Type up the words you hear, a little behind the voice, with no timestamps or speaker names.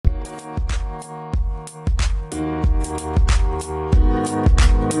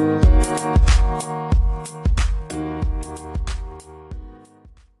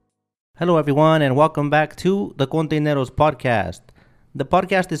Hello, everyone, and welcome back to the Containeros podcast. The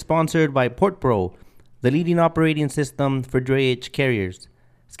podcast is sponsored by PortPro, the leading operating system for drayage carriers.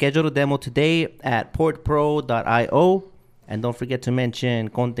 Schedule a demo today at portpro.io, and don't forget to mention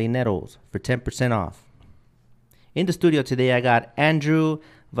Containeros for 10% off. In the studio today, I got Andrew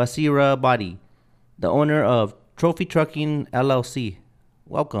Vazirabadi, the owner of Trophy Trucking LLC.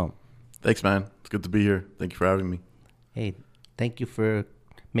 Welcome. Thanks, man. It's good to be here. Thank you for having me. Hey, thank you for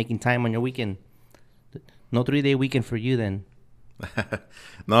making time on your weekend. No 3-day weekend for you then.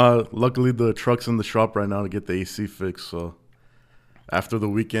 No, luckily the truck's in the shop right now to get the AC fixed. So after the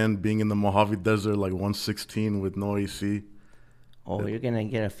weekend, being in the Mojave Desert, like 116 with no AC. Oh, you're going to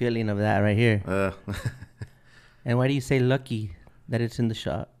get a feeling of that right here. And why do you say lucky that it's in the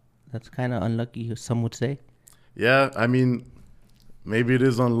shop? That's kind of unlucky, some would say. Yeah, I mean, maybe it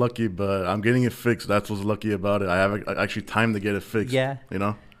is unlucky, but I'm getting it fixed. That's what's lucky about it. I have actually time to get it fixed. Yeah. You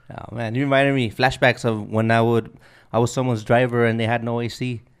know? Oh, man, you reminded me flashbacks of when I was someone's driver and they had no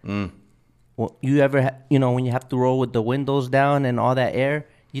AC. Well, you ever, when you have to roll with the windows down and all that air,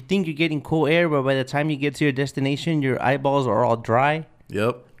 you think you're getting cool air, but by the time you get to your destination, your eyeballs are all dry.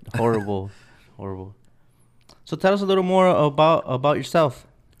 Yep. Horrible. So tell us a little more about yourself.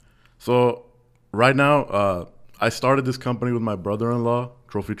 So right now, I started this company with my brother-in-law,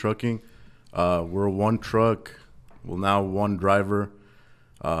 Trophy Trucking. We're one truck, now one driver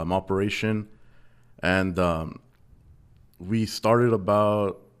operation. And we started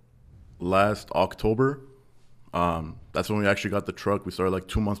about last October. That's when we actually got the truck. We started like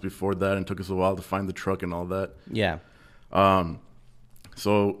 2 months before that, and it took us a while to find the truck and all that. Yeah.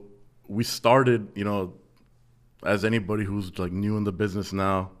 So we started, as anybody who's like new in the business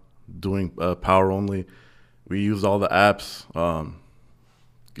now, doing power only. We used all the apps,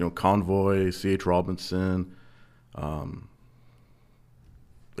 Convoy, CH Robinson. I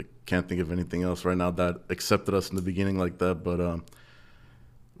can't think of anything else right now that accepted us in the beginning like that. But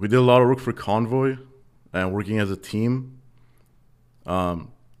we did a lot of work for Convoy and working as a team. The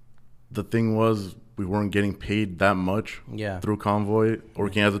thing was we weren't getting paid that much through Convoy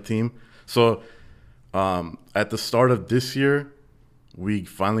working as a team. So at the start of this year, we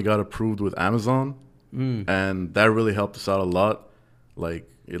finally got approved with Amazon, and that really helped us out a lot. Like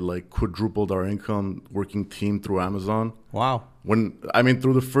it quadrupled our income working team through Amazon. Wow.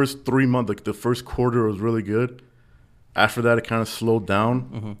 Through the first 3 months, like the first quarter was really good. After that, it kind of slowed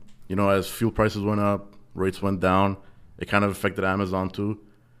down. As fuel prices went up, rates went down. It kind of affected Amazon too.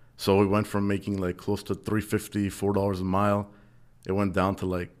 So we went from making like close to $3.50, $4 a mile. It went down to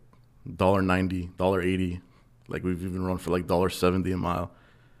like $1.90, $1.80. Like we've even run for like $1.70 a mile.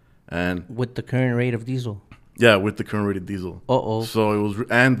 And with the current rate of diesel. Yeah, with the current rate of diesel. Uh-oh. So it was,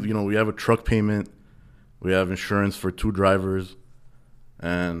 and we have a truck payment. We have insurance for 2 drivers,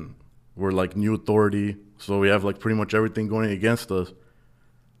 and we're like new authority. So we have like pretty much everything going against us.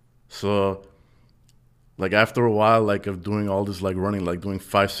 So like after a while, like of doing all this, like running, like doing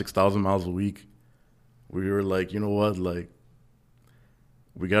 5,000-6,000 miles a week, we were like, you know what, like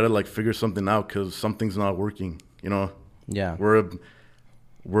we got to like figure something out because something's not working, Yeah.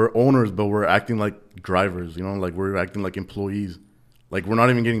 We're owners, but we're acting like drivers, like we're acting like employees. Like we're not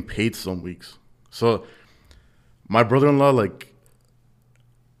even getting paid some weeks. So my brother-in-law, like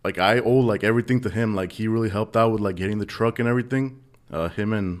I owe like everything to him. Like he really helped out with like getting the truck and everything.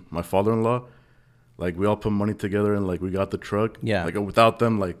 Him and my father-in-law, like we all put money together and like we got the truck. Yeah. Like without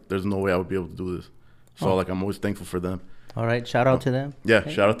them, like there's no way I would be able to do this. So like I'm always thankful for them. All right. Shout out to them. Yeah.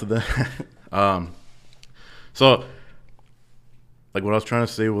 Shout out to them. So like what I was trying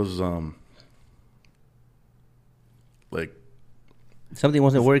to say was like something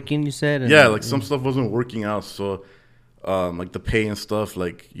wasn't working, you said? Yeah, like some stuff wasn't working out. So like the pay and stuff,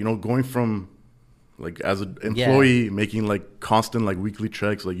 like, going from like as an employee making like constant like weekly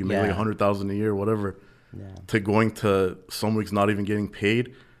checks, like you make like 100,000 a year, whatever, to going to some weeks not even getting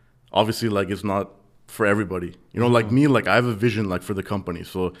paid. Obviously, like it's not for everybody. Like me, like I have a vision like for the company.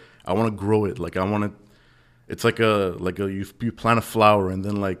 So I want to grow it. Like I want to, it's like you plant a flower and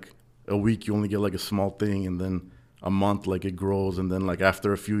then like a week you only get like a small thing, and then a month like it grows, and then like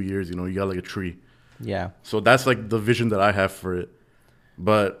after a few years, you got like a tree. Yeah. So that's like the vision that I have for it.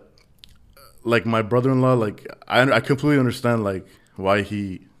 But like my brother-in-law, like I completely understand like why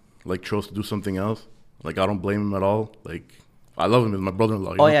he like chose to do something else. Like I don't blame him at all. Like I love him as my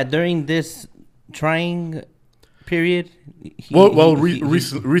brother-in-law. Oh yeah, during this trying period.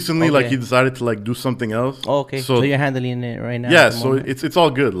 Recently, like he decided to like do something else. Oh, okay. So you're handling it right now. Yeah. So it's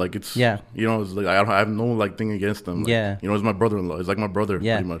all good. Like it's it's like I have no like thing against him. Like, it's my brother-in-law. It's like my brother.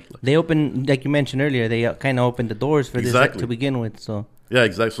 Yeah. Pretty much. They opened, like you mentioned earlier, they kind of opened the doors for this to begin with. So Yeah,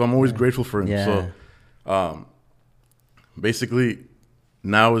 exactly. So I'm always grateful for him. Yeah. So basically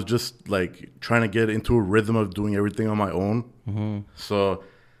now is just like trying to get into a rhythm of doing everything on my own. Mm-hmm. So,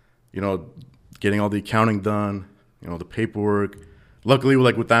 getting all the accounting done, the paperwork. Luckily,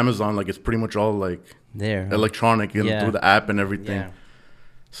 like with Amazon, like it's pretty much all like there electronic and through the app and everything. Yeah.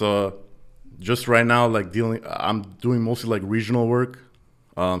 So just right now, like I'm doing mostly like regional work,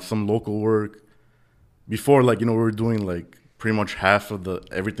 some local work. Before, like, we were doing like pretty much half of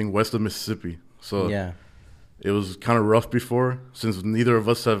everything west of Mississippi. So Yeah. it was kind of rough before, since neither of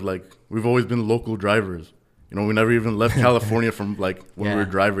us have we've always been local drivers. We never even left California from like when we were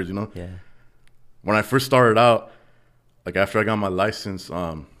drivers, Yeah. When I first started out, like after I got my license,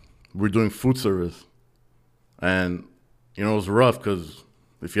 we were doing food service. And, it was rough because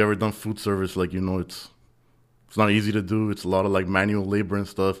if you ever done food service, like, it's not easy to do. It's a lot of like manual labor and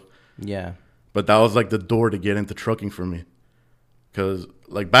stuff. Yeah. But that was like the door to get into trucking for me. Because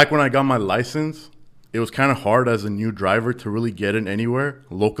like back when I got my license, it was kind of hard as a new driver to really get in anywhere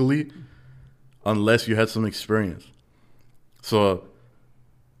locally unless you had some experience. So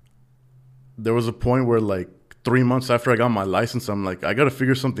there was a point where like 3 months after I got my license, I'm like, I got to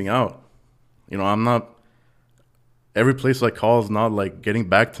figure something out. I'm not, every place I call is not like getting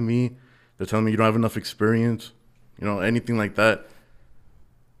back to me. They're telling me you don't have enough experience, anything like that.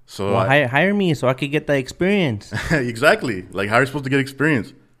 So hire me so I could get the experience. Exactly. Like, how are you supposed to get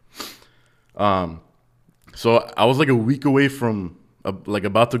experience? So I was like a week away from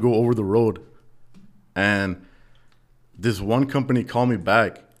about to go over the road, and this one company called me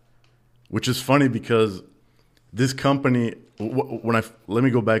back, which is funny because this company, let me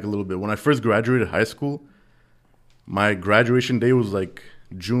go back a little bit. When I first graduated high school, my graduation day was like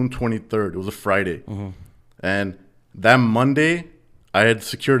June 23rd. It was a Friday. Mm-hmm. And that Monday, I had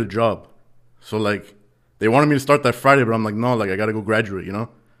secured a job. So like they wanted me to start that Friday, but I'm like, no, like I got to go graduate,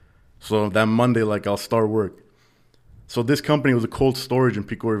 So that Monday, like I'll start work. So this company was a cold storage in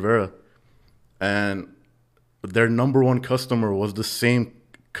Pico Rivera. And their number one customer was the same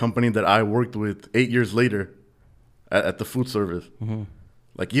company that I worked with 8 years later at the food service. Mm-hmm.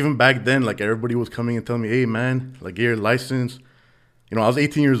 Like even back then, like everybody was coming and telling me, hey man, like get your license. I was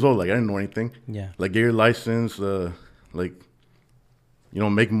 18 years old. Like I didn't know anything. Yeah. Like get your license,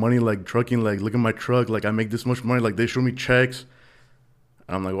 make money like trucking. Like look at my truck. Like I make this much money. Like they show me checks.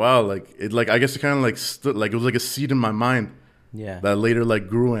 And I'm like, wow. Like it. Like I guess it kind of like stood. Like it was like a seed in my mind. Yeah. That later like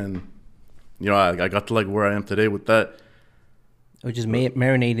grew, and I got to like where I am today with that. Which is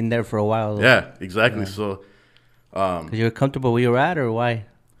marinating there for a while. Though. Yeah, exactly. Yeah. So. Because you were comfortable where you were at, or why?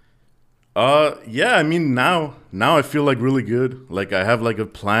 Yeah. I mean, now I feel like really good. Like I have like a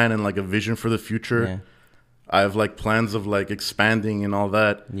plan and like a vision for the future. Yeah. I have like plans of like expanding and all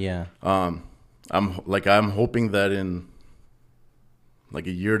that. Yeah. I'm hoping that in like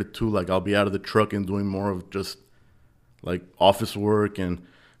a year to two, like I'll be out of the truck and doing more of just like office work and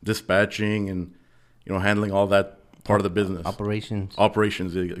dispatching and handling all that part of the business.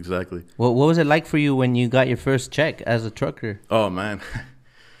 Operations, exactly. What was it like for you when you got your first check as a trucker? Oh man.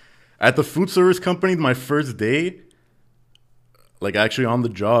 At the food service company, my first day, like actually on the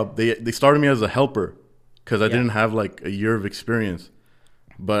job, they started me as a helper because I didn't have like a year of experience.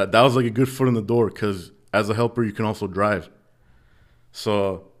 But that was like a good foot in the door because as a helper, you can also drive.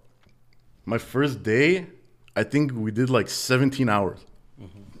 So my first day, I think we did like 17 hours.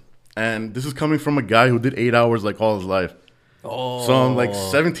 Mm-hmm. And this is coming from a guy who did 8 hours like all his life. Oh. So I'm like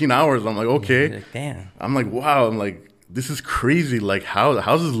 17 hours. I'm like, okay. Yeah, like, damn. I'm like, wow. I'm like, this is crazy. Like,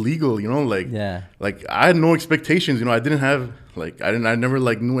 how's this legal? Like I had no expectations. I didn't have like, I never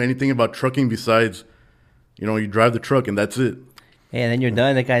like knew anything about trucking besides, you drive the truck and that's it. Hey, and then you're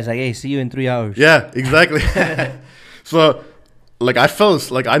done. The guy's like, hey, see you in 3 hours. Yeah, exactly. So like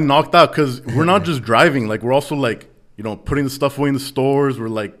I knocked out because we're not just driving. Like we're also like, putting the stuff away in the stores. We're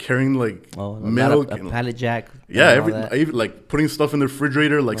like carrying like milk, a pallet jack. Yeah, even like putting stuff in the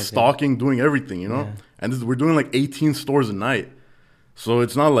refrigerator, like stocking, doing everything, Yeah. And we're doing like 18 stores a night, so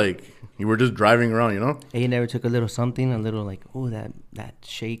it's not like you were just driving around, Hey, you never took a little something, a little like, oh, that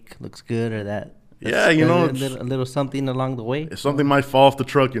shake looks good, or that. Yeah, a little something along the way. Something might fall off the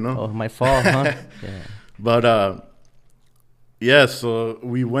truck, Oh, it might fall, huh? Yeah. But yeah, so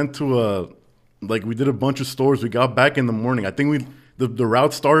we went to we did a bunch of stores. We got back in the morning. I think the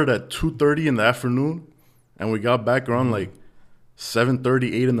route started at 2:30 in the afternoon, and we got back around like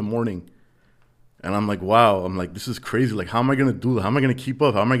 7:30, 8 in the morning. And I'm like, wow. I'm like, this is crazy. Like, how am I gonna do that? How am I gonna keep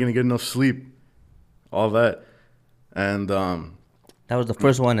up? How am I gonna get enough sleep? All that. And that was the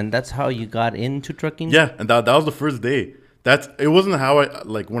first one, and that's how you got into trucking? Yeah, and that was the first day. It wasn't how I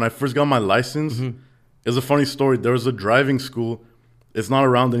when I first got my license. Mm-hmm. It was a funny story. There was a driving school It's not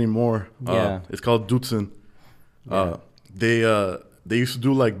around anymore. Yeah. It's called Dutzen. Yeah. They used to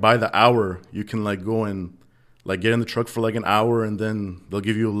do like by the hour. You can like go and like get in the truck for like an hour, and then they'll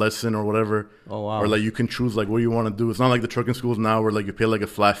give you a lesson or whatever. Oh wow. Or like you can choose like what you want to do. It's not like the trucking schools now where like you pay like a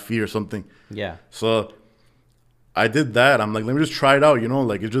flat fee or something. Yeah. So I did that. I'm like, let me just try it out. You know,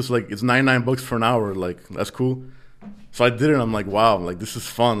 like it's just like it's $99 for an hour. Like that's cool. So I did it. And I'm like, wow, like this is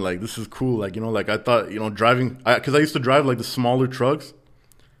fun. Like this is cool. Like, you know, like I thought, you know, driving, because I used to drive like the smaller trucks.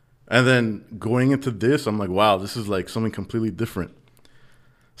 And then going into this, I'm like, wow, this is like something completely different.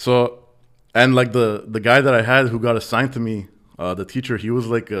 So, and like the guy that I had who got assigned to me, the teacher, he was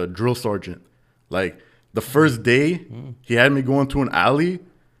like a drill sergeant. Like the first day, he had me go into an alley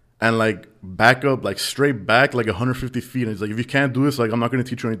and like back up, like straight back, like 150 feet. And he's like, if you can't do this, like I'm not going to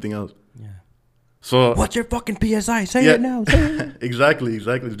teach you anything else. Yeah. So what's your fucking PSI? Say it now. Say it. Exactly.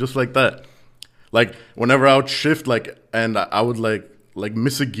 Just like that. Like whenever I would shift, like, and I would like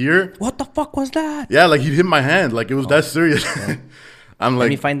miss a gear. What the fuck was that? Yeah, like he'd hit my hand. Like it was that serious. Okay. I'm like, let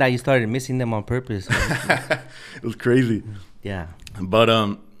me find out you started missing them on purpose. It was crazy. Yeah.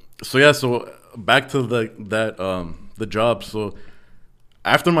 But so back to the job. So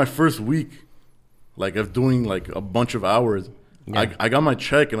after my first week, like of doing like a bunch of hours, I got my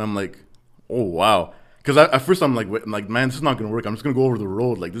check and I'm like, oh wow. Because at first I'm like, man, this is not gonna work. I'm just gonna go over the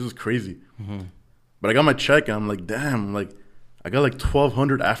road. Like this is crazy. Mm-hmm. But I got my check and I'm like, damn, like I got like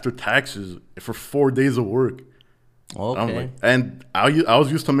 $1,200 after taxes for 4 days of work. Okay. And I was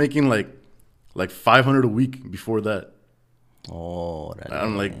used to making like $500 a week before that. Oh,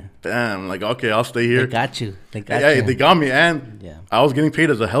 I'm like, damn, like okay, I'll stay here. They got you. They got me, and I was getting paid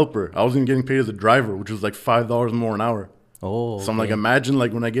as a helper. I wasn't getting paid as a driver, which was like $5 more an hour. Oh, so I'm like, imagine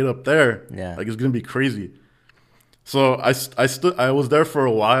like when I get up there, like it's gonna be crazy. So I was there for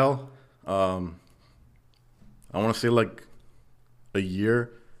a while. I want to say like a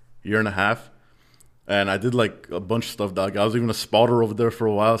year and a half. And I did like a bunch of stuff. Dog. I was even a spotter over there for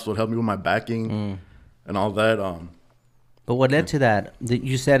a while, so it helped me with my backing and all that. But what led to that?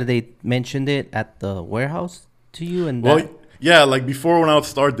 You said they mentioned it at the warehouse to you, and yeah, like before when I would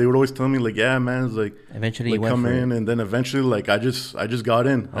start, they would always tell me like, yeah, man, it's like eventually like, you come in, and then eventually like I just got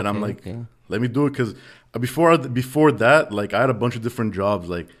in, and I'm like, let me do it, because before that, like I had a bunch of different jobs.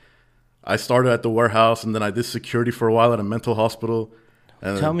 Like I started at the warehouse, and then I did security for a while at a mental hospital.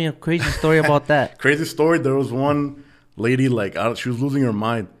 And tell me a crazy story about that. Crazy story. There was one lady, like she was losing her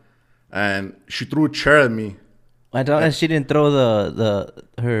mind, and she threw a chair at me. I thought she didn't throw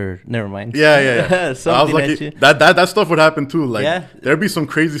her. Never mind. Yeah. I was like, that stuff would happen too. Like there'd be some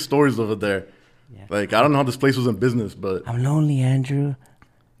crazy stories over there. Yeah. Like I don't know how this place was in business, but I'm lonely, Andrew.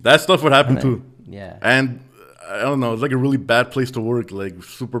 That stuff would happen too. Yeah. And I don't know. It's like a really bad place to work. Like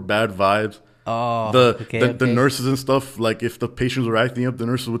super bad vibes. Oh, the nurses and stuff, like if the patients were acting up, the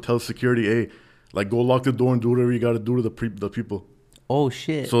nurses would tell security, hey, like go lock the door and do whatever you got to do to the people. Oh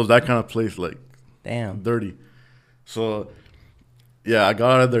shit. So it's that kind of place, like damn dirty. So yeah, I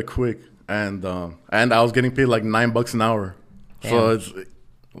got out of there quick, and I was getting paid like $9 an hour. Damn. So it's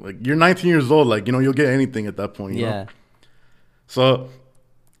like you're 19 years old, like, you know, you'll get anything at that point. You know? So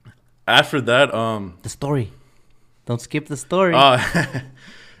after that, the story. Don't skip the story.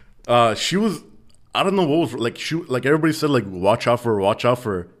 She was, I don't know what was, like, like everybody said, like, watch out for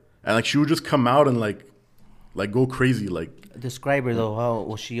her. And like she would just come out and like go crazy. Like, describe her though. How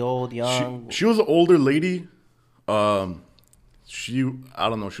was she? Old, young? She was an older lady. I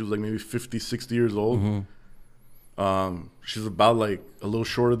don't know, she was like maybe 50, 60 years old. Mm-hmm. She's about like a little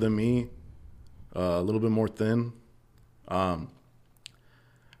shorter than me, a little bit more thin. I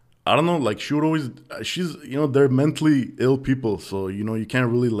don't know, like she's, you know, they're mentally ill people, so, you know, you can't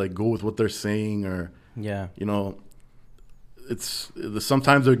really like go with what they're saying, or, you know,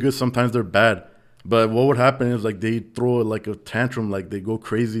 sometimes they're good, sometimes they're bad. But what would happen is like they throw like a tantrum, like they go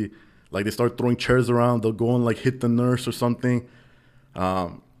crazy, like they start throwing chairs around, they'll go and like hit the nurse or something.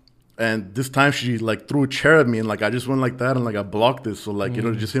 And this time she like threw a chair at me, and like I just went like that, and like I blocked it, so like, you know,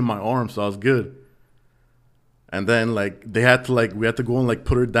 it just hit my arm, so I was good. And then like we had to go and like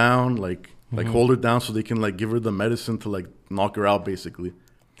put her down, like hold her down so they can like give her the medicine to like knock her out, basically.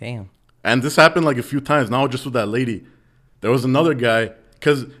 Damn. And this happened like a few times, not just with that lady. There was another guy,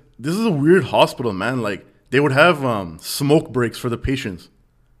 because this is a weird hospital, man. Like they would have smoke breaks for the patients,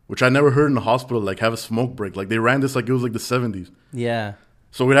 which I never heard in a hospital, like have a smoke break. Like they ran this like it was like the 70s. Yeah.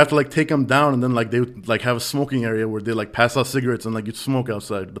 So we'd have to like take them down, and then like they would like have a smoking area where they like pass out cigarettes and like you'd smoke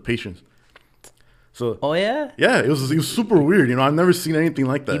outside the patients. So yeah, it was super weird. You know, I've never seen anything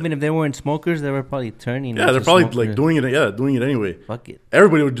like that. Even if they weren't smokers, they were probably turning. Yeah, they're probably like doing it anyway. Fuck it.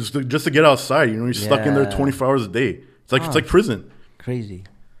 Everybody would just to get outside. You know, you're stuck in there 24 hours a day. It's like prison. Crazy.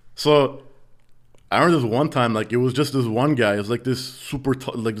 So I remember this one time, like it was just this one guy. It was like this super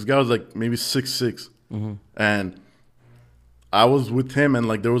like this guy was like maybe 6'6", and I was with him, and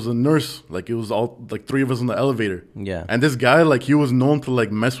like there was a nurse. Like it was all like three of us in the elevator. Yeah. And this guy, like he was known to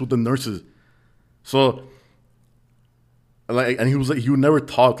like mess with the nurses. So like, and he was like he would never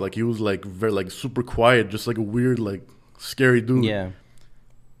talk. Like he was like very like super quiet, just like a weird like scary dude. Yeah.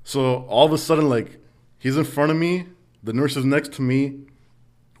 So all of a sudden, like he's in front of me, the nurse is next to me,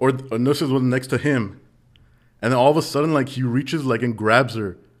 or a nurse was next to him, and then all of a sudden, like he reaches like and grabs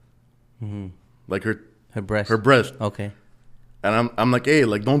her, like her breast. her breast. Okay. And I'm like, hey,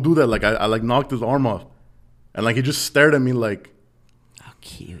 like don't do that. Like I like knocked his arm off, and like he just stared at me like, how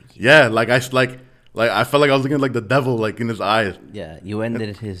cute. Yeah, like I felt like I was looking at like the devil like in his eyes. Yeah, you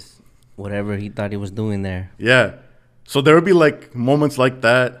ended his whatever he thought he was doing there. Yeah. So there would be like moments like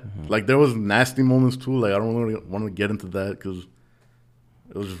that. Like there was nasty moments too. Like I don't really want to get into that because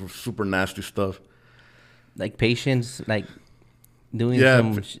it was just super nasty stuff. Like patients, like doing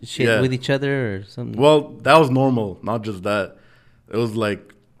some shit with each other or something. Well, that was normal. Not just that. It was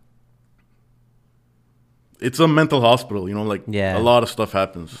like it's a mental hospital. You know, like a lot of stuff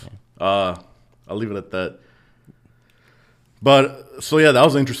happens. Yeah. I'll leave it at that. But so yeah, that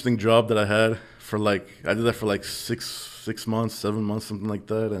was an interesting job that I had for like I did that for like 6 months, 7 months, something like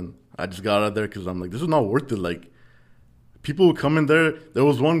that, and I just got out of there because I'm like, this is not worth it. Like people would come in there. There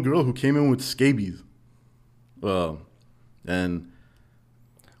was one girl who came in with scabies, and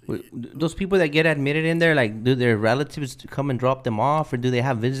those people that get admitted in there, like, do their relatives come and drop them off, or do they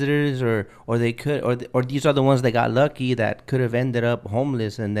have visitors, or they could, or these are the ones that got lucky that could have ended up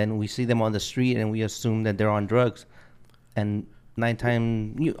homeless, and then we see them on the street and we assume that they're on drugs, and 9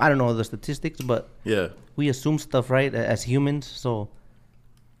 times, I don't know the statistics, but yeah, we assume stuff, right, as humans. So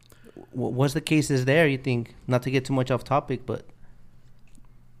what's the cases there, you think? Not to get too much off topic, but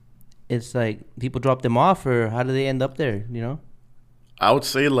it's like people drop them off, or how do they end up there, you know? I would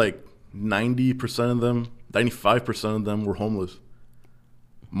say like 90% of them, 95% of them were homeless.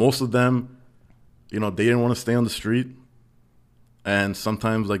 Most of them, you know, they didn't want to stay on the street. And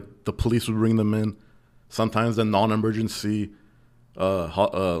sometimes like the police would bring them in. Sometimes the non-emergency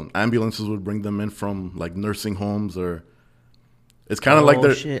ambulances would bring them in from like nursing homes, or it's kind of like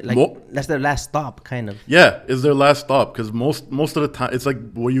their that's their last stop, kind of. Yeah, it's their last stop, because most of the time it's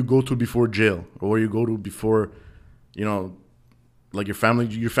like where you go to before jail, or where you go to before, you know, like your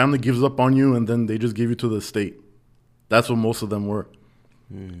family gives up on you, and then they just give you to the state. That's what most of them were.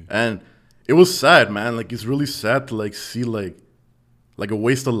 And it was sad, man. Like it's really sad to like see like a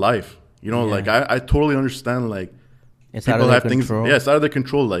waste of life. You know, like I totally understand like it's people out of their have control. things. Yeah, it's out of their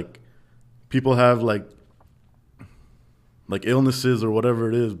control. Like people have like illnesses or whatever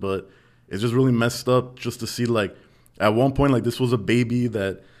it is, but it's just really messed up just to see like at one point like this was a baby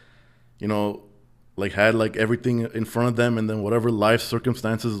that, you know, like had like everything in front of them, and then whatever life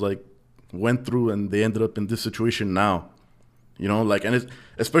circumstances like went through, and they ended up in this situation now. You know, like, and it's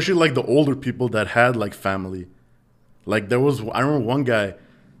especially like the older people that had like family. Like I remember one guy,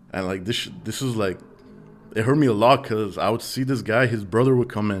 and like this was like, it hurt me a lot because I would see this guy, his brother would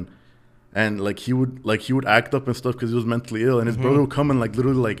come in, and like he would act up and stuff because he was mentally ill, and his brother would come and like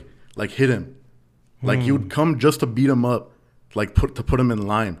literally like hit him, like he would come just to beat him up, like to put him in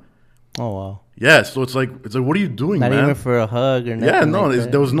line. Oh wow. Yeah, so it's like what are you doing, man? Not even for a hug or nothing. Yeah, no,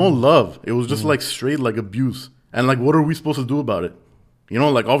 like there was no love. It was just like straight like abuse. And like, what are we supposed to do about it? You know,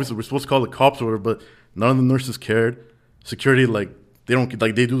 like obviously we're supposed to call the cops or whatever, but none of the nurses cared. Security, like they don't,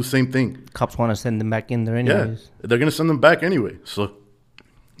 like they do the same thing. Cops want to send them back in there anyways. Yeah, they're gonna send them back anyway. So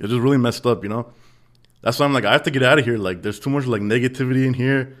it's just really messed up, you know. That's why I'm like, I have to get out of here. Like, there's too much like negativity in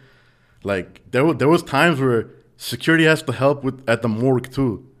here. Like there was times where security has to help at the morgue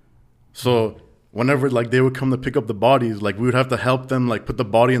too. So whenever like they would come to pick up the bodies, like we would have to help them like put the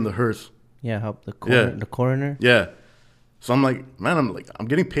body in the hearse. Yeah, help the coroner. Yeah. So I'm like, man, I'm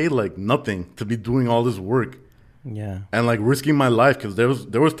getting paid like nothing to be doing all this work. Yeah. And like risking my life, because there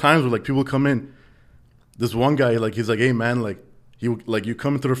was times where like people come in. This one guy, like he's like, hey man, like you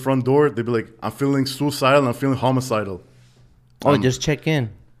come into the front door, they'd be like, I'm feeling suicidal and I'm feeling homicidal. Just check in.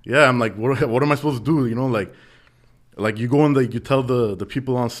 Yeah, I'm like, what am I supposed to do? You know, like you go in, you tell the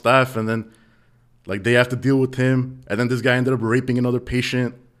people on staff, and then like they have to deal with him, and then this guy ended up raping another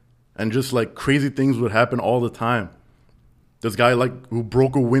patient, and just like crazy things would happen all the time. This guy like who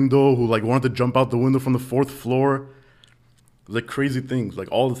broke a window, who like wanted to jump out the window from the 4th floor. Like crazy things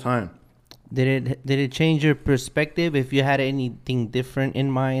like all the time. Did it change your perspective if you had anything different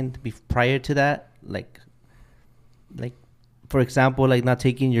in mind prior to that? Like for example, like not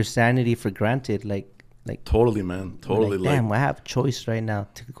taking your sanity for granted. Like Like totally, man. Totally. Like, damn, I have choice right now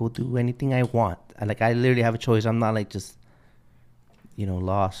to go do anything I want. I literally have a choice. I'm not like just,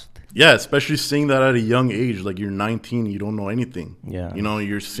 lost. Yeah, especially seeing that at a young age. Like you're 19, you don't know anything. Yeah.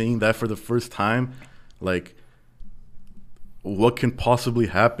 You're seeing that for the first time. Like, what can possibly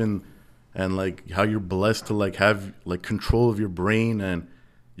happen, and like how you're blessed to like have like control of your brain, and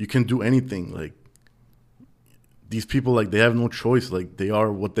you can do anything. Like these people, like they have no choice. Like they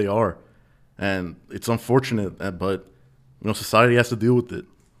are what they are, and it's unfortunate, but society has to deal with it.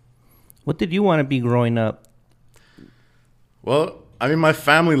 What did you want to be growing up? Well, I mean, my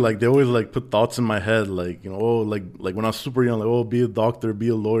family, like, they always, like, put thoughts in my head, like, like when I was super young, like, be a doctor, be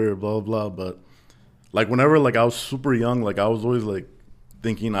a lawyer, blah, blah, blah. But, like, whenever, like, I was super young, like, I was always, like,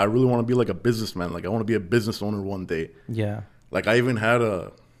 thinking I really want to be, like, a businessman. Like, I want to be a business owner one day. Yeah. Like, I even had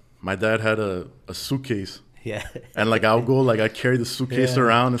my dad had a suitcase. Yeah. And, like, I'll go, like, I carry the suitcase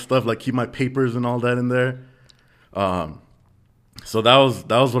around and stuff, like, keep my papers and all that in there. So that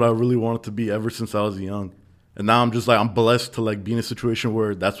was what I really wanted to be ever since I was young. And now I'm just like, I'm blessed to like be in a situation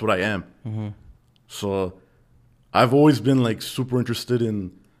where that's what I am. Mm-hmm. So I've always been like super interested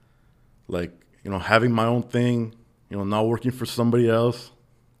in like, having my own thing, not working for somebody else.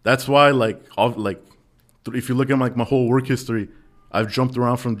 That's why if you look at like my whole work history, I've jumped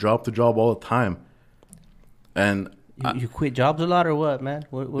around from job to job all the time. And you quit jobs a lot or what, man?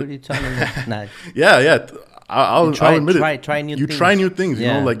 What are you telling me? Nah. Yeah. I'll admit it. Try new things. You try new things,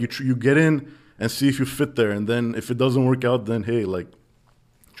 yeah. Like you get in and see if you fit there. And then if it doesn't work out, then hey, like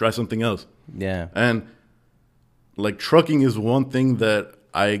try something else. Yeah. And like trucking is one thing that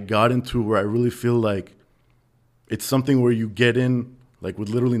I got into where I really feel like it's something where you get in like with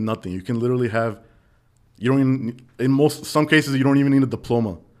literally nothing. You can literally some cases you don't even need a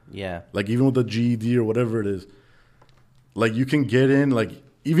diploma. Yeah. Like even with a GED or whatever it is. Like you can get in, like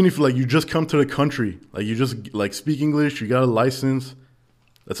even if like you just come to the country, like you just like speak English, you got a license.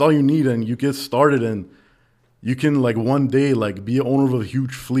 That's all you need, and you get started, and you can like one day like be an owner of a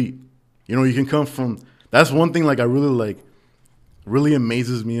huge fleet. You can come from. That's one thing like I really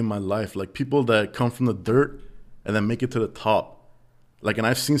amazes me in my life. Like people that come from the dirt and then make it to the top. Like, and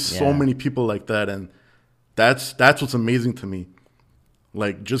I've seen so many people like that, and that's what's amazing to me.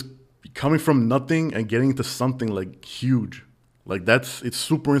 Like just coming from nothing and getting to something like huge. Like it's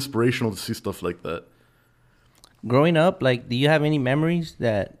super inspirational to see stuff like that. Growing up, like, do you have any memories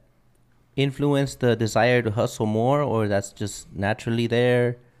that influence the desire to hustle more, or that's just naturally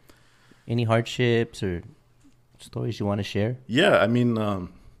there? Any hardships or stories you want to share? Yeah, I mean,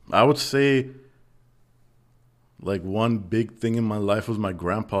 I would say like one big thing in my life was my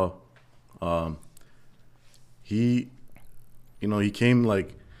grandpa. He came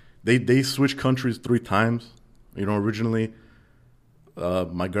like they switched countries 3 times. Originally.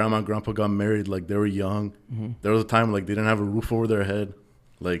 My grandma and grandpa got married like they were young. Mm-hmm. There was a time like they didn't have a roof over their head.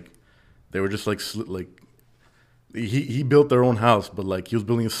 Like they were just like he built their own house, but like he was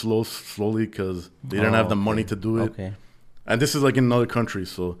building it slowly because they didn't have the money to do it. Okay. And this is like in another country,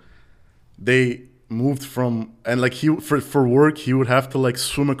 so they moved from, and like he for work he would have to like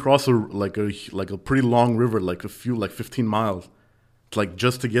swim across a pretty long river, like 15 miles, like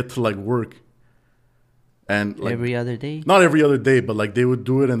just to get to like work. And like, every other day? Not every other day, but like they would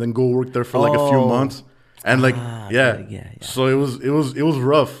do it and then go work there for like a few months. And like yeah. So it was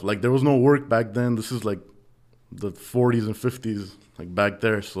rough. Like there was no work back then. This is like the 40s and 50s, like back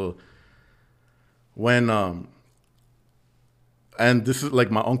there. So when and this is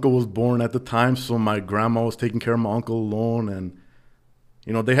like my uncle was born at the time, so my grandma was taking care of my uncle alone, and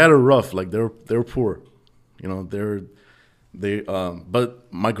they had it rough. Like they were poor.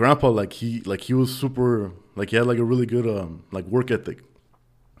 But my grandpa, like he was super, like he had like a really good like work ethic.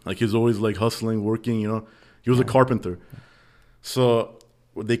 Like he was always like hustling, working. He was a carpenter. So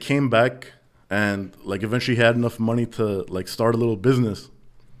they came back, and like eventually he had enough money to like start a little business,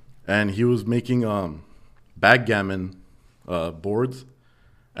 and he was making backgammon boards,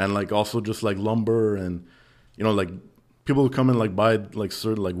 and like also just like lumber, and like people would come and like buy like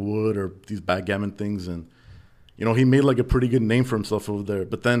certain like wood or these backgammon things, and he made like a pretty good name for himself over there.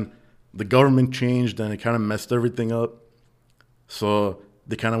 But then the government changed and it kind of messed everything up. So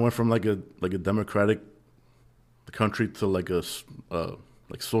they kind of went from like a democratic country to like a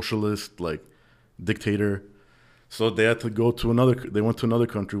like socialist, like dictator. So they had to they went to another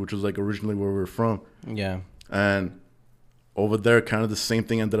country, which was like originally where we were from. Yeah. And over there, kind of the same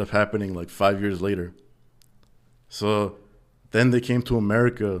thing ended up happening like 5 years later. So then they came to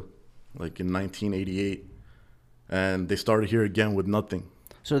America like in 1988. And they started here again with nothing.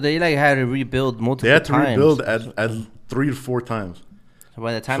 So they like had to rebuild multiple times. They had to rebuild at 3 to 4 times. So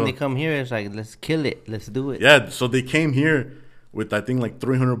by the time they come here, it's like, let's kill it. Let's do it. Yeah, so they came here with, I think, like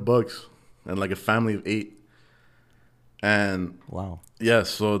 $300 and like a family of 8. And wow. Yeah,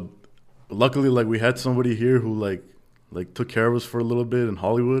 so luckily, like, we had somebody here who like took care of us for a little bit in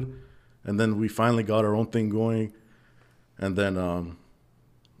Hollywood, and then we finally got our own thing going. And then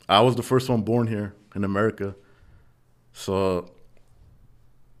I was the first one born here in America. So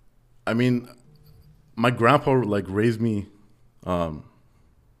I mean, my grandpa like raised me because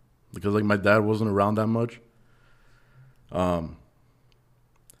like my dad wasn't around that much.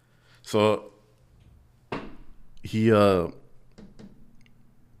 So he sorry,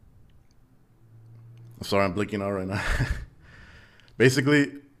 I'm blinking out right now.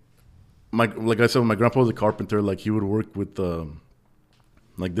 Basically, like I said, my grandpa was a carpenter. Like, he would work with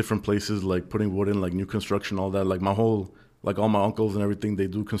like different places, like putting wood in, like new construction, all that. Like all my uncles and everything, they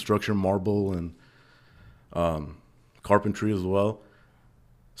do construction, marble, and carpentry as well.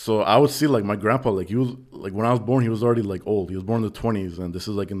 So I would see like my grandpa, like he was like, when I was born, he was already like old. He was born in the 20s, and this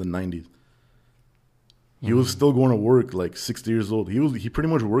is like in the 90s. He was still going to work, like 60 years old. He pretty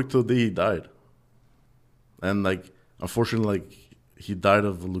much worked till the day he died. And like, unfortunately, like, he died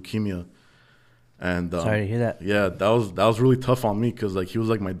of leukemia. And sorry to hear that. Yeah, that was really tough on me because like he was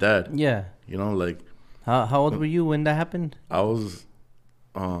like my dad. Yeah. You know, like. How old were you when that happened? I was,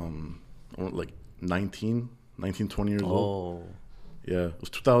 like 19, 20 years old. Oh. Yeah, it was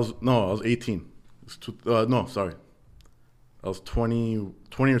 2000. No, I was 18. No, sorry. I was 20 or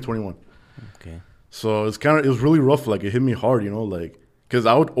 21. Okay. So it was really rough. Like, it hit me hard, you know, like, because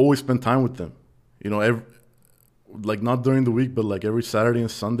I would always spend time with them, you know, like not during the week, but like every Saturday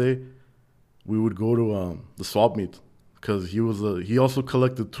and Sunday, we would go to the swap meet because he also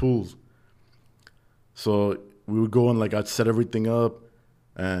collected tools. So we would go and like I'd set everything up,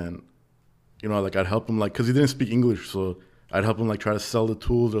 and you know, like I'd help him, like, because he didn't speak English, so I'd help him like try to sell the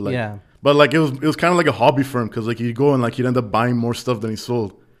tools or like. Yeah. But like it was kind of like a hobby for him because like he'd go and like he'd end up buying more stuff than he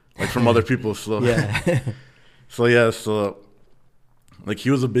sold, like from other people. So yeah. so like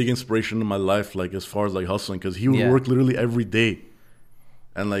he was a big inspiration in my life, like as far as like hustling, because he would work literally every day,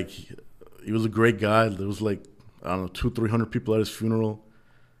 and like he was a great guy. There was like, I don't know, 200-300 people at his funeral.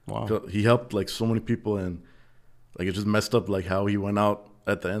 Wow. He helped like so many people, and like it just messed up like how he went out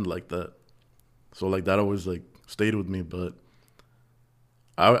at the end like that. So like that always like stayed with me. But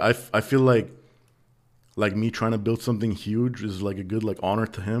I feel like me trying to build something huge is like a good like honor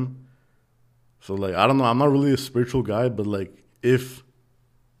to him. So like, I don't know, I'm not really a spiritual guy, but like if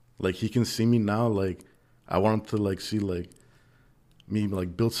like he can see me now, like I want him to like see like me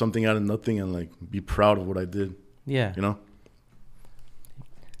like build something out of nothing and like be proud of what I did. Yeah. You know?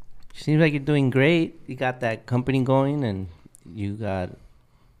 Seems like you're doing great. You got that company going, and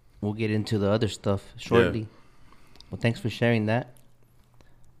we'll get into the other stuff shortly. Yeah. Well, thanks for sharing that.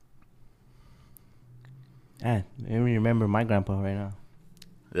 I remember my grandpa right now.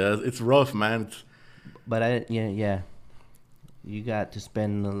 Yeah, it's rough, man. But yeah. You got to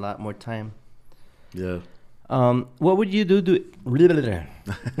spend a lot more time. Yeah. What would you do?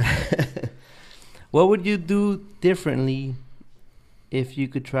 What would you do differently if you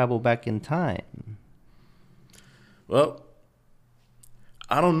could travel back in time? Well,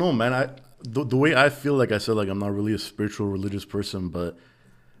 I don't know, man. The way I feel, like I said, like I'm not really a spiritual, religious person, but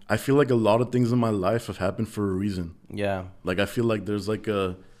I feel like a lot of things in my life have happened for a reason. Yeah. Like I feel like there's like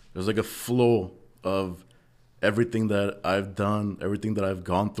a flow of everything that I've done, everything that I've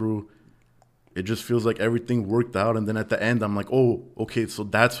gone through. It just feels like everything worked out, and then at the end, I'm like, oh, okay, so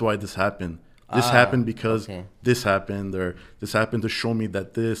that's why this happened. This happened because this happened, or this happened to show me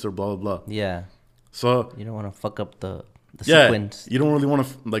that this, or blah, blah, blah. Yeah. So you don't want to fuck up the sequence. You don't really want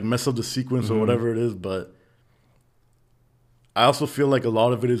to like mess up the sequence or whatever it is, but I also feel like a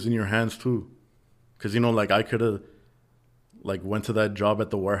lot of it is in your hands too. Because, you know, like I could have like went to that job at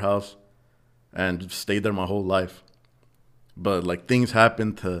the warehouse and stayed there my whole life. But like things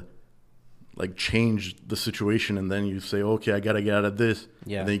happen to like change the situation, and then you say, okay, I gotta get out of this.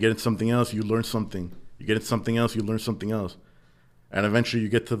 Yeah. And then you get into something else, you learn something. You get into something else, you learn something else. And eventually you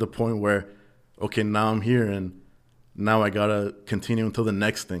get to the point where, okay, now I'm here, and now I gotta continue until the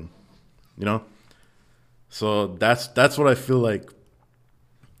next thing, you know? So that's what I feel like.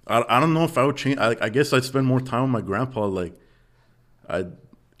 I don't know if I would change. I guess I'd spend more time with my grandpa. Like, I'd,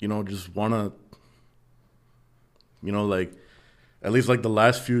 you know, just want to, you know, like, at least like the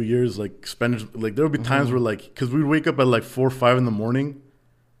last few years, like spend, like there would be times where like, because we'd wake up at like 4 or 5 in the morning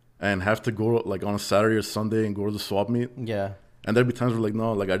and have to go like on a Saturday or Sunday and go to the swap meet. Yeah. And there'd be times where like,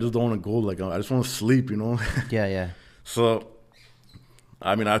 no, like I just don't want to go. Like I just want to sleep, you know? Yeah, yeah. So,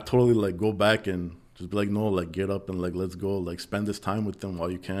 I mean, I totally like go back and Just be like, no, like get up and like let's go, like spend this time with them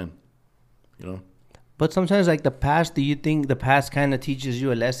while you can, you know. But sometimes, like the past, do you think the past kind of teaches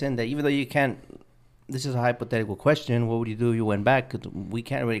you a lesson that even though you can't? This is a hypothetical question. What would you do if you went back? 'Cause we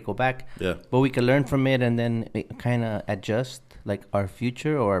can't really go back. Yeah. But we can learn from it and then kind of adjust like our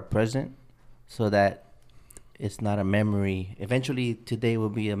future or our present, so that it's not a memory. Eventually, today will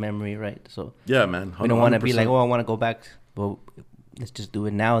be a memory, right? So yeah, man. We don't want to be like, oh, I want to go back. Well, let's just do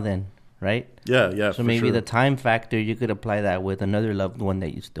it now, then, right? Yeah. So maybe the time factor, you could apply that with another loved one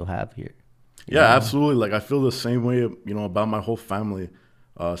that you still have here. Yeah, absolutely. Like I feel the same way, you know, about my whole family,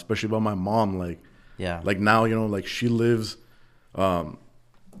 especially about my mom. Like now, you know, like she lives,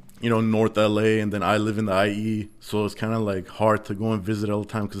 you know, North LA, and then I live in the IE, so it's kind of like hard to go and visit all the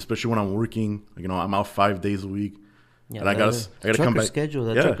time, because especially when I'm working, you know, I'm out 5 days a week, and I gotta come back.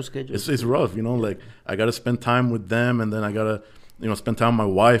 Trucker schedule. It's rough, you know. Like I gotta spend time with them, and then I gotta, you know, spend time with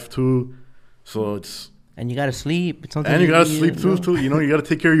my wife too. So it's. And you gotta sleep. And you gotta sleep too. You know, you gotta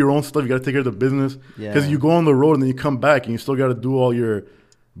take care of your own stuff. You gotta take care of the business. Because you go on the road and then you come back and you still gotta do all your,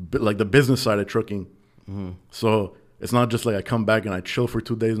 like the business side of trucking. Mm-hmm. So it's not just like I come back and I chill for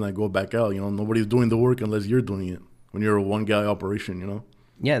 2 days and I go back out. You know, nobody's doing the work unless you're doing it. When you're a one guy operation, you know.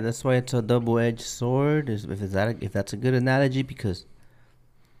 Yeah, that's why it's a double-edged sword. If that's a good analogy, because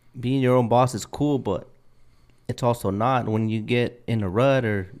being your own boss is cool, but it's also not. When you get in a rut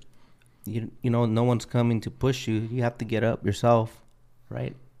or you know, no one's coming to push you, you have to get up yourself,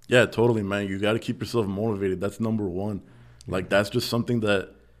 right? Yeah, totally, man. You got to keep yourself motivated. That's number one. Like, that's just something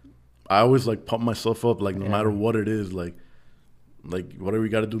that I always, like, pump myself up, like, no matter what it is. Like whatever you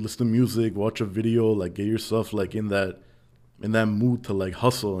got to do, listen to music, watch a video, like, get yourself, like, in that mood to, like,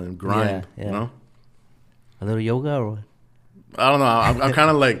 hustle and grind, you know? A little yoga or what? I don't know. I'm kind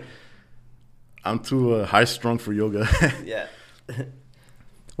of, like, I'm too high-strung for yoga. Yeah.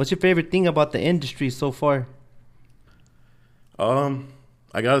 What's your favorite thing about the industry so far?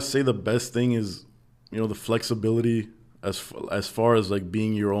 I gotta say the best thing is, you know, the flexibility as far as like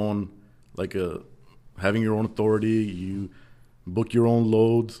being your own, like having your own authority. You book your own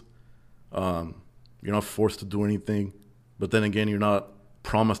loads. You're not forced to do anything, but then again, you're not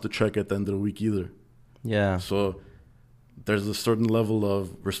promised a check at the end of the week either. Yeah. So there's a certain level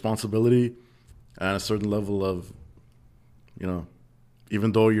of responsibility and a certain level of, you know,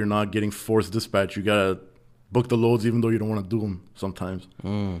 even though you're not getting forced dispatch, you gotta book the loads even though you don't want to do them sometimes.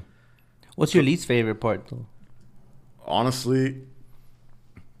 What's your least favorite part, though? Honestly,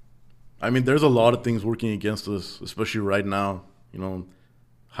 I mean, there's a lot of things working against us, especially right now. You know,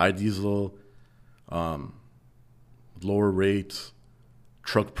 high diesel, lower rates,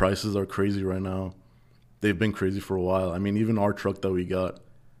 truck prices are crazy right now. They've been crazy for a while. I mean, even our truck that we got,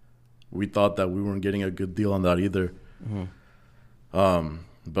 we thought that we weren't getting a good deal on that either.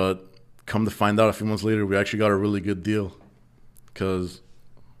 But come to find out a few months later, we actually got a really good deal, because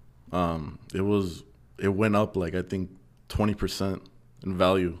it went up like I think 20% in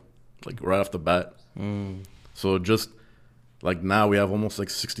value, like right off the bat. So just like now we have almost like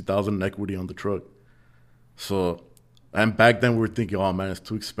 60,000 in equity on the truck. So, and back then we were thinking, oh man, it's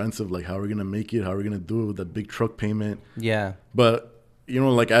too expensive. Like, how are we gonna make it? How are we gonna do it with that big truck payment? Yeah. But you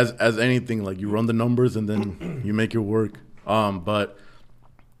know, like as anything, like you run the numbers and then you make it work. But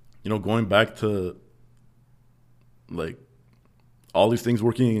you know, going back to like all these things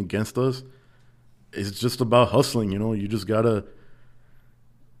working against us, it's just about hustling. You know, you gotta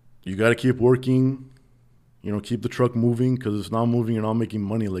keep working. You know, keep the truck moving, because if it's not moving, you're not making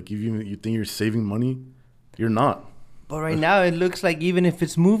money. Like, if you think you're saving money, you're not. But right now, it looks like even if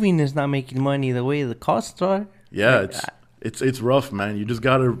it's moving, it's not making money the way the costs are. Yeah, it's rough, man. You just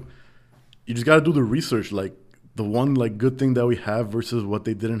gotta do the research. Like, the one like good thing that we have versus what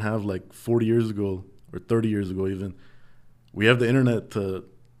they didn't have like 40 years ago or 30 years ago even, we have the internet to,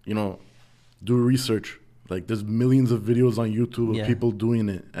 you know, do research. Like, there's millions of videos on YouTube of people doing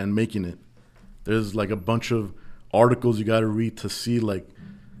it and making it. There's like a bunch of articles you got to read to see like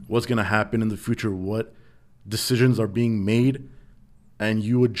what's going to happen in the future, what decisions are being made, and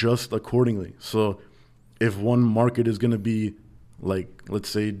you adjust accordingly. So if one market is going to be like, let's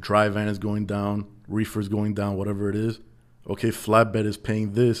say dry van is going down, reefer's going down, whatever it is, okay, flatbed is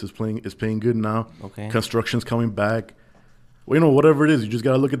paying this, is paying good now. Okay. Construction's coming back. Well, you know, whatever it is, you just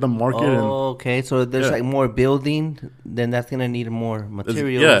got to look at the market. Okay. So there's like more building, then that's going to need more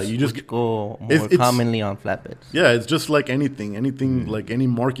materials. You just go more commonly on flatbeds. Yeah, it's just like anything like any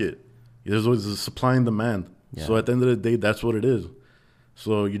market. There's always a supply and demand. Yeah. So at the end of the day, that's what it is.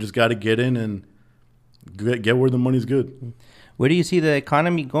 So you just got to get in and get where the money's good. Where do you see the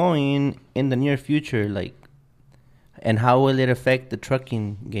economy going in the near future? Like, and how will it affect the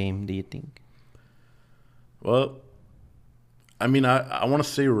trucking game, do you think? Well, I mean, I want to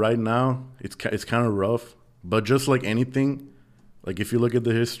say right now it's kind of rough, but just like anything, like if you look at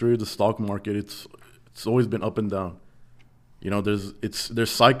the history of the stock market, it's always been up and down. You know,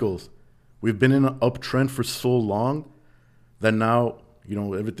 there's cycles. We've been in an uptrend for so long that now, you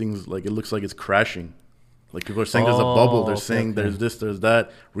know, everything's like, it looks like it's crashing. Like people are saying there's a bubble. They're saying there's this, there's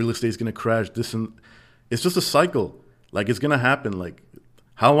that. Real estate's gonna crash. It's just a cycle. Like it's gonna happen. Like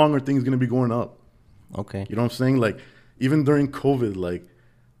how long are things gonna be going up? Okay. You know what I'm saying? Like even during COVID, like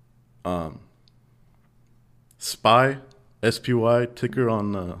SPY ticker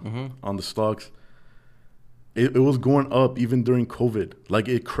on the stocks. It was going up even during COVID. Like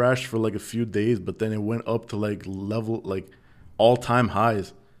it crashed for like a few days, but then it went up to like all-time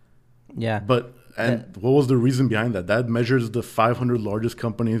highs. Yeah. But what was the reason behind that? That measures the 500 largest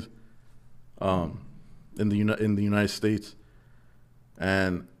companies in the United States.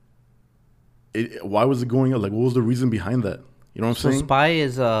 And why was it going up? Like what was the reason behind that? You know what I'm saying? So SPY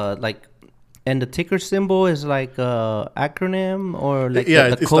is like, and the ticker symbol is like a acronym or like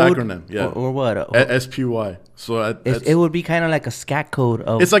the code? The acronym, yeah. Or what? SPY. So it would be kind of like a scat code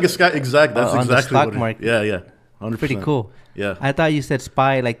of. It's like a scat. Exact. That's on exactly the stock what market. Yeah. 100%. Pretty cool. Yeah. I thought you said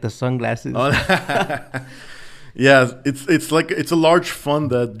SPY like the sunglasses. Yeah, it's like it's a large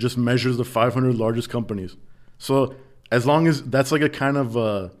fund that just measures the 500 largest companies. So as long as that's like a kind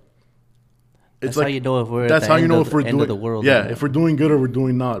of that's like, how you know if we're that's how you know if we're doing doing the world. Yeah, if we're doing good or we're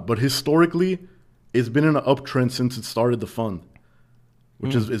doing not. But historically, it's been in an uptrend since it started the fund,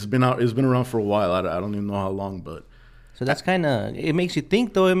 which is it's been around for a while. I don't even know how long, but so that's kind of, it makes you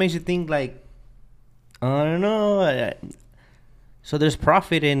think though. It makes you think like, I don't know. So there's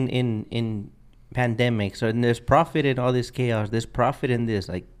profit in pandemics, and there's profit in all this chaos. There's profit in this,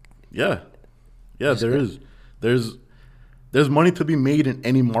 like. Yeah, there is. There's money to be made in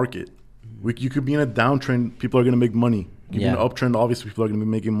any market. You could be in a downtrend, people are going to make money. You could be in an uptrend, obviously people are going to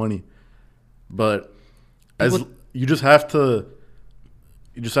be making money. But you just have to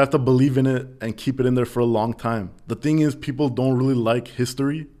believe in it and keep it in there for a long time. The thing is, people don't really like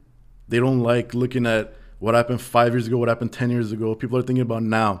history. They don't like looking at what happened 5 years ago, what happened 10 years ago. People are thinking about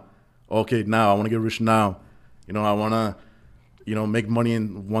now. Okay, now I want to get rich now. You know, I want to, you know, make money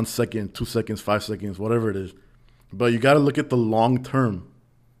in 1 second, 2 seconds, 5 seconds, whatever it is. But you got to look at the long term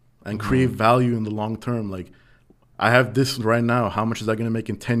and create value in the long term. Like, I have this right now. How much is that going to make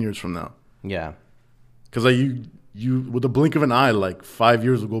in 10 years from now? Yeah. Because like you with the blink of an eye, like 5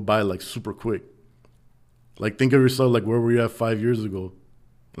 years will go by like super quick. Like think of yourself like where were you at 5 years ago?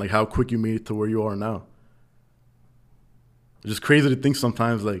 Like how quick you made it to where you are now. It's just crazy to think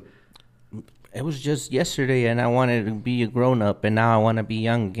sometimes like. It was just yesterday and I wanted to be a grown up and now I want to be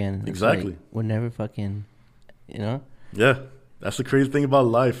young again. It's exactly. Like, we're never fucking, you know? Yeah. That's the crazy thing about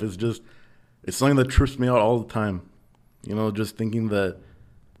life. It's something that trips me out all the time. You know, just thinking that,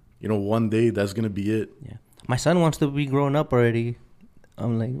 you know, one day that's going to be it. Yeah. My son wants to be grown up already.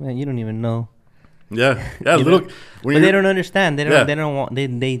 I'm like, man, you don't even know. Yeah. Yeah. Look, but they don't understand. They don't want,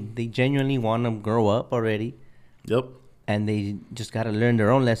 they genuinely want to grow up already. Yep. And they just got to learn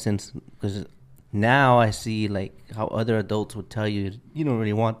their own lessons, because now I see like how other adults would tell you, you don't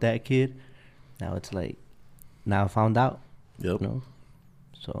really want that kid. Now it's like, now I found out. Yep. You know?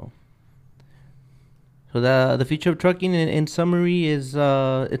 So the future of trucking in summary is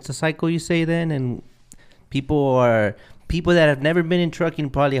it's a cycle, you say then, and people that have never been in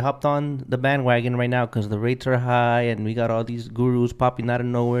trucking probably hopped on the bandwagon right now because the rates are high and we got all these gurus popping out of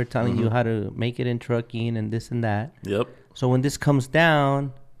nowhere telling you how to make it in trucking and this and that. Yep. So when this comes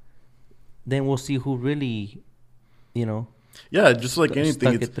down, then we'll see who really, you know. Yeah, just like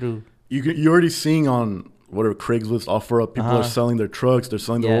anything, stuck it through. You're already seeing on whatever Craigslist offer up. People are selling their trucks. They're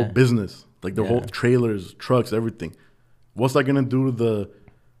selling their whole business, like their whole trailers, trucks, everything. What's that gonna do to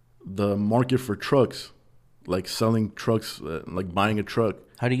the market for trucks? Like selling trucks, like buying a truck.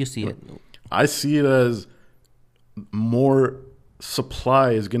 How do you see it? I see it as more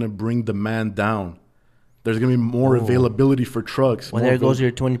supply is gonna bring demand down. There's gonna be more availability for trucks. Well, there goes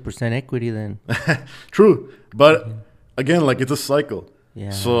your 20% equity then. True, but again, like it's a cycle. Yeah.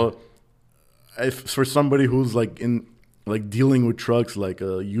 So, if for somebody who's like dealing with trucks, like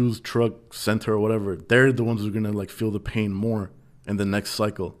a used truck center or whatever, they're the ones who are gonna like feel the pain more in the next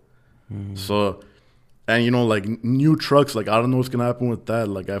cycle. So, and you know, like new trucks, like I don't know what's gonna happen with that.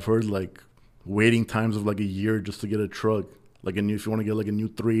 Like I've heard like waiting times of like a year just to get a truck. Like if you want to get like a new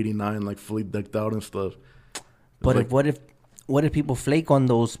 389, like fully decked out and stuff. But like, what if people flake on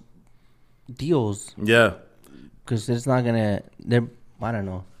those deals? Yeah. Because it's not gonna. I don't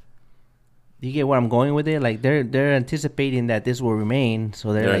know. You get where I'm going with it? Like they're anticipating that this will remain,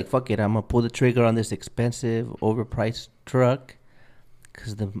 so they're like, "Fuck it, I'm gonna pull the trigger on this expensive, overpriced truck,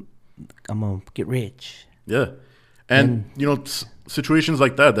 because I'm gonna get rich." Yeah, and you know, situations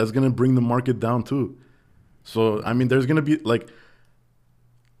like that's gonna bring the market down too. So I mean, there's gonna be like,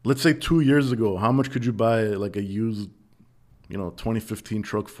 let's say 2 years ago, how much could you buy like a used, 2015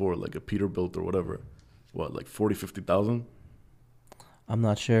 truck for, like a Peterbilt or whatever? What, like 40,000-50,000? I'm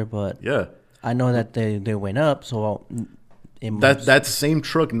not sure, but yeah, I know that they went up. So that same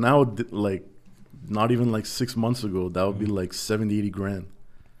truck now, like not even like 6 months ago, that would be like 70-80 grand.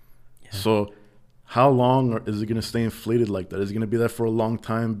 Yeah. So how long is it going to stay inflated like that? Is it going to be that for a long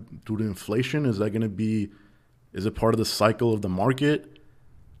time due to inflation? Is it part of the cycle of the market?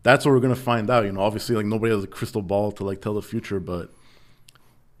 That's what we're going to find out. Obviously, like, nobody has a crystal ball to like tell the future, but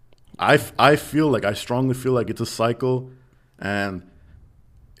I strongly feel like it's a cycle, and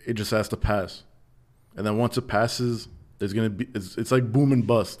it just has to pass. And then once it passes, there's going to be, it's like boom and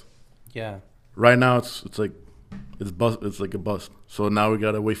bust. Yeah. Right now it's like a bust. So now we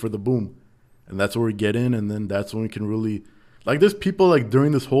got to wait for the boom. And that's where we get in, and then that's when we can really, like, there's people like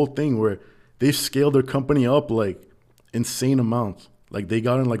during this whole thing where they've scaled their company up like insane amounts. Like they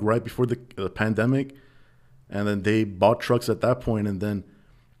got in like right before the pandemic, and then they bought trucks at that point, and then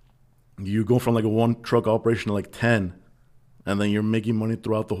you go from like a 1 truck operation to like 10, and then you're making money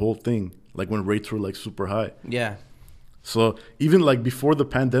throughout the whole thing, like when rates were like super high. Yeah. So even like before the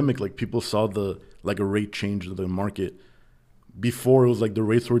pandemic, like people saw a rate change in the market. Before, it was like the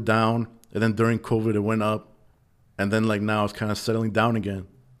rates were down, and then during COVID it went up, and then like now it's kind of settling down again.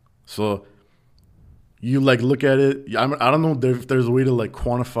 So you like look at it. I don't know if there's a way to like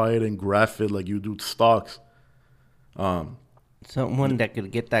quantify it and graph it like you do stocks. Someone that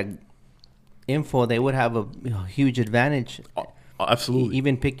could get that info, they would have a huge advantage. Absolutely.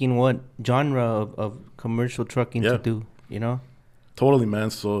 Even picking what genre of commercial trucking to do, Totally,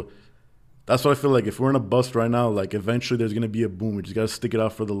 man. So that's what I feel like. If we're in a bust right now, like eventually there's going to be a boom. We just got to stick it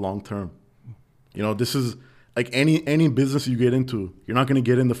out for the long term. This is like any business you get into. You're not going to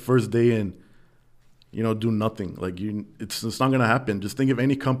get in the first day and, do nothing. Like it's not going to happen. Just think of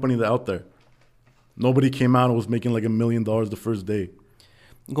any company out there. Nobody came out and was making like $1 million the first day.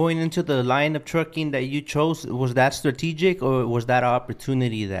 Going into the line of trucking that you chose, was that strategic, or was that an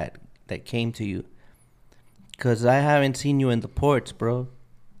opportunity that came to you? Because I haven't seen you in the ports, bro.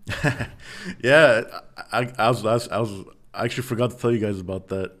 Yeah, I actually forgot to tell you guys about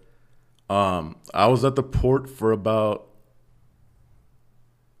that. I was at the port for about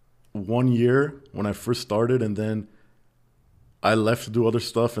 1 year when I first started, and then I left to do other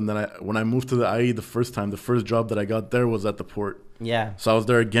stuff. And then when I moved to the IE the first job that I got there was at the port. Yeah. So I was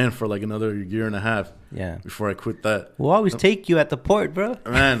there again for like another year and a half. Yeah. Before I quit that. We'll always take you at the port, bro.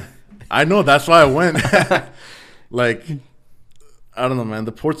 Man, I know, that's why I went. Like, I don't know, man.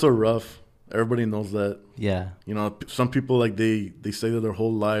 The ports are rough. Everybody knows that. Yeah. Some people like they say that their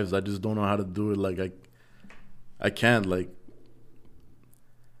whole lives. I just don't know how to do it. Like I can't. Like,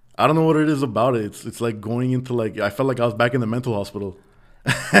 I don't know what it is about it. It's like going into like, I felt like I was back in the mental hospital.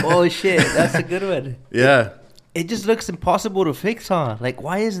 Oh shit, that's a good one. Yeah. It just looks impossible to fix, huh? Like,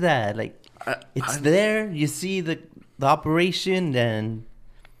 why is that? Like, it's there. You see the operation, and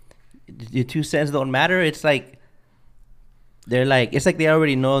your 2 cents don't matter. It's like it's like they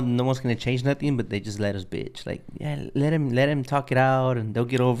already know no one's gonna change nothing, but they just let us bitch. Like, yeah, let him talk it out, and they'll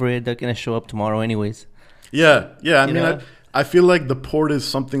get over it. They're gonna show up tomorrow anyways. Yeah. I mean, I feel like the port is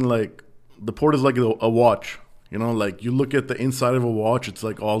something like a watch. Like you look at the inside of a watch, it's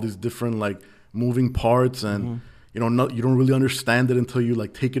like all these different like moving parts, and you don't really understand it until you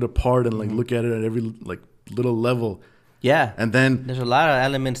like take it apart and like look at it at every like little level. Yeah. And then there's a lot of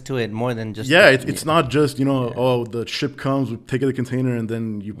elements to it, more than just it's not just oh, the ship comes, we take the container, and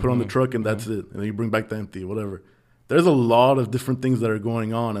then you put on the truck, and that's it, and then you bring back the empty, whatever. There's a lot of different things that are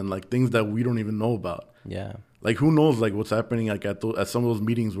going on, and like things that we don't even know about. Yeah. Like, who knows like what's happening like at some of those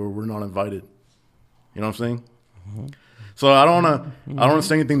meetings where we're not invited. You know what I'm saying? So I don't want to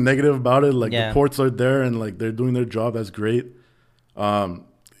say anything negative about it. Like, the ports are there, and like they're doing their job. That's great.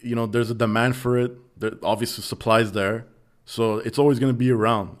 There's a demand for it. There obviously supplies there, so it's always going to be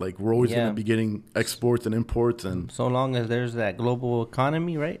around. Like, we're always going to be getting exports and imports, and so long as there's that global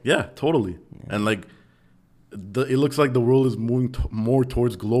economy, right? Yeah, totally. Yeah. And like, it looks like the world is moving more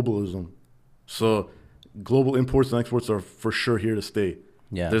towards globalism. So global imports and exports are for sure here to stay.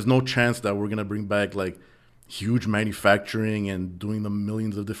 Yeah, there's no chance that we're going to bring back like huge manufacturing and doing the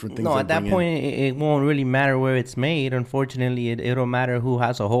millions of different things. No, at that point, it won't really matter where it's made. Unfortunately, it'll matter who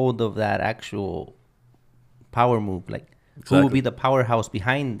has a hold of that actual power move. Like, who will be the powerhouse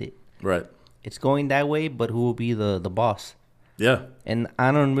behind it. Right. it's going that way, but who will be the boss? Yeah. And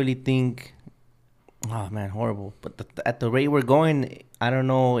I don't really think. Oh man, horrible. But at the rate we're going, I don't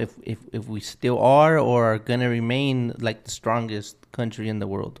know if we still are or are gonna remain like the strongest country in the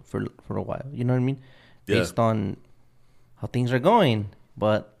world for a while. You know what I mean? Yeah. Based on how things are going.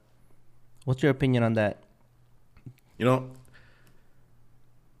 But what's your opinion on that? You know,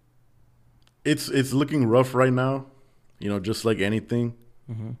 it's looking rough right now. You know, just like anything.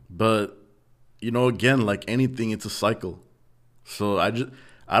 Mm-hmm. But you know, again, like anything, it's a cycle. So I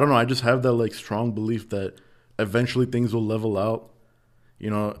don't know. I just have that like strong belief that eventually things will level out. You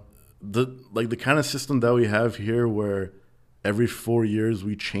know, the kind of system that we have here, where every 4 years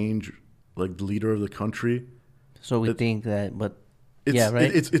we change like the leader of the country. So we think that, but right?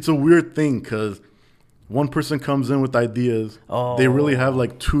 Right. It's a weird thing because one person comes in with ideas. Oh. They really have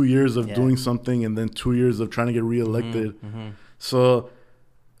like 2 years of doing something, and then 2 years of trying to get reelected. Mm-hmm. So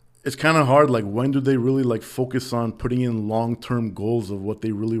it's kind of hard. Like, when do they really like focus on putting in long-term goals of what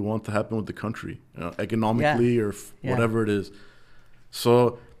they really want to happen with the country, you know, economically or whatever it is?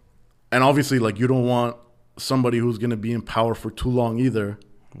 So, and obviously, like, you don't want somebody who's going to be in power for too long either,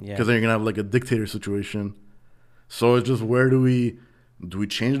 because then you're going to have like a dictator situation. So it's just, where do we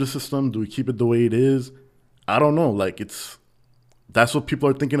change the system? Do we keep it the way it is? I don't know. Like, that's what people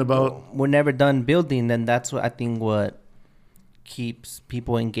are thinking about. We're never done building, and that's what I think what keeps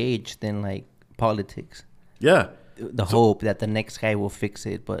people engaged in like politics. Yeah. The hope that the next guy will fix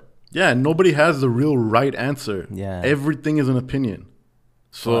it, but yeah, nobody has the real right answer. Yeah. Everything is an opinion.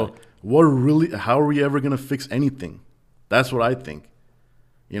 So how are we ever going to fix anything? That's what I think.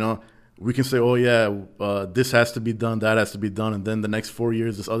 You know, we can say, oh yeah, this has to be done, that has to be done, and then the next 4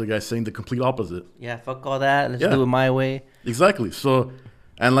 years this other guy's saying the complete opposite. Yeah, fuck all that. Let's do it my way. Exactly. So,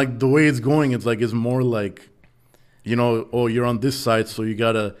 and like the way it's going, it's more like, you know, oh, you're on this side, so you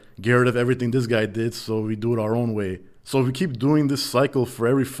got to get rid of everything this guy did, so we do it our own way. So if we keep doing this cycle for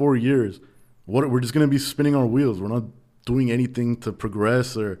every 4 years, we're just going to be spinning our wheels. We're not doing anything to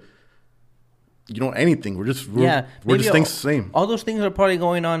progress or, you know, anything. We're just staying the same. All those things are probably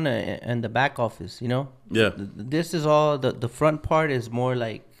going on in the back office, you know? Yeah. This is all, the front part is more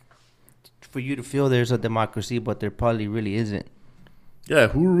like for you to feel there's a democracy, but there probably really isn't. Yeah,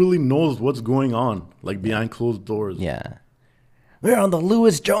 who really knows what's going on, like, behind closed doors? Yeah. We're on the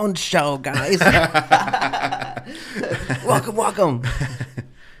Lewis Jones show, guys. Welcome.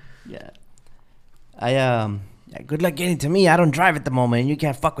 Yeah. Good luck getting to me. I don't drive at the moment, and you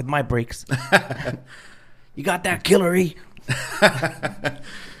can't fuck with my brakes. You got that, Killery?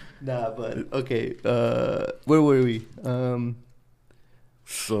 Nah, but okay. Where were we?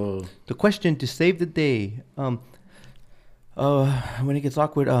 So the question to save the day. When it gets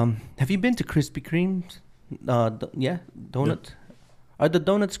awkward, have you been to Krispy Kreme's? Donut. Yeah. Are the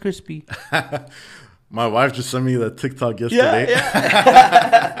donuts crispy? My wife just sent me that TikTok yesterday.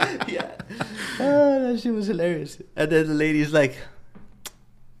 Yeah. Yeah. Oh, that shit was hilarious. And then the lady's like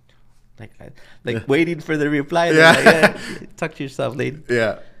waiting for the reply. Yeah. Like, talk to yourself, lady.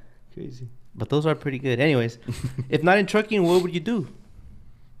 Yeah. Crazy. But those are pretty good. Anyways, if not in trucking, what would you do?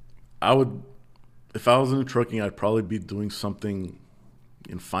 If I was in trucking, I'd probably be doing something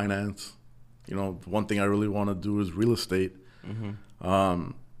in finance. You know, one thing I really want to do is real estate.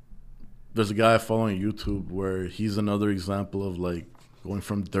 Mm-hmm. There's a guy I follow on YouTube where he's another example of like going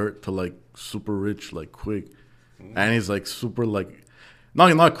from dirt to like super rich, like quick. Mm-hmm. And he's like super like,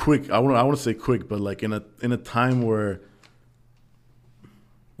 not quick. I want to say quick, but like in a time where,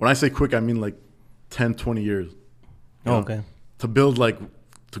 when I say quick, I mean like 10, 20 years. Oh, okay. To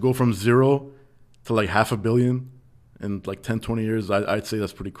go from zero to like $500 million in like 10, 20 years, I'd say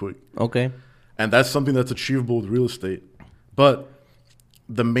that's pretty quick. Okay. And that's something that's achievable with real estate. But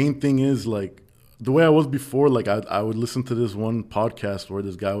the main thing is, like, the way I was before, like, I would listen to this one podcast where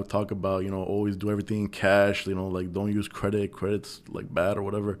this guy would talk about, you know, always do everything in cash, you know, like, don't use credit. Credit's, like, bad or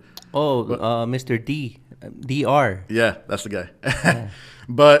whatever. Oh, Mr. D. DR. Yeah, that's the guy. Yeah.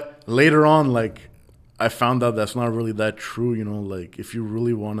 But later on, like, I found out that's not really that true, you know, like, if you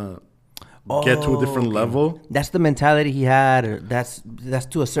really want to get to a different level. That's the mentality he had. Or that's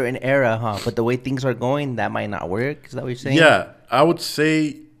to a certain era, huh? But the way things are going, that might not work. Is that what you're saying? Yeah, I would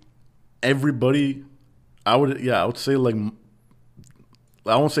say everybody. I would say like,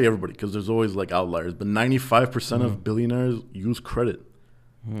 I won't say everybody because there's always like outliers, but 95% of billionaires use credit.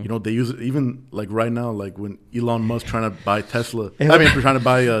 You know, they use it even like right now, like when Elon Musk trying to buy Tesla. Trying to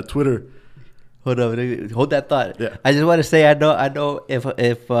buy Twitter. Hold that thought. Yeah. I just want to say I know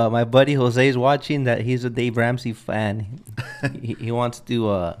if my buddy Jose is watching that he's a Dave Ramsey fan. he wants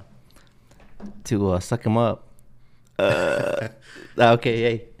to suck him up. Okay,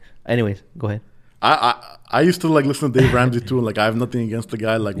 hey, Anyways, go ahead. I used to like listen to Dave Ramsey too, and like I have nothing against the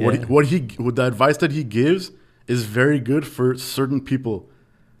guy. Like what the advice that he gives is very good for certain people.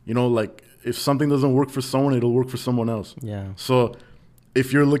 You know, like if something doesn't work for someone, it'll work for someone else. Yeah. So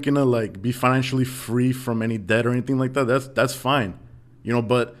if you're looking to like be financially free from any debt or anything like that, that's fine. You know,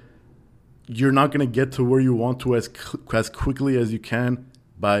 but you're not gonna get to where you want to as quickly as you can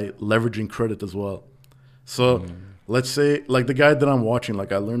by leveraging credit as well. So let's say like the guy that I'm watching,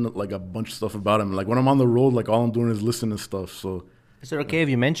 like I learned like a bunch of stuff about him. Like when I'm on the road, like all I'm doing is listening to stuff. So is it okay if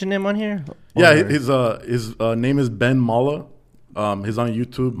you mention him on here? Yeah, his name is Ben Malla. He's on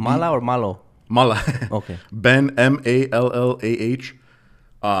YouTube. Mala or Malo? Malla. Okay. Ben Mallah.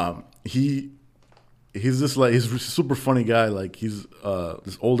 He's this like he's a super funny guy. Like he's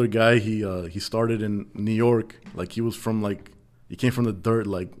this older guy. He started in New York. Like he came from the dirt.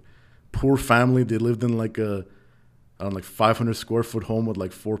 Like poor family. They lived in like a like 500 square foot home with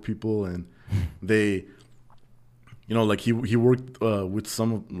like 4 people, and they, you know, like he worked with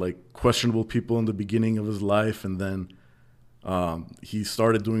some like questionable people in the beginning of his life, and then he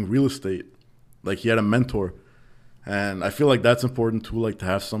started doing real estate. Like he had a mentor, and I feel like that's important too. Like to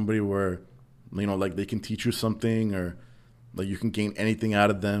have somebody where, you know, like they can teach you something, or like you can gain anything out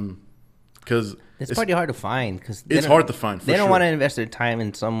of them. Because it's pretty hard to find. Because it's hard to find. They don't want to invest their time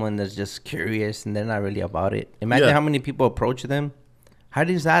in someone that's just curious and they're not really about it. Imagine how many people approach them. How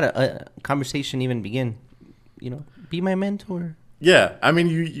does that a conversation even begin? You know, be my mentor. Yeah, I mean,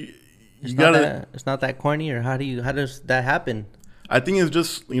 you gotta. It's not that corny, or how does that happen? I think it's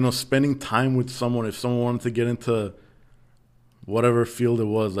just, you know, spending time with someone. If someone wanted to get into whatever field it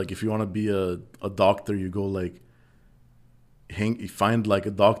was, like if you want to be a doctor, you go like. You find like a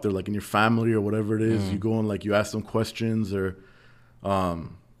doctor like in your family or whatever it is. You go and like you ask them questions, or you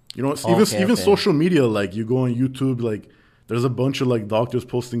know, even social media, like you go on YouTube, like there's a bunch of like doctors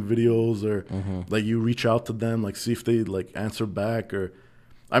posting videos, or like you reach out to them, like see if they like answer back. Or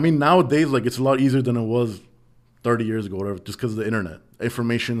I mean, nowadays like it's a lot easier than it was 30 years ago, whatever, just because of the internet.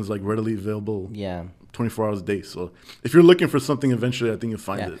 Information is like readily available 24 hours a day. So if you're looking for something, eventually I think you'll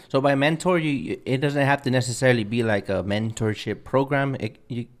find it. So by mentor, it doesn't have to necessarily be like a mentorship program.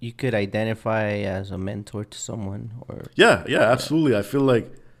 You could identify as a mentor to someone, or yeah, absolutely. I feel like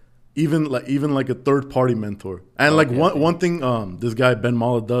even like a third party mentor. And one thing this guy Ben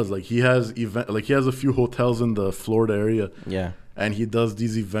Malla does, like he has a few hotels in the Florida area. Yeah. And he does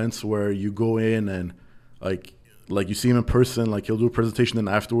these events where you go in and like you see him in person, like he'll do a presentation, and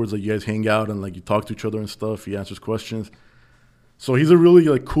afterwards like you guys hang out and like you talk to each other and stuff. He answers questions. So he's a really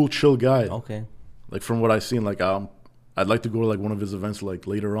like cool, chill guy. Okay. Like from what I've seen, like I'd like to go to like one of his events like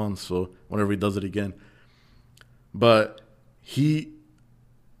later on. So whenever he does it again. But here's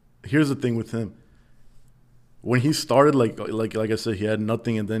the thing with him. When he started, like I said, he had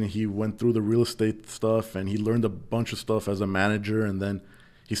nothing, and then he went through the real estate stuff, and he learned a bunch of stuff as a manager, and then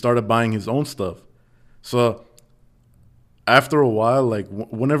he started buying his own stuff. So after a while, like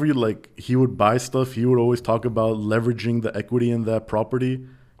whenever he would buy stuff, he would always talk about leveraging the equity in that property,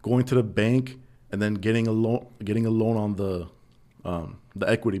 going to the bank, and then getting a loan on the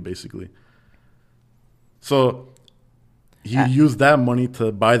equity, basically. So he used that money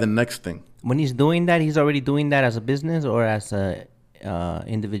to buy the next thing. When he's doing that, he's already doing that as a business or as a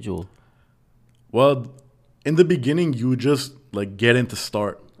individual? Well, in the beginning, you just like get in to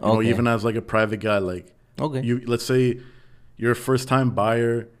start. You know, even as like a private guy, like let's say you're a first time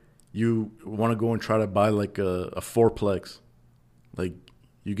buyer, you want to go and try to buy like a fourplex. Like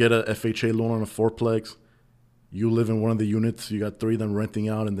you get a FHA loan on a fourplex, you live in one of the units, you got 3 of them renting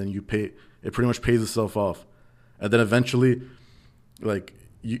out, and then you pay. It pretty much pays itself off, and then eventually, like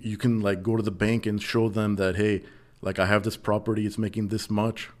you can like go to the bank and show them that, hey, like I have this property, it's making this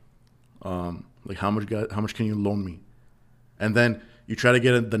much. Like how much can you loan me? And then you try to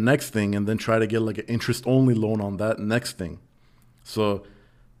get the next thing, and then try to get like an interest only loan on that next thing. So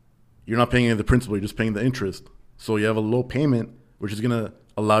you're not paying any of the principal, you're just paying the interest. So you have a low payment, which is gonna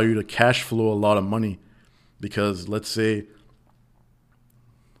allow you to cash flow a lot of money, because let's say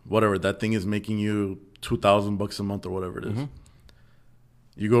whatever that thing is making you $2,000 a month or whatever it is.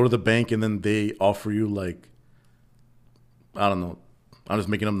 You go to the bank, and then they offer you like, I don't know, I'm just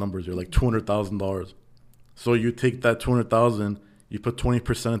making up numbers here, like $200,000. So you take that $200,000, you put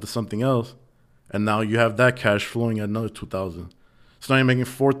 20% into something else, and now you have that cash flowing at another $2,000. So now you're making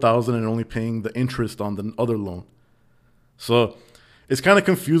 $4,000 and only paying the interest on the other loan. So it's kind of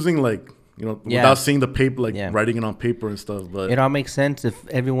confusing, like, you know, without seeing the paper, like writing it on paper and stuff. But it all makes sense if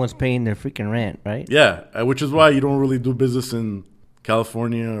everyone's paying their freaking rent, right? Yeah, which is why you don't really do business in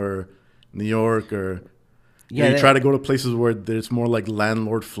California or New York, or Yeah, you try to go to places where it's more like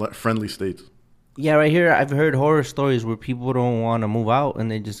landlord-friendly states. Yeah, right here, I've heard horror stories where people don't want to move out and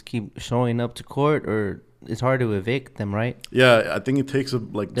they just keep showing up to court, or it's hard to evict them, right? Yeah, I think it takes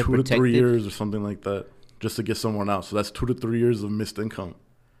like They're 2 to 3 protected. years or something like that just to get someone out. So that's 2 to 3 years of missed income.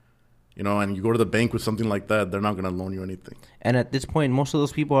 You know, and you go to the bank with something like that, they're not going to loan you anything. And at this point, most of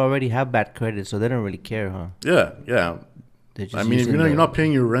those people already have bad credit, so they don't really care, huh? Yeah, yeah. I mean, if you're not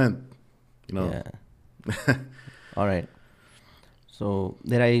paying your rent, you know. Yeah. All right. So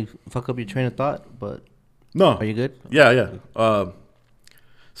did I fuck up your train of thought? But no. Are you good? Yeah.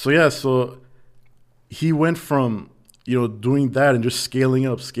 So he went from, doing that and just scaling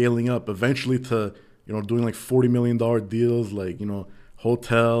up, eventually to, doing like $40 million deals, like,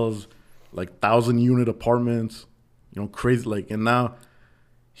 hotels, like 1,000-unit apartments, crazy. Like, and now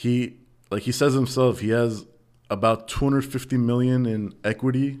he says himself, he has about $250 million in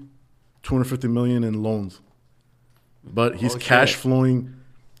equity, $250 million in loans, but he's cash flowing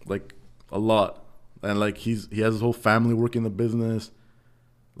like a lot, and like he has his whole family working the business.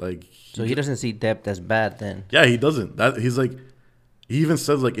 Like, so he doesn't see debt as bad then. Yeah, he doesn't. He even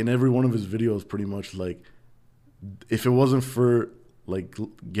says, like, in every one of his videos, pretty much, like, if it wasn't for like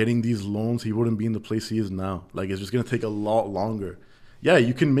getting these loans, he wouldn't be in the place he is now. Like, it's just gonna take a lot longer. Yeah,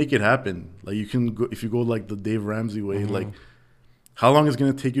 you can make it happen. Like, you can go, if you go like the Dave Ramsey way. Like, how long is it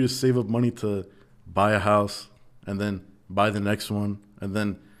gonna take you to save up money to buy a house and then buy the next one, and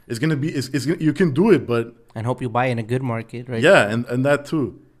then it's gonna be you can do it, but and hope you buy in a good market, right? Yeah, and that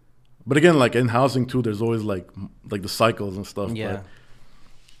too. But again, like in housing too, there's always like the cycles and stuff. Yeah. But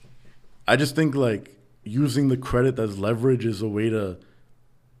I just think like using the credit as leverage is a way to,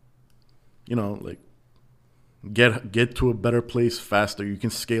 like get to a better place faster. You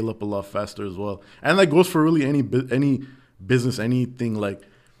can scale up a lot faster as well, and that goes for really any business, anything. Like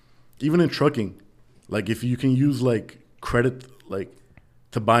even in trucking, like if you can use like credit, like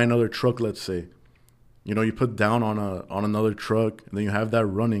to buy another truck, let's say, you put down on another truck, and then you have that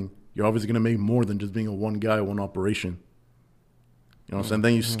running. You're obviously gonna make more than just being a one guy, one operation. You know what I'm saying? And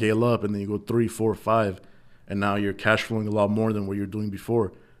then you scale up, and then you go 3, 4, 5, and now you're cash flowing a lot more than what you're doing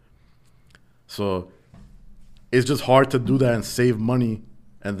before. So it's just hard to do that and save money,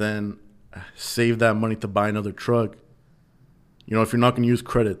 and then save that money to buy another truck. If you're not gonna use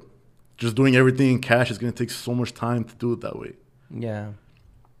credit, just doing everything in cash is gonna take so much time to do it that way. Yeah.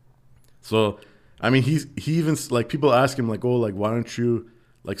 So, I mean, he even, like, people ask him, like, oh, like, why don't you,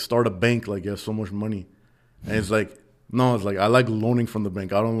 like, start a bank, like, you have so much money? And it's like, no, it's like, I like loaning from the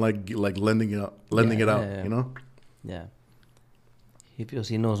bank. I don't like lending it out, Yeah. Yeah. He feels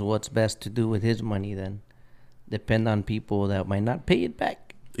he knows what's best to do with his money, then depend on people that might not pay it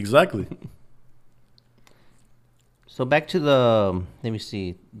back. Exactly. So back to let me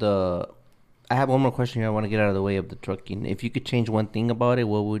see, I have one more question here I want to get out of the way of the trucking. If you could change one thing about it,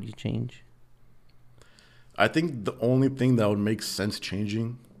 what would you change? I think the only thing that would make sense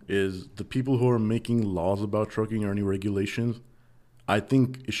changing is the people who are making laws about trucking or any regulations. I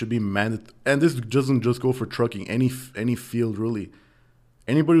think it should be mandatory. And this doesn't just go for trucking, any field really.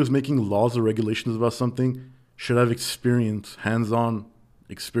 Anybody who's making laws or regulations about something should have experience, hands-on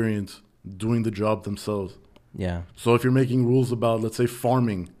experience doing the job themselves. Yeah. So if you're making rules about, let's say,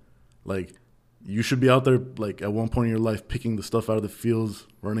 farming, like, you should be out there, like, at one point in your life, picking the stuff out of the fields,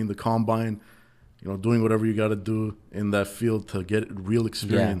 running the combine, doing whatever you got to do in that field to get real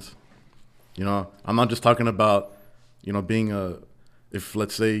experience. Yeah. I'm not just talking about, being if,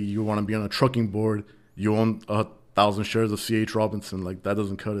 let's say, you want to be on a trucking board, you own 1,000 shares of C.H. Robinson, like, that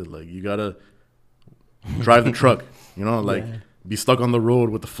doesn't cut it. Like, you got to drive the truck, like, be stuck on the road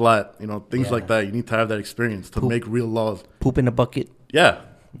with the flat, things like that. You need to have that experience to make real laws. Poop in a bucket. Yeah.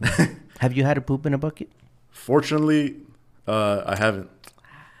 Have you had to poop in a bucket? Fortunately, I haven't.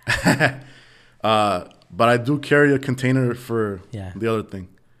 But I do carry a container for the other thing.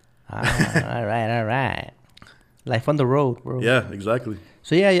 All right. Life on the road, bro. Yeah, exactly.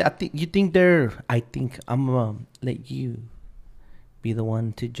 So yeah, I think I'm gonna let you be the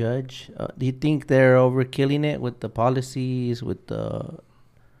one to judge. Do you think they're overkilling it with the policies, with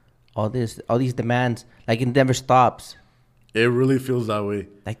all these demands? Like, it never stops. It really feels that way.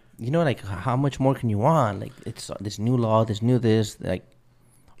 Like, like, how much more can you want? Like, it's this new law, this new this. Like,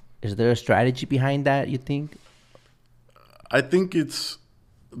 is there a strategy behind that, you think? I think it's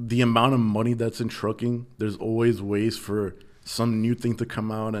the amount of money that's in trucking. There's always ways for some new thing to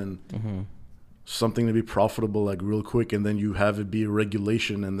come out and something to be profitable, like, real quick, and then you have it be a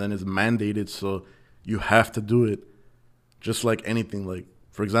regulation, and then it's mandated, so you have to do it. Just like anything, like,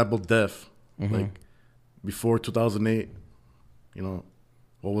 for example, deaf. Like, before 2008,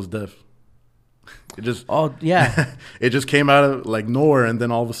 what was deaf? It just it just came out of like nowhere, and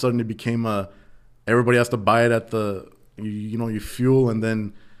then all of a sudden it became everybody has to buy it at the you fuel, and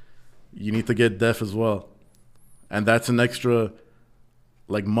then you need to get DEF as well, and that's an extra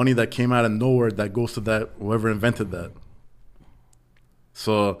like money that came out of nowhere that goes to that whoever invented that.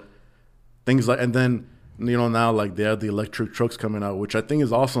 So things like, and then now like they have the electric trucks coming out, which I think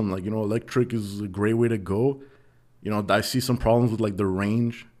is awesome. Like electric is a great way to go. I see some problems with like the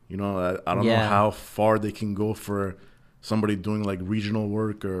range. I don't know how far they can go for somebody doing like regional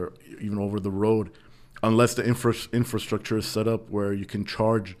work or even over the road, unless the infrastructure is set up where you can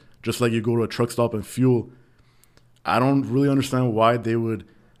charge just like you go to a truck stop and fuel. I don't really understand why they would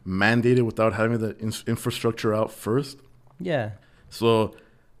mandate it without having the infrastructure out first. Yeah. So,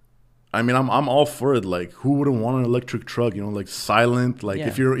 I mean, I'm all for it. Like, who wouldn't want an electric truck? Like silent. Like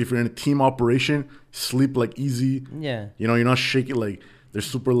if you're in a team operation, sleep like easy. Yeah. You're not shaking. Like they're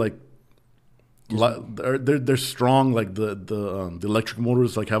super like. They're strong. Like the electric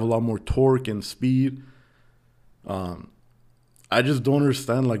motors like have a lot more torque and speed. I just don't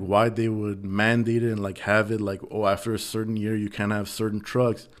understand like why they would mandate it and like have it like, oh, after a certain year you can't have certain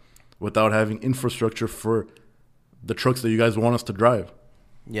trucks without having infrastructure for the trucks that you guys want us to drive.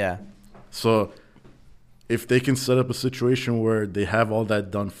 Yeah. So if they can set up a situation where they have all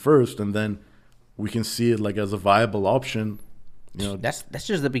that done first, and then we can see it like as a viable option, that's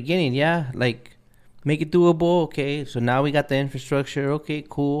just the beginning. Yeah. Like make it doable. Okay. So now we got the infrastructure. Okay,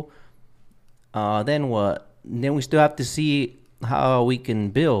 cool. Then what? Then we still have to see how we can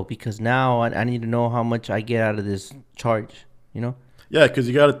bill, because now I need to know how much I get out of this charge, Yeah, because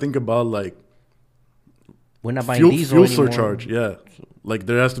you got to think about like we're not buying diesel fuel surcharge. Yeah, like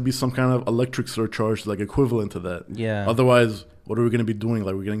there has to be some kind of electric surcharge like equivalent to that. Yeah. Otherwise, what are we going to be doing?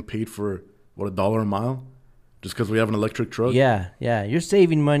 Like we're getting paid for what, $1 a mile, just because we have an electric truck? Yeah. You're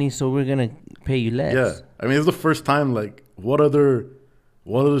saving money, so we're gonna pay you less. Yeah, I mean it's the first time. Like what other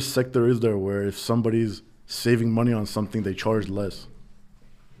sector is there where if somebody's saving money on something, they charge less?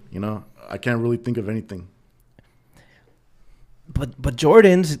 I can't really think of anything. But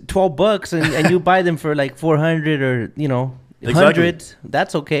Jordans, $12 and you buy them for like 400 or Exactly. 100.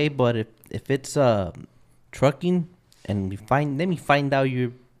 That's okay. But if it's trucking and we find out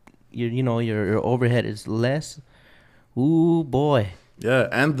your overhead is less, ooh boy. Yeah,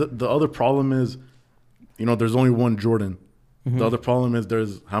 and the other problem is, there's only one Jordan. Mm-hmm. The other problem is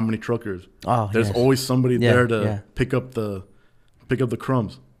there's how many truckers. Oh, there's always somebody there to pick up the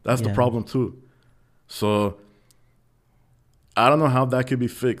crumbs. That's the problem too. So I don't know how that could be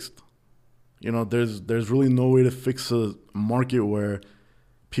fixed. There's really no way to fix a market where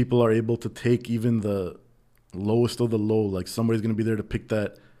people are able to take even the lowest of the low. Like somebody's gonna be there to pick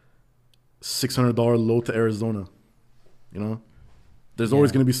that $600 load to Arizona. There's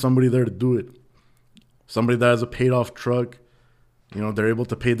always gonna be somebody there to do it. Somebody that has a paid off truck. They're able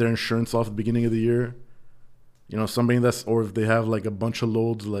to pay their insurance off at the beginning of the year. Somebody or if they have like a bunch of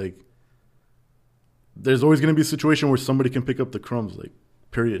loads, like there's always going to be a situation where somebody can pick up the crumbs, like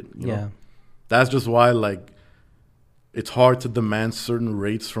period. You know? That's just why like it's hard to demand certain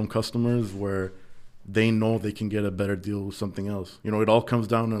rates from customers where they know they can get a better deal with something else. It all comes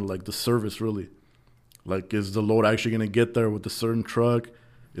down to like the service really. Like, is the load actually going to get there with the certain truck?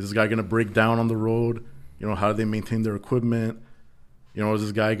 Is this guy going to break down on the road? How do they maintain their equipment? Is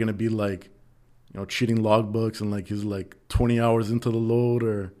this guy going to be like, cheating logbooks and like he's like 20 hours into the load?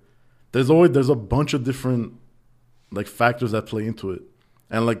 Or there's a bunch of different like factors that play into it.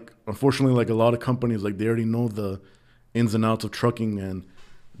 And like, unfortunately, like a lot of companies, like they already know the ins and outs of trucking, and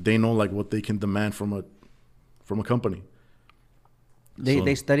they know like what they can demand from a company.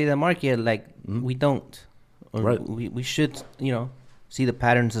 They study the market like we don't. Or right. We should, see the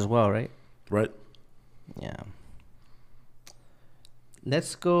patterns as well, right? Right. Yeah.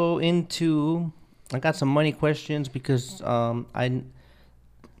 Let's go into. I got some money questions because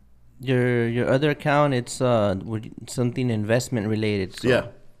your other account, it's something investment related. So. Yeah.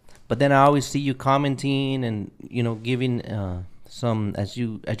 But then I always see you commenting and giving some as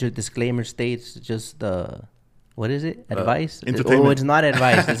your disclaimer states, just what is it? Advice? Entertainment. Oh, it's not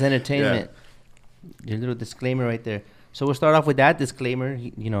advice. It's entertainment. Your little disclaimer right there. So we'll start off with that disclaimer.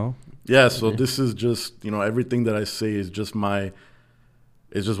 Yeah. So this is just everything that I say is just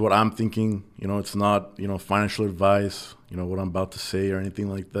it's just what I'm thinking. It's not, financial advice, what I'm about to say or anything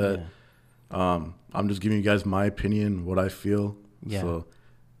like that. Yeah. I'm just giving you guys my opinion, what I feel. Yeah. So,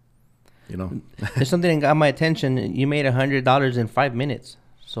 There's something that got my attention. You made $100 in 5 minutes.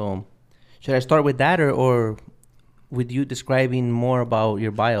 So should I start with that or with you describing more about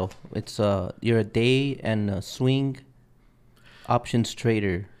your bio? It's you're a day and a swing options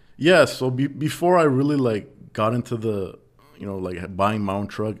trader. Yeah, so before I really like got into the, like buying my own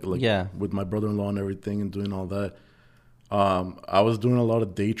truck, like with my brother-in-law and everything and doing all that, I was doing a lot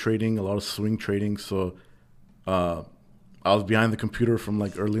of day trading, a lot of swing trading. So I was behind the computer from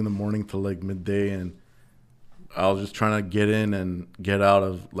like early in the morning till like midday, and I was just trying to get in and get out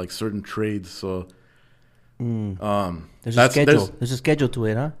of like certain trades. So there's a schedule. There's a schedule to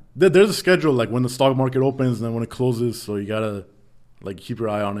it, huh? There's a schedule, like when the stock market opens and then when it closes. So you gotta like keep your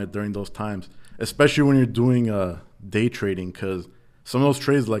eye on it during those times, especially when you're doing day trading, because some of those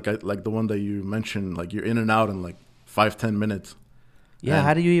trades, like the one that you mentioned, like you're in and out in like 5-10 minutes. Yeah, and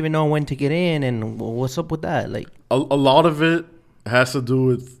how do you even know when to get in, and what's up with that? Like a lot of it has to do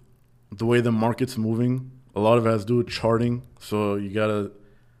with the way the market's moving. A lot of it has to do with charting. So you gotta,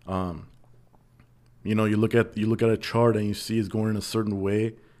 you look at a chart and you see it's going in a certain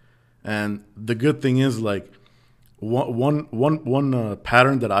way. And the good thing is, like, one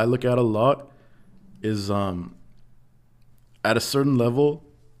pattern that I look at a lot is at a certain level,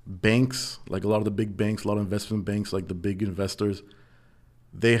 banks, like a lot of the big banks, a lot of investment banks, like the big investors,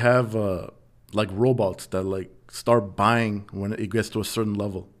 they have like robots that like start buying when it gets to a certain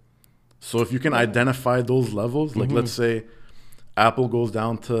level. So if you can identify those levels, like let's say Apple goes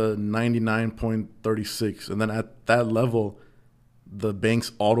down to 99.36, and then at that level, the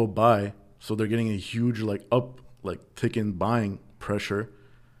banks auto buy, so they're getting a huge like tick in buying pressure.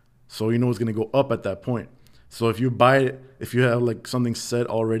 So you know it's going to go up at that point. So if you buy it, if you have like something set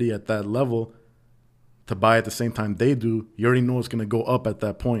already at that level to buy at the same time they do, you already know it's going to go up at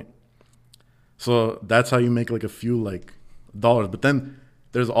that point. So that's how you make like a few like dollars. But then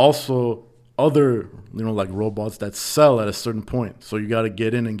there's also other, like robots that sell at a certain point. So you got to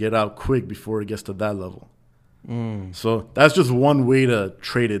get in and get out quick before it gets to that level. So that's just one way to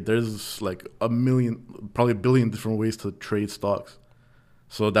trade it. There's like probably a billion different ways to trade stocks.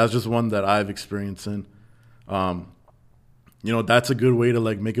 So that's just one that I've experienced in. That's a good way to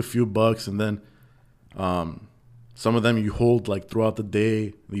like make a few bucks, and then some of them you hold like throughout the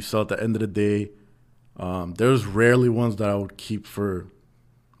day, you sell at the end of the day. There's rarely ones that I would keep for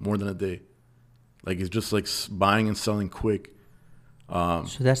more than a day. Like it's just like buying and selling quick. So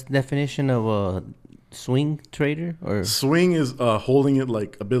that's the definition of a swing trader? Or swing is holding it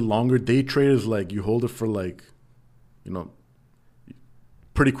like a bit longer. Day trade is like you hold it for like,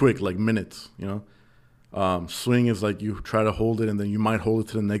 pretty quick, like minutes, Swing is like you try to hold it and then you might hold it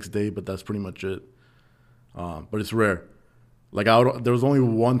to the next day, but that's pretty much it. But it's rare. Like there was only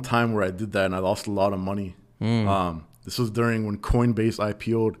one time where I did that and I lost a lot of money. This was during when Coinbase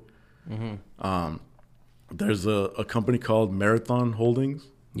IPO'd. There's a company called Marathon Holdings.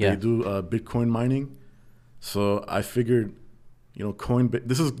 They do Bitcoin mining. So I figured, Coinbase.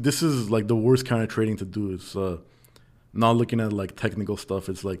 This is like the worst kind of trading to do. It's not looking at like technical stuff.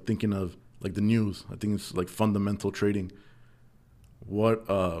 It's like thinking of like the news. I think it's like fundamental trading.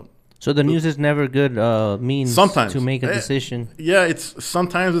 So the news is never good means sometimes to make a decision. Yeah,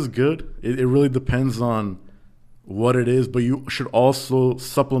 sometimes it's good. It really depends on what it is, but you should also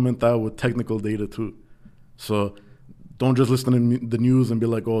supplement that with technical data too. So don't just listen to the news and be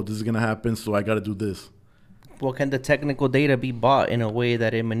like, oh, this is going to happen, so I got to do this. Well, can the technical data be bought in a way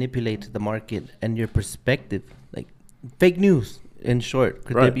that it manipulates the market and your perspective? Like fake news, in short.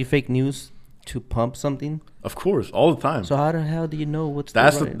 Could there be fake news to pump something? Of course, all the time. So how the hell do you know what's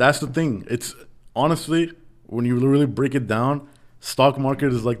that's the thing. It's honestly, when you really break it down, stock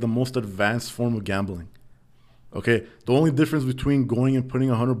market is like the most advanced form of gambling. Okay, the only difference between going and putting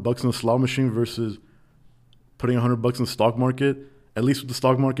 $100 in a slot machine versus putting $100 in the stock market, at least with the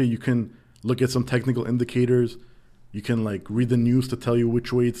stock market, you can look at some technical indicators. You can like read the news to tell you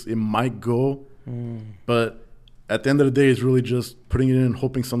which way it might go. But at the end of the day, it's really just putting it in and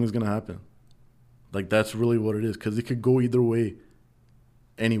hoping something's going to happen. Like that's really what it is, because it could go either way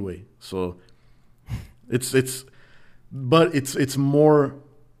anyway. So it's more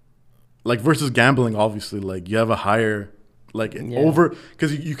like versus gambling, obviously. Like you have a higher over,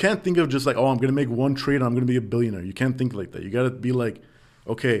 because you can't think of just like, oh, I'm gonna make one trade and I'm gonna be a billionaire. You can't think like that. You gotta be like,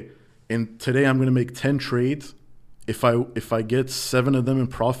 okay, and today I'm gonna make 10 trades. If I get 7 of them in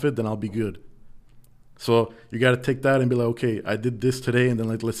profit, then I'll be good. So you gotta take that and be like, okay, I did this today, and then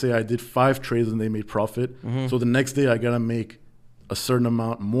like let's say I did 5 trades and they made profit. So the next day I gotta make a certain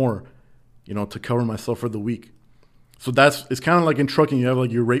amount more, to cover myself for the week. So it's kind of like in trucking, you have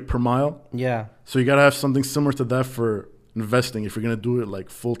like your rate per mile. Yeah. So you got to have something similar to that for investing if you're going to do it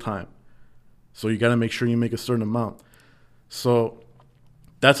like full time. So you got to make sure you make a certain amount. So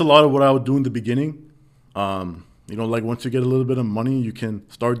that's a lot of what I would do in the beginning. Like once you get a little bit of money, you can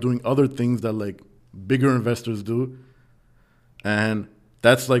start doing other things that like bigger investors do. And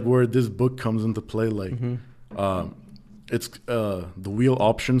that's like where this book comes into play. Like, it's the wheel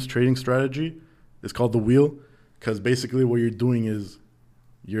options trading strategy. It's called the wheel because basically what you're doing is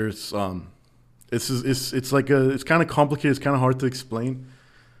it's kind of complicated. It's kind of hard to explain.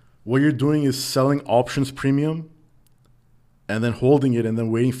 What you're doing is selling options premium and then holding it and then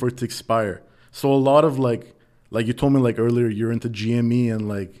waiting for it to expire. So a lot of like you told me like earlier, you're into GME and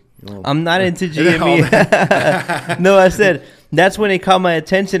like, you know, I'm not into GME. No, I said that's when it caught my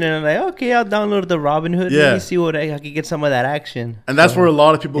attention, and I'm like, okay, I'll download the Robinhood. Let me see what I can get some of that action. And that's where a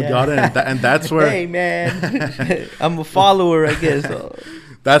lot of people got in, and that's where. Hey man, I'm a follower, I guess.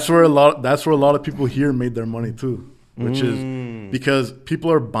 That's where a lot of people here made their money too, which is because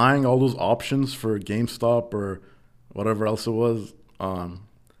people are buying all those options for GameStop or whatever else it was.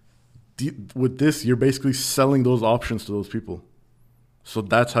 With this, you're basically selling those options to those people. So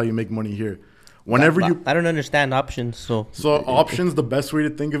that's how you make money here. Whenever I don't understand options. So options, the best way to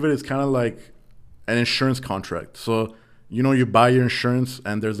think of it is kind of like an insurance contract. So, you know, you buy your insurance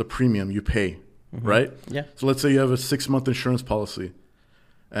and there's a premium you pay, right? Yeah. So let's say you have a 6-month insurance policy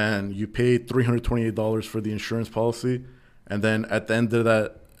and you pay $328 for the insurance policy. And then at the end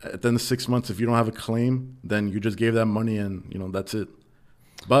of 6 months, if you don't have a claim, then you just gave that money and, you know, that's it.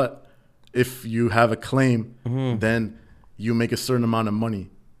 But if you have a claim, then you make a certain amount of money.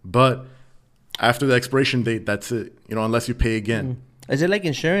 But after the expiration date, that's it. You know, unless you pay again. Is it like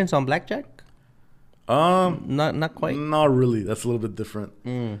insurance on blackjack? Not quite. Not really. That's a little bit different.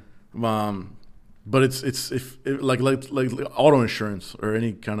 But it's like auto insurance or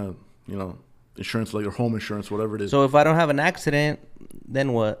any kind of, you know, insurance, like your home insurance, whatever it is. So if I don't have an accident,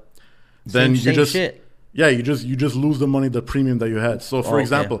 then what? Then same just shit. Yeah, you just lose the money, the premium that you had. So for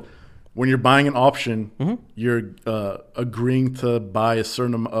example, when you're buying an option, you're agreeing to buy a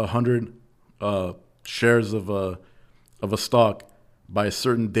certain 100 shares of a stock by a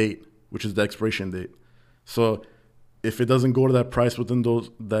certain date, which is the expiration date. So if it doesn't go to that price within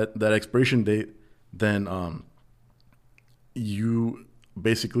that expiration date, then you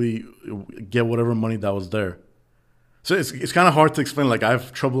basically get whatever money that was there. So it's kind of hard to explain. Like I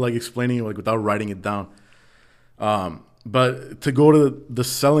have trouble like explaining it like without writing it down. But to go to the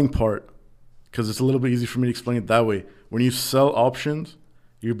selling part, because it's a little bit easy for me to explain it that way. When you sell options,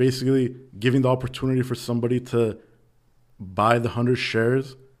 you're basically giving the opportunity for somebody to buy the 100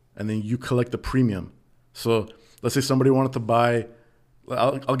 shares and then you collect the premium. So let's say somebody wanted to buy,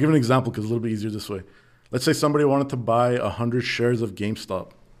 I'll give an example because it's a little bit easier this way. Let's say somebody wanted to buy 100 shares of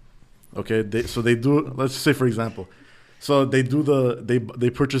GameStop. Okay, they do, let's say for example, so they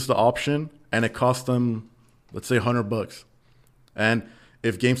purchase the option and it costs them, let's say $100. And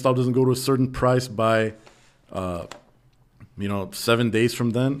if GameStop doesn't go to a certain price by, 7 days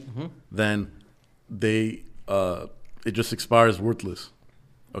from then it just expires worthless.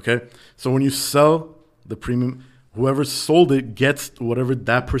 Okay, so when you sell the premium, whoever sold it gets whatever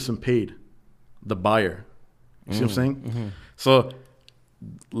that person paid, the buyer. You see what I'm saying? So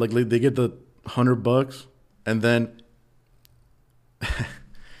like they get the $100 and then.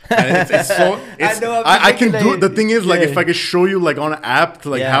 I can do it. The thing is, like, if I could show you, like, on an app, to,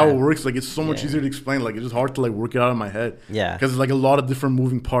 like, how it works, like, it's so much easier to explain. Like, it's just hard to, like, work it out in my head. Yeah. Because it's, like, a lot of different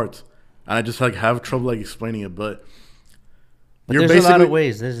moving parts. And I just, like, have trouble, like, explaining it. But you're there's a lot of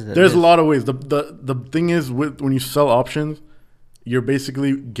ways. There's a lot of ways. The thing is, when you sell options, you're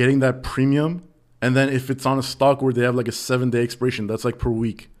basically getting that premium. And then if it's on a stock where they have, like, a 7-day expiration, that's, like, per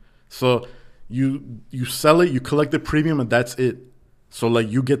week. So you sell it, you collect the premium, and that's it. So,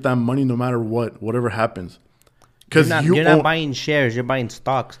 like, you get that money no matter whatever happens. Because you're not buying shares, you're buying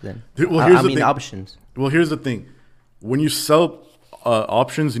stocks then. Well, options. Well, here's the thing. When you sell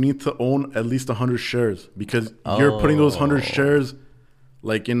options, you need to own at least 100 shares because you're putting those 100 shares,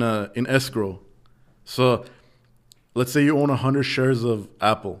 like, in escrow. So, let's say you own 100 shares of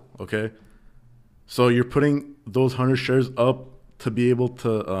Apple, okay? So, you're putting those 100 shares up to be able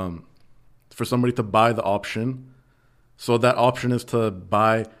to, for somebody to buy the option. So that option is to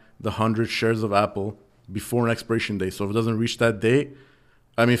buy the 100 shares of Apple before an expiration date. So if it doesn't reach that date,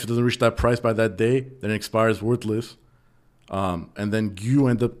 if it doesn't reach that price by that day, then it expires worthless. And then you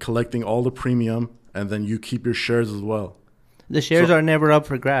end up collecting all the premium, and then you keep your shares as well. The shares are never up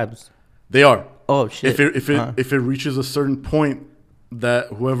for grabs. They are. Oh shit! If it reaches a certain point, that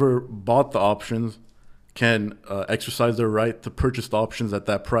whoever bought the options can exercise their right to purchase the options at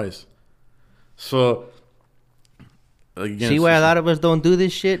that price. So. Again, see why a lot of us don't do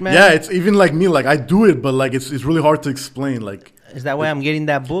this shit, man? Yeah, it's even like me. Like, I do it, but, like, it's really hard to explain. Like, is that why I'm getting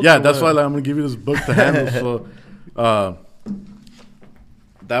that book? Yeah, that's why, like, I'm going to give you this book to handle. So,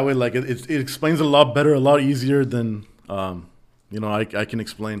 that way, like, it explains a lot better, a lot easier than I can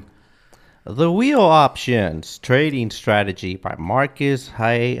explain. The Wheel Options Trading Strategy by Marcus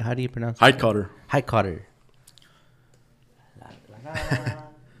how do you pronounce it? Highcutter.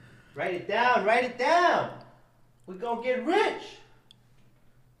 Write it down. We're going to get rich.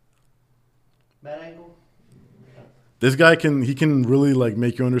 Bad angle. This guy can really like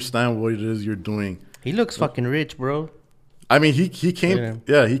make you understand what it is you're doing. He looks fucking rich, bro. I mean, he came.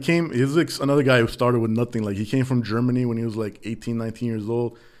 Yeah, he came. He's like another guy who started with nothing. Like he came from Germany when he was like 18, 19 years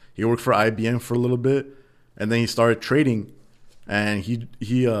old. He worked for IBM for a little bit, and then he started trading. And he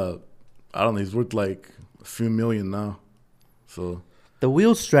I don't know. He's worth like a few million now. So the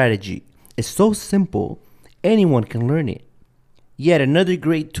wheel strategy is so simple, anyone can learn it. Yet another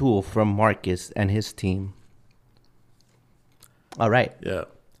great tool from Marcus and his team. All right. Yeah,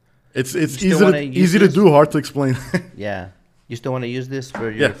 it's easy to do, hard to explain. Yeah. You still want to use this for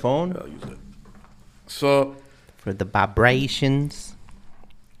your phone? I'll use it. So for the vibrations.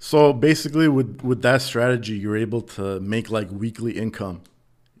 So basically, with that strategy, you're able to make like weekly income.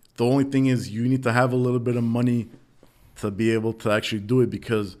 The only thing is you need to have a little bit of money to be able to actually do it,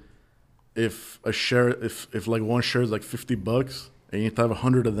 because if like one share is like $50 and you need to have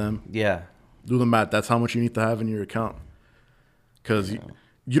 100 of them, do the math. That's how much you need to have in your account. Because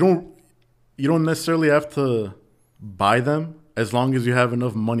you don't necessarily have to buy them as long as you have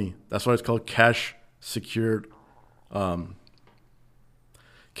enough money. That's why it's called cash secured. I'm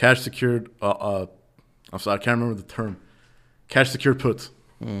sorry, I can't remember the term. Cash secured puts.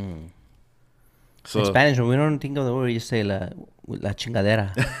 So in Spanish, when we don't think of the word, you say la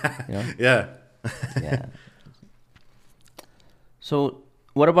chingadera. You know? Yeah. So,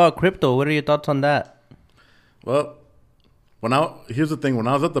 what about crypto? What are your thoughts on that? Well, here's the thing. When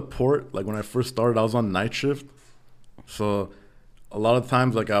I was at the port, like when I first started, I was on night shift. So a lot of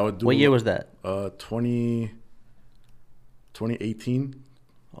times, like I would do. What year was that? 2018.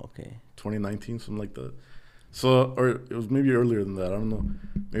 Okay. 2019, something like that. So, or it was maybe earlier than that. I don't know.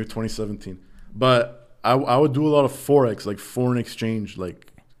 Maybe 2017. But I would do a lot of Forex, like foreign exchange,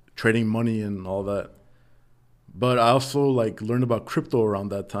 like trading money and all that. But I also like learned about crypto around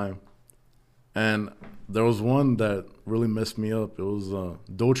that time. And there was one that really messed me up. It was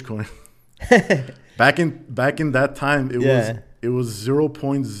Dogecoin. Back in that time, it was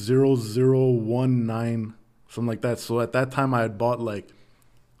 0.0019, something like that. So at that time, I had bought like,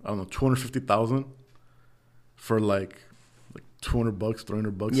 I don't know, 250,000 for like $200, $300,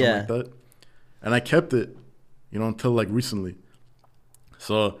 something like that. And I kept it, until like recently.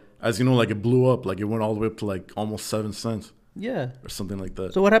 So as you know, like it blew up, like it went all the way up to like almost 7 cents. Yeah. Or something like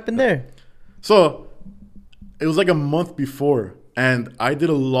that. So what happened there? So it was like a month before, and I did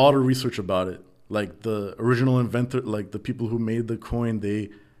a lot of research about it. Like the original inventor, like the people who made the coin, they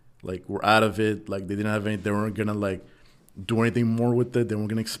like were out of it. Like they didn't have any, they weren't gonna like do anything more with it. They weren't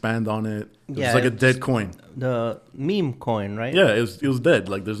gonna expand on it. It was like a dead coin. The meme coin, right? Yeah, it was dead.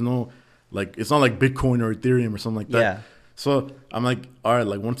 Like there's no, like it's not like Bitcoin or Ethereum or something like that. Yeah. So I'm like, all right,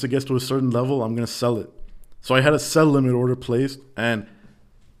 like once it gets to a certain level, I'm gonna sell it. So I had a sell limit order placed, and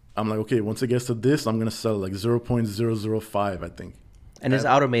I'm like, okay, once it gets to this, I'm gonna sell it like 0.005, I think. And it's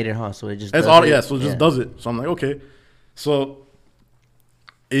automated, huh? So it just does it. Yeah, so it just does it. So I'm like, okay. So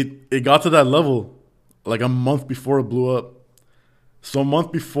it got to that level like a month before it blew up. So a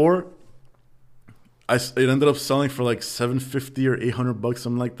month before, it ended up selling for like $750 or $800,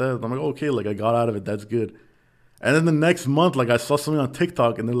 something like that. I'm like, okay, like I got out of it. That's good. And then the next month, like I saw something on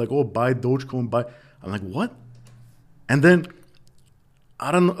TikTok, and they're like, oh, buy Dogecoin, buy. I'm like, what? And then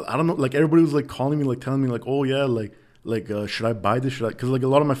I don't know. Like everybody was like calling me, like telling me, like, oh yeah, like should I buy this? Should I? Because like a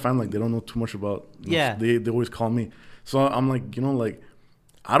lot of my family, like they don't know too much about. They always call me. So I'm like, like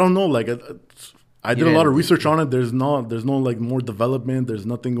I don't know. Like I did a lot of research on it. There's no like more development. There's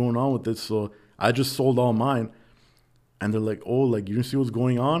nothing going on with it. So I just sold all mine. And they're like, oh, like you didn't see what's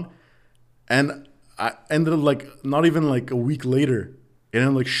going on. And I ended up like not even like a week later, it ended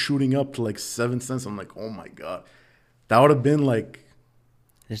up like shooting up to like 7 cents. I'm like, oh my God, that would have been like.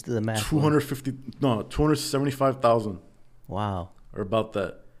 Just do the math. 275,000. Wow. Or about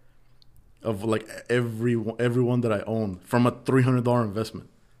that. Of like everyone that I own from a $300 investment.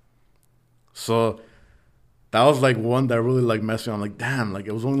 So that was like one that really like messed me up. I'm like, damn, like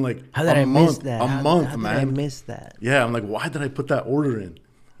it was only like how did I miss that? A month, how man. Did I miss that? Yeah, I'm like, why did I put that order in?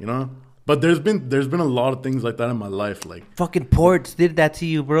 But there's been a lot of things like that in my life. Like fucking ports did that to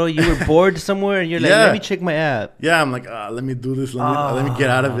you, bro. You were bored somewhere and you're like, let me check my app. Yeah, I'm like, let me do this. Let me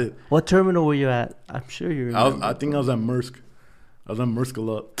get out of it. What terminal were you at? I'm sure you remember. I think I was at Maersk. I was at Maersk a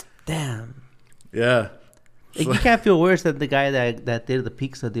lot. Damn. Yeah. You can't feel worse than the guy that did the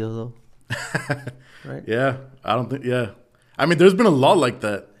pizza deal, though. Right? Yeah. I don't think. Yeah. I mean, there's been a lot like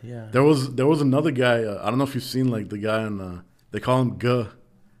that. Yeah. There was another guy. I don't know if you've seen like the guy on. They call him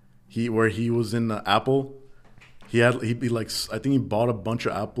G. Where he was in Apple. He like I think he bought a bunch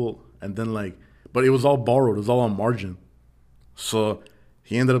of Apple and then like, but it was all borrowed. It was all on margin. So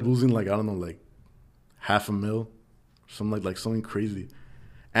he ended up losing like I don't know like $500,000, something like something crazy.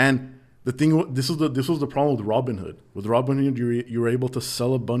 And the thing, this was the problem with Robinhood. With Robinhood, you were able to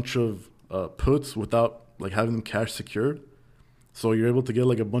sell a bunch of puts without like having them cash secured. So you're able to get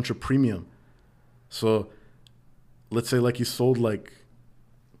like a bunch of premium. So let's say like he sold like,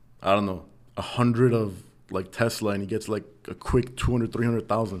 I don't know, 100 of like Tesla and he gets like a quick 200,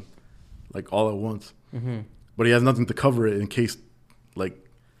 300,000, like all at once. Mm-hmm. But he has nothing to cover it in case like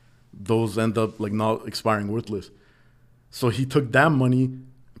those end up like not expiring worthless. So he took that money,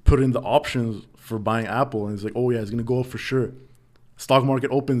 put in the options for buying Apple, and he's like, oh yeah, it's going to go up for sure. Stock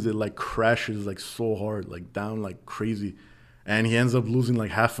market opens, it like crashes like so hard, like down like crazy. And he ends up losing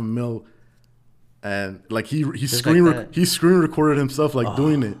like $500,000. And like he screen recorded himself like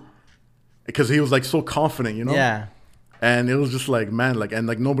doing it. Because he was like so confident, you know? Yeah. And it was just like, man, like, and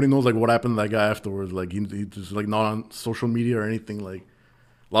like nobody knows like what happened to that guy afterwards. Like he just like not on social media or anything. Like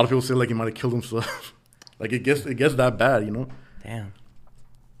a lot of people say like he might have killed himself. Like it gets that bad, you know? Damn.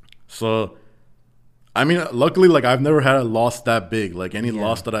 So, I mean, luckily, like I've never had a loss that big. Like any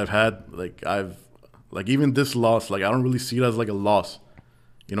loss that I've had, like even this loss, like I don't really see it as like a loss.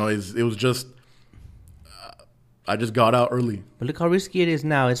 You know, it was just, I just got out early. But look how risky it is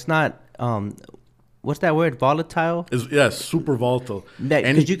now. It's not, what's that word? Volatile? It's super volatile.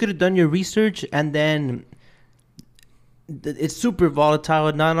 Because you could have done your research and then it's super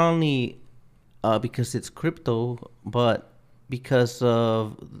volatile, not only because it's crypto, but because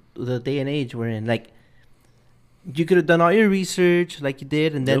of the day and age we're in. Like, you could have done all your research like you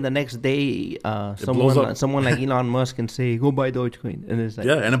did, and then the next day, someone like Elon Musk can say, "Go buy Dogecoin," and it's like,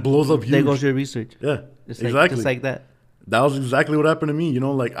 yeah, and it blows up huge. There goes your research. Yeah, exactly, just like that. That was exactly what happened to me. You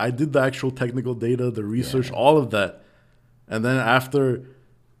know, like I did the actual technical data, the research, all of that, and then after,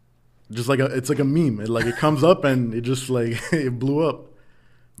 just like it's like a meme. It comes up and it just like it blew up.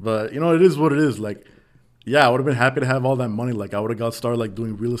 But you know, it is what it is. Like, yeah, I would have been happy to have all that money. Like, I would have got started like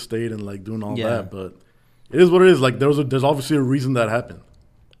doing real estate and like doing all that. But it is what it is. Like, there's obviously a reason that happened.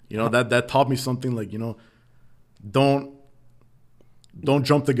 You know, that taught me something. Like, you know, don't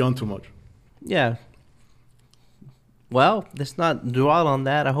jump the gun too much. Yeah. Well, let's not dwell on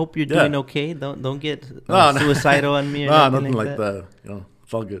that. I hope you're doing okay. Don't get suicidal on me. Or nothing like that. You know,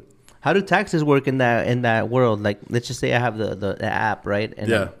 it's all good. How do taxes work in that world? Like, let's just say I have the app, right?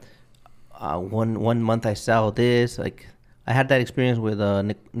 And one month I sell this. Like, I had that experience with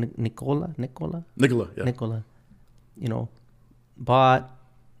Nicola. Yeah. You know, bought,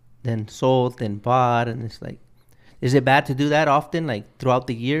 then sold, then bought, and it's like, is it bad to do that often? Like throughout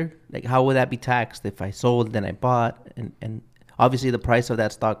the year? Like, how would that be taxed if I sold, then I bought, and obviously the price of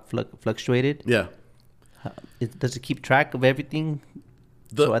that stock fluctuated? Yeah. Does it keep track of everything?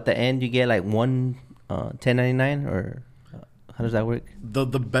 So at the end you get like one 1099, or how does that work? The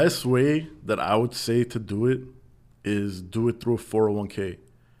best way that I would say to do it is do it through a 401k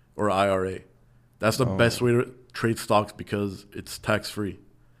or IRA. That's the best way to trade stocks because it's tax free.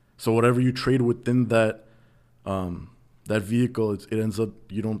 So whatever you trade within that vehicle, it ends up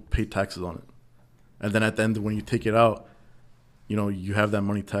you don't pay taxes on it. And then at the end when you take it out, you know, you have that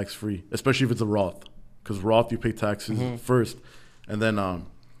money tax free, especially if it's a Roth, because Roth you pay taxes first. And then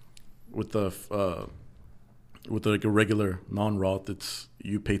with like a regular non-Roth, it's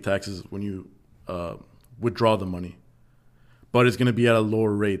you pay taxes when you withdraw the money, but it's going to be at a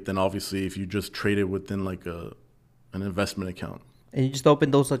lower rate than obviously if you just trade it within like an investment account. And you just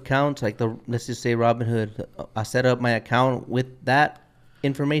open those accounts, like let's just say Robinhood. I set up my account with that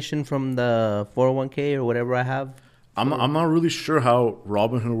information from the 401k or whatever I have. I'm not really sure how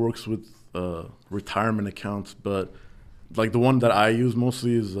Robinhood works with retirement accounts, but like the one that I use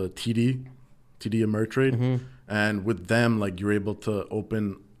mostly is TD Ameritrade. And with them, like you're able to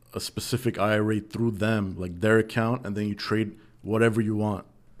open a specific IRA through them, like their account, and then you trade whatever you want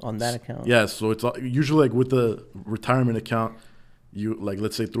on that account. Yeah, so it's usually like with the retirement account, you like,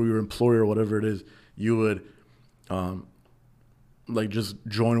 let's say through your employer or whatever it is, you would like just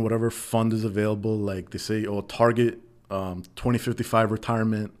join whatever fund is available. Like they say, target 2055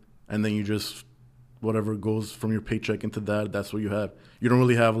 retirement, and then you just whatever goes from your paycheck into that's what you have. You don't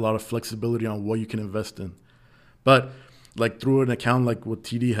really have a lot of flexibility on what you can invest in. But like through an account like what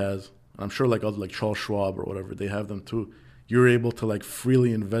TD has, I'm sure like other like Charles Schwab or whatever, they have them too. You're able to like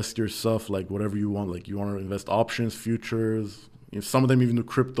freely invest yourself, like whatever you want. Like you want to invest options, futures, some of them even do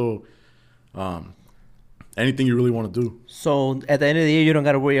crypto. anything you really want to do. So at the end of the year, you don't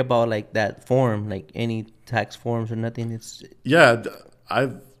got to worry about like that form, like any tax forms or nothing. It's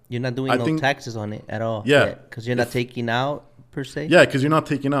you're not doing no taxes on it at all. Yeah, because you're not taking out per se. Yeah, because you're not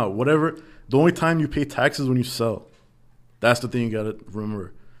taking out whatever. The only time you pay taxes when you sell. That's the thing you gotta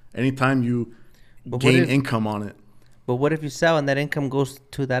remember. Anytime you gain income on it. But what if you sell and that income goes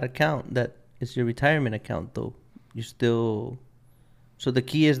to that account that is your retirement account though? You still. So the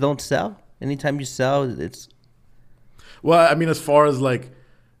key is don't sell. Anytime you sell, it's. Well, I mean, as far as like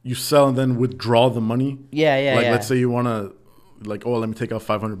you sell and then withdraw the money. Yeah. Like let's say you wanna, like, oh, let me take out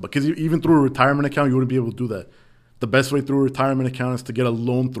 $500, because even through a retirement account you wouldn't be able to do that. The best way through a retirement account is to get a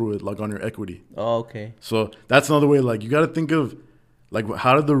loan through it, like on your equity. Oh, okay. So that's another way. Like you got to think of, like,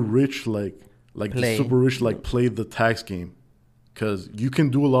 how did the rich, like the super rich, like play the tax game? Because you can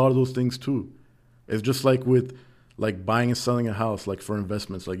do a lot of those things too. It's just like with, like, buying and selling a house, like for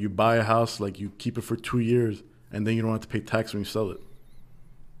investments. Like you buy a house, like you keep it for 2 years, and then you don't have to pay tax when you sell it.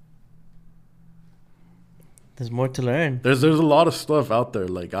 There's more to learn. There's a lot of stuff out there.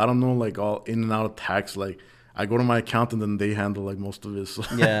 Like I don't know, like all in and out of tax. Like I go to my accountant and they handle like most of it. So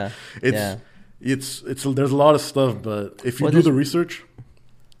yeah, it's there's a lot of stuff, but if you do the research,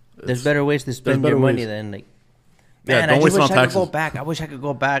 there's better ways to spend your money than like. Man, don't waste it on taxes. I wish I could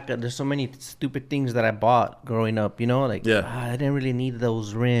go back. There's so many stupid things that I bought growing up. You know, like I didn't really need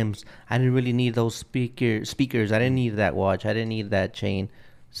those rims. I didn't really need those speakers. I didn't need that watch. I didn't need that chain.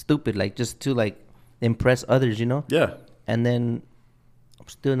 Stupid, like just to like impress others. You know. Yeah. And then I'm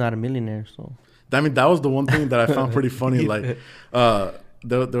still not a millionaire, so. I mean, that was the one thing that I found pretty funny. Like, there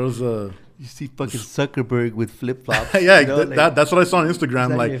was a. You see fucking Zuckerberg with flip flops. Yeah, you know, that's what I saw on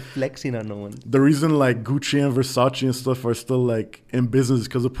Instagram. Like flexing on no one. The reason like Gucci and Versace and stuff are still like in business is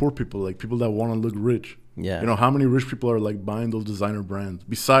because of poor people, like people that want to look rich. Yeah. You know how many rich people are like buying those designer brands?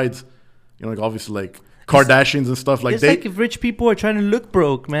 Besides, you know, like obviously like Kardashians and stuff. Like it's like if rich people are trying to look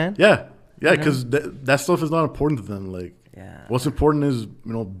broke, man. Yeah, because that stuff is not important to them. Like, what's important is,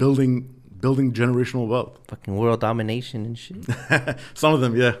 you know, building generational wealth. Fucking world domination and shit. Some of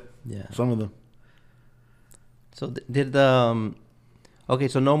them, yeah. Yeah. Some of them. So did the okay,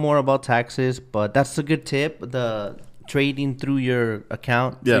 so no more about taxes, but that's a good tip. The trading through your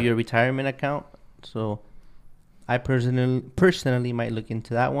account, through your retirement account. So I personally might look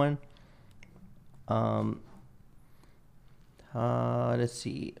into that one. Let's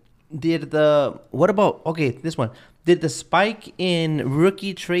see. Did this one. Did the spike in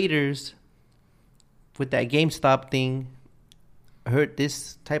rookie traders with that GameStop thing hurt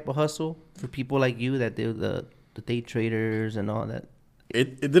this type of hustle for people like you that do the day traders and all that?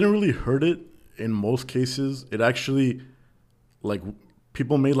 It didn't really hurt it in most cases. It actually, like,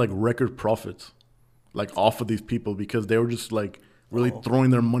 people made like record profits, like off of these people, because they were just like really throwing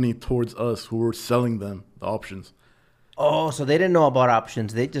their money towards us who were selling them the options. Oh, so they didn't know about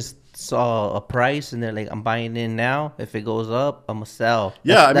options. They just saw a price and they're like, I'm buying in now. If it goes up, I'm gonna sell.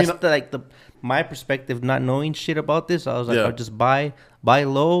 Yeah, that's my perspective, not knowing shit about this. I was like, I'll just buy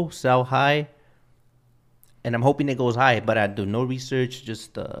low, sell high, and I'm hoping it goes high. But I do no research,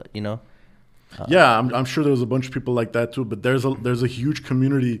 just you know. I'm sure there was a bunch of people like that too. But there's a huge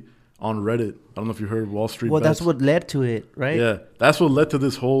community on Reddit. I don't know if you heard Wall Street. Well, that's what led to it, right? Yeah, that's what led to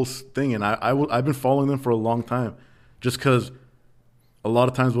this whole thing, and I've been following them for a long time, just because a lot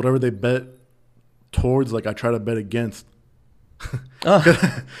of times whatever they bet towards, like, I try to bet against.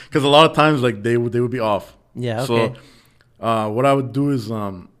 Because a lot of times, like, they would be off. Yeah. Okay. So, what I would do is,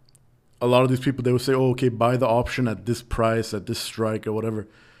 a lot of these people, they would say, "Oh, okay, buy the option at this price, at this strike, or whatever,"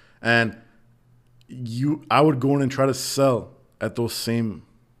 and I would go in and try to sell at those same.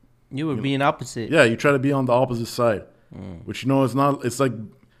 You were being opposite. Yeah, you try to be on the opposite side, which, you know, it's not. It's like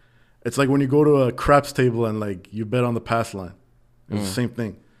when you go to a craps table and like you bet on the pass line. It's the same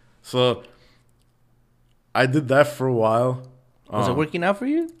thing. So I did that for a while. Was it working out for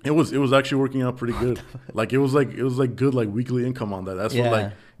you? It was actually working out pretty good. Like it was like good, like, weekly income on that. That's what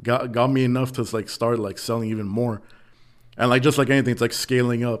like got me enough to like start like selling even more. And like just like anything, it's like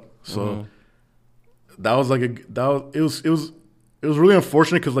scaling up. So that was like it was really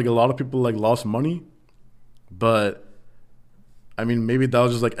unfortunate because like a lot of people like lost money, but I mean maybe that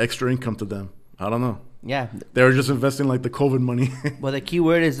was just like extra income to them. I don't know. Yeah, they were just investing like the COVID money. Well, the key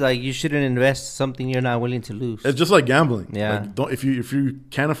word is like you shouldn't invest something you're not willing to lose. It's just like gambling. Yeah. Like, if you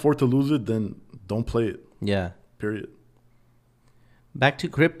can't afford to lose it, then don't play it. Yeah. Period. Back to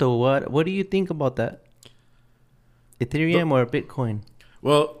crypto. What do you think about that? Ethereum or Bitcoin?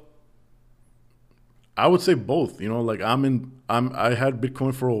 Well, I would say both. You know, like I had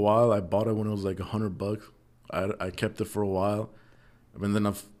Bitcoin for a while. I bought it when it was like $100. I kept it for a while. And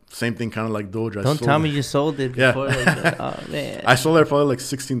then same thing, kind of like Doge. Don't tell me you sold it before. Yeah. Oh, man. I sold it probably like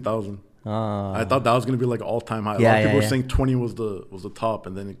 16,000. Oh. I thought that was gonna be like all time high. A lot of people were saying 20 was the top,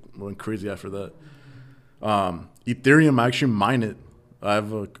 and then it went crazy after that. Ethereum, I actually mine it. I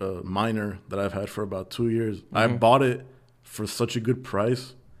have a miner that I've had for about 2 years. Mm-hmm. I bought it for such a good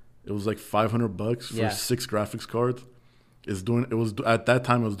price. It was like $500 for 6 graphics cards. At that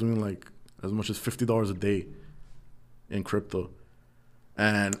time, it was doing like as much as $50 a day in crypto.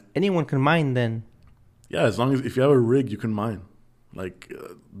 And anyone can mine then. Yeah, as long as if you have a rig, you can mine. Like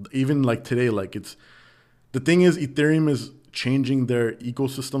even like today, like the thing is, Ethereum is changing their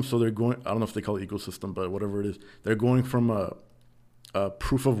ecosystem. So they're going, I don't know if they call it ecosystem, but whatever it is, they're going from a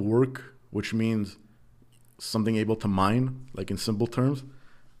proof of work, which means something able to mine, like in simple terms,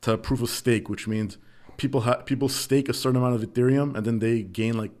 to proof of stake, which means people stake a certain amount of Ethereum and then they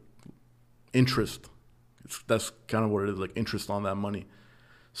gain like interest. That's kind of what it is, like interest on that money.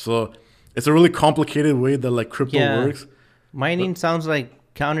 So it's a really complicated way that like crypto works. Mining sounds like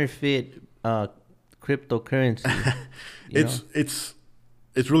counterfeit cryptocurrency.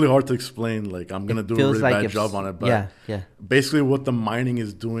 It's really hard to explain. Like I'm gonna do a really bad job on it, but basically what the mining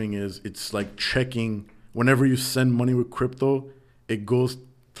is doing is it's like checking whenever you send money with crypto, it goes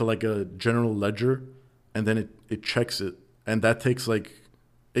to like a general ledger, and then it checks it, and that takes like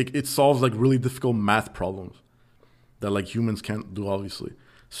it solves like really difficult math problems that like humans can't do, obviously.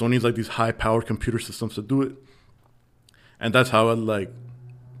 So it needs like these high powered computer systems to do it, and that's how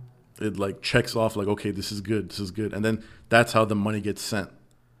it checks off like, okay, this is good, and then that's how the money gets sent.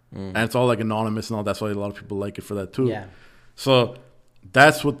 And it's all like anonymous and all. That's why a lot of people like it for that too. Yeah. So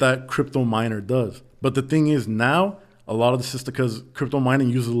that's what that crypto miner does. But the thing is, now a lot of the system, because crypto mining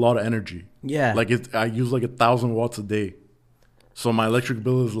uses a lot of energy. Yeah. Like I use like 1,000 watts a day. So my electric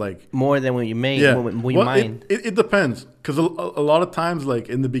bill is like more than what you make. Yeah. When you mine. It depends, because a lot of times, like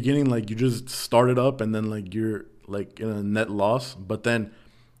in the beginning, like you just start it up and then like you're like in a net loss. But then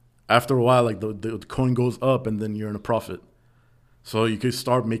after a while, like the coin goes up and then you're in a profit. So you could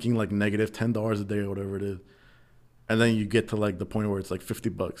start making like negative $10 a day or whatever it is. And then you get to like the point where it's like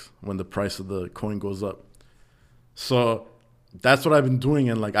 $50 when the price of the coin goes up. So that's what I've been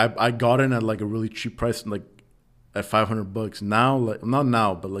doing. And like I got in at like a really cheap price, like at $500 now, like not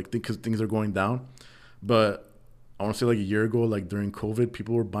now, but like because things are going down. But I want to say like a year ago, like during COVID,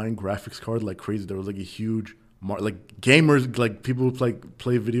 people were buying graphics cards like crazy. There was like a huge like gamers, like people who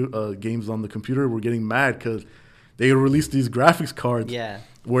play video games on the computer were getting mad because they released these graphics cards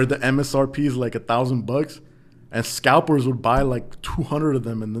where the MSRP is like $1,000, and scalpers would buy like 200 of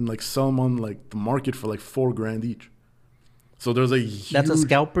them and then like sell them on like the market for like $4,000 each. So there's a huge, that's a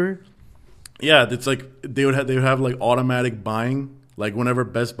scalper. Yeah, it's like they would have like automatic buying. Like whenever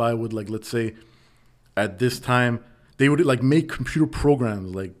Best Buy would, like, let's say at this time, they would like make computer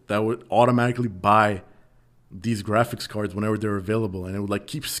programs like that would automatically buy these graphics cards whenever they're available, and it would like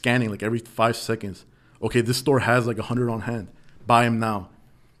keep scanning like every 5 seconds. Okay, this store has like 100 on hand. Buy them now.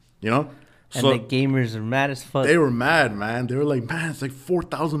 You know? And the gamers are mad as fuck. They were mad, man. They were like, man, it's like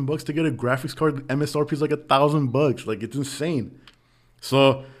 $4,000 to get a graphics card. MSRP is like $1,000. Like, it's insane.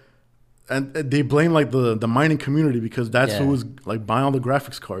 So, and they blame like the mining community because that's who was like buying all the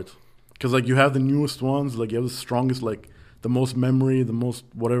graphics cards. Because like you have the newest ones, like you have the strongest, like the most memory, the most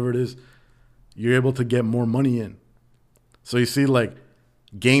whatever it is. You're able to get more money in. So you see like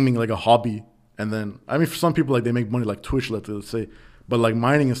gaming like a hobby. And then, I mean, for some people, like they make money like Twitch, let's say. But like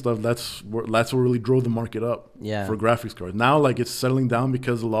mining and stuff, that's what really drove the market up for graphics cards. Now, like it's settling down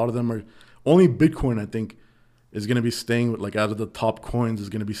because a lot of them are only Bitcoin, I think, is going to be staying with, like, out of the top coins, is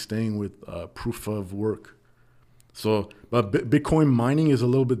going to be staying with proof of work. So, but Bitcoin mining is a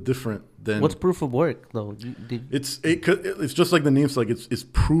little bit different than. What's proof of work though? It's just like the name's like it's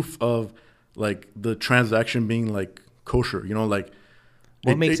proof of like the transaction being like kosher. You know, like.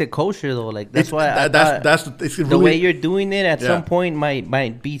 What makes it kosher though? Like that's why that's the way you're doing it at some point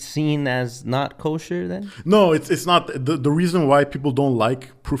might be seen as not kosher then? No, it's not. The reason why people don't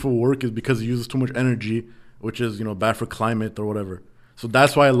like proof of work is because it uses too much energy, which is, you know, bad for climate or whatever. So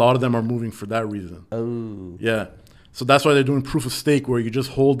that's why a lot of them are moving for that reason. Oh. Yeah. So that's why they're doing proof of stake, where you just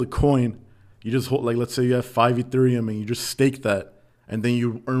hold the coin. You just hold, like, let's say you have 5 Ethereum and you just stake that, and then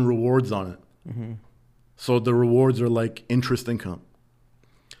you earn rewards on it. Mm-hmm. So the rewards are like interest income.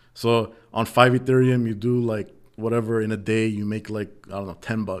 So on 5 Ethereum, you do like whatever in a day, you make like, I don't know,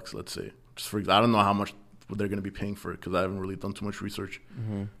 $10, let's say. Just for, I don't know how much they're going to be paying for it because I haven't really done too much research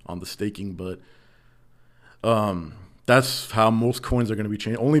on the staking. But that's how most coins are going to be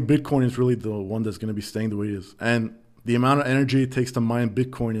changed. Only Bitcoin is really the one that's going to be staying the way it is. And the amount of energy it takes to mine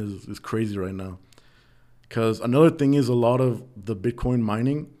Bitcoin is crazy right now. Because another thing is a lot of the Bitcoin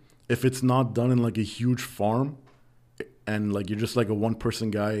mining, if it's not done in like a huge farm and like you're just like a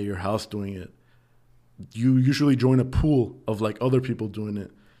one-person guy at your house doing it, you usually join a pool of like other people doing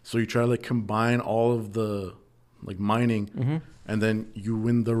it. So you try to like combine all of the like mining and then you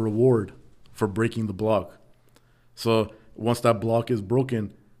win the reward for breaking the block. So once that block is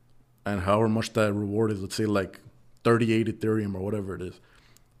broken and however much that reward is, let's say like 38 Ethereum or whatever it is,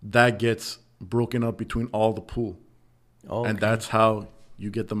 that gets broken up between all the pool. Okay. And that's how you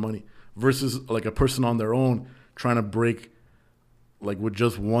get the money. Versus like a person on their own trying to break like with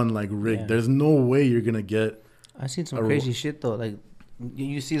just one like rig. Yeah. There's no way you're going to get. I've seen some crazy shit though. Like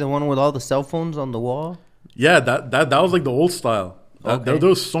you see the one with all the cell phones on the wall? Yeah, that was like the old style. Okay. There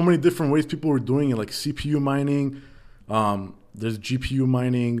was so many different ways people were doing it, like CPU mining. There's GPU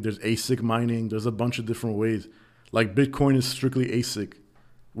mining. There's ASIC mining. There's a bunch of different ways. Like Bitcoin is strictly ASIC,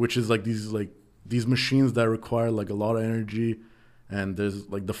 which is like these machines that require like a lot of energy, and there's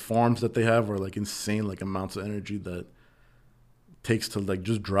like the farms that they have are like insane like amounts of energy that takes to like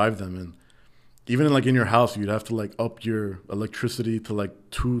just drive them. And even in, like in your house, you'd have to like up your electricity to like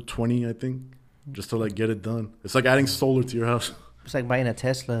 220, I think, just to like get it done. It's like adding solar to your house. It's like buying a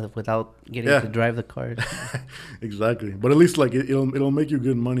Tesla without getting to drive the car. Exactly. But at least like it'll make you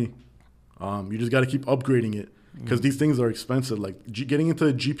good money. You just got to keep upgrading it because these things are expensive. Like getting into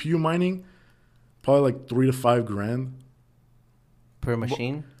GPU mining, probably like $3,000 to $5,000 per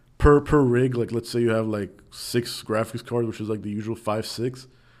machine. Per rig. Like let's say you have like 6 graphics cards, which is like the usual 5, 6.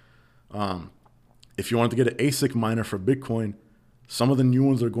 If you wanted to get an ASIC miner for Bitcoin, some of the new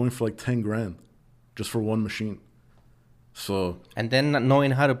ones are going for like $10,000 just for one machine. So and then not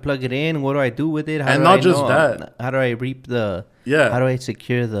knowing how to plug it in, what do I do with it? How do I reap the? Yeah. How do I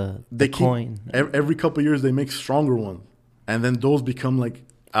secure the coin? Every couple of years they make stronger ones, and then those become like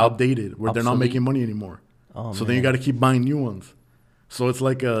outdated, where they're not making money anymore. Then you got to keep buying new ones. So it's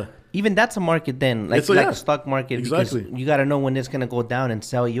like even that's a market then, like a stock market. Exactly. Because you got to know when it's gonna go down and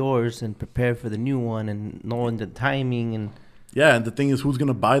sell yours and prepare for the new one and knowing the timing and. Yeah, and the thing is, who's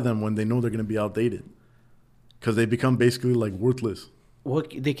gonna buy them when they know they're gonna be outdated? Because they become basically like worthless.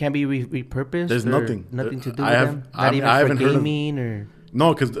 What, they can't be repurposed? There's nothing to do with them? Not even for gaming or?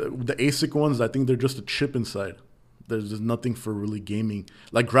 No, because the ASIC ones, I think they're just a chip inside. There's just nothing for really gaming.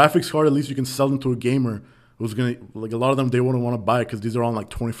 Like graphics card, at least you can sell them to a gamer who's going to, like a lot of them, they wouldn't want to buy it because these are on like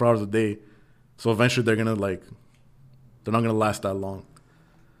 24 hours a day. So eventually they're not going to last that long.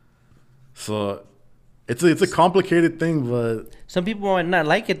 So it's a complicated thing, but some people might not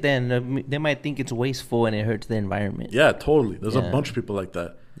like it. Then they might think it's wasteful and it hurts the environment. Yeah, totally. There's a bunch of people like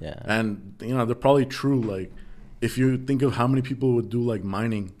that. Yeah, and they're probably true. Like if you think of how many people would do like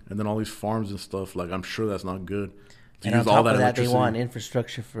mining and then all these farms and stuff, like I'm sure that's not good. And on top of that, they want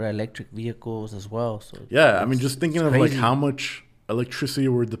infrastructure for electric vehicles as well. So yeah, I mean, just thinking of like how much electricity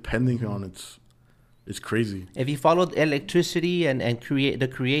we're depending on, it's crazy. If you followed electricity and create the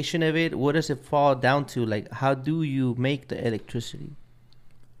creation of it, what does it fall down to? Like, how do you make the electricity?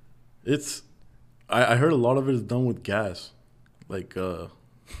 I heard a lot of it is done with gas, like,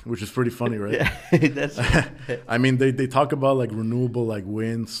 which is pretty funny, right? That's. I mean, they talk about like renewable, like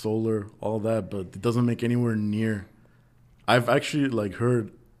wind, solar, all that, but it doesn't make anywhere near. I've actually like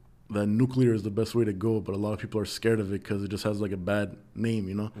heard that nuclear is the best way to go, but a lot of people are scared of it because it just has like a bad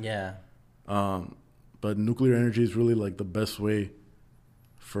name, Yeah. But nuclear energy is really like the best way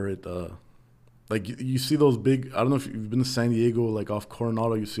for it. Like you see those big, I don't know if you've been to San Diego, like off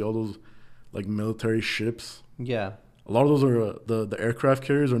Coronado, you see all those like military ships. Yeah. A lot of those are the aircraft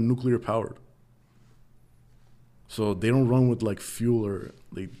carriers are nuclear powered. So they don't run with like fuel or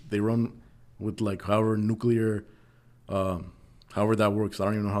they run with like however nuclear, however that works. I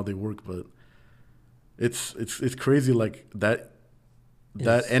don't even know how they work, but it's crazy like that.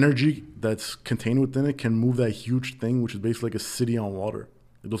 That energy that's contained within it can move that huge thing, which is basically like a city on water.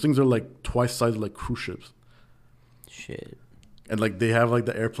 Those things are like twice size like cruise ships. Shit. And like they have like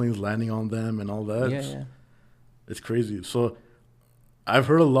the airplanes landing on them and all that. Yeah. It's crazy. So I've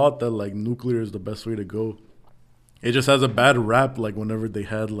heard a lot that like nuclear is the best way to go. It just has a bad rap, like whenever they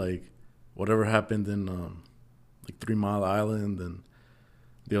had like whatever happened in like 3 Mile Island and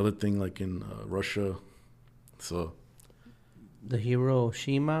the other thing like in Russia. So the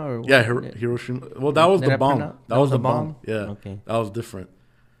Hiroshima or what? Yeah, Hiroshima. Well, that was the bomb. That was the bomb. Yeah, okay. That was different.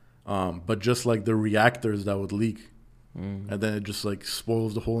 But just like the reactors that would leak, and then it just like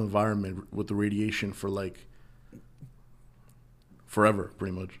spoils the whole environment with the radiation for like forever,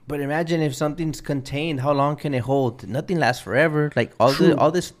 pretty much. But imagine if something's contained, how long can it hold? Nothing lasts forever. Like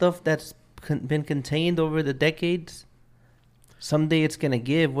all this stuff that's been contained over the decades, someday it's gonna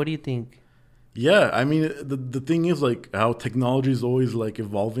give. What do you think? Yeah, I mean, the thing is like how technology is always like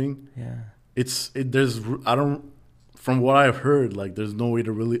evolving. Yeah. There's I don't from what I've heard, like there's no way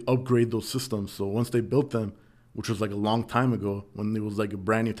to really upgrade those systems. So once they built them, which was like a long time ago when it was like a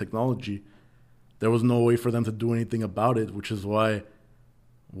brand new technology, there was no way for them to do anything about it, which is why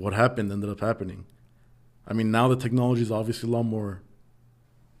what happened ended up happening. I mean, now the technology is obviously a lot more,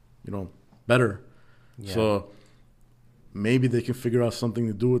 better. Yeah. So maybe they can figure out something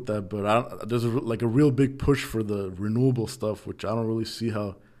to do with that. But there's a real big push for the renewable stuff, which I don't really see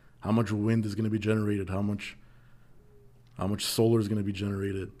how much wind is going to be generated, how much solar is going to be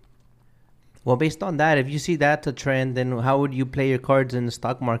generated. Well, based on that, if you see that's a trend, then how would you play your cards in the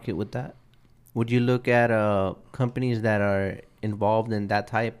stock market with that? Would you look at companies that are involved in that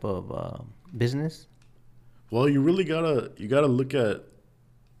type of business? Well, you gotta look at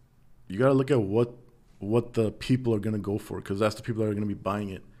what the people are gonna go for, because that's the people that are gonna be buying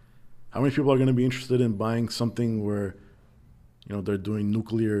it. How many people are gonna be interested in buying something where, they're doing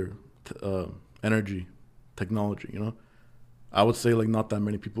nuclear energy technology? I would say like not that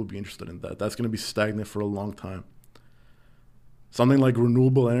many people would be interested in that. That's gonna be stagnant for a long time. Something like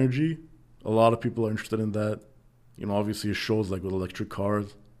renewable energy, a lot of people are interested in that. Obviously it shows like with electric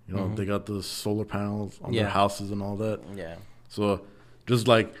cars. They got the solar panels on their houses and all that. Yeah. So just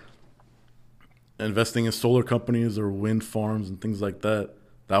like investing in solar companies or wind farms and things like that,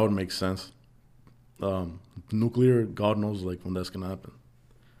 that would make sense. Nuclear, God knows like when that's going to happen.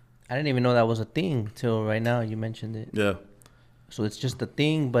 I didn't even know that was a thing till right now you mentioned it. Yeah. So it's just a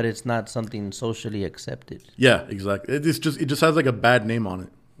thing, but it's not something socially accepted. Yeah, exactly. It just has like a bad name on it,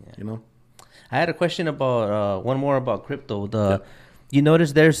 I had a question about one more about crypto. You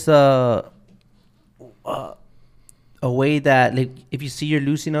notice there's a way that like if you see you're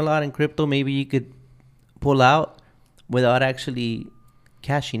losing a lot in crypto, maybe you could pull out without actually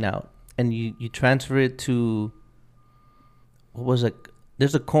cashing out, and you transfer it to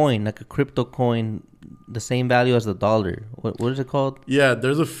there's a coin, like a crypto coin, the same value as the dollar. What is it called? Yeah,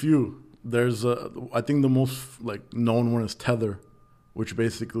 there's a few. There's I think the most like known one is Tether, which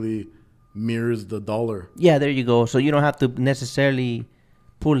basically mirrors the dollar. Yeah, there you go. So you don't have to necessarily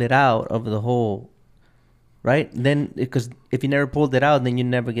pull it out of the whole, right? Then, because if you never pulled it out, then you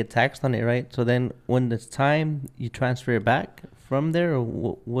never get taxed on it, right? So then when it's time, you transfer it back from there,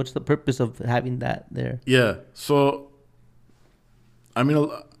 or what's the purpose of having that there? Yeah. So, I mean,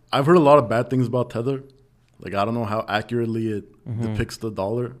 I've heard a lot of bad things about Tether. Like, I don't know how accurately it depicts the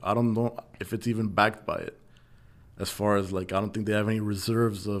dollar. I don't know if it's even backed by it. As far as, like, I don't think they have any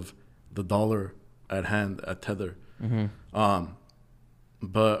reserves of the dollar at hand at Tether.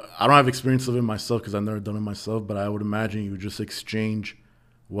 But I don't have experience of it myself because I've never done it myself. But I would imagine you would just exchange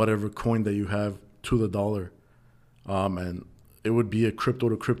whatever coin that you have to the dollar. And it would be a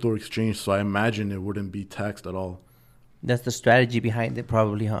crypto-to-crypto exchange. So I imagine it wouldn't be taxed at all. That's the strategy behind it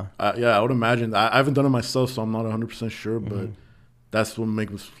probably, huh? Yeah, I would imagine. I haven't done it myself, so I'm not 100% sure. But that's what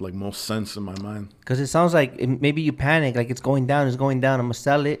makes like most sense in my mind. Because it sounds like maybe you panic, like it's going down. I'm going to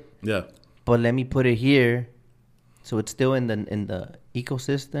sell it. Yeah. But let me put it here, so it's still in the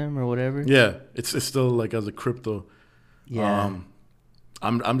ecosystem or whatever. Yeah, it's still like as a crypto. Yeah.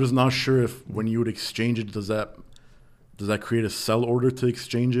 I'm just not sure if when you would exchange it, does that create a sell order to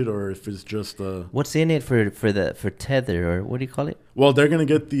exchange it, or if it's just what's in it for Tether, or what do you call it? Well, they're gonna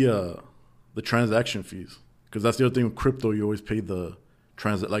get the transaction fees, because that's the other thing with crypto. You always pay the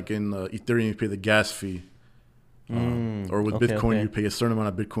like in Ethereum, you pay the gas fee. Or with Bitcoin, you pay a certain amount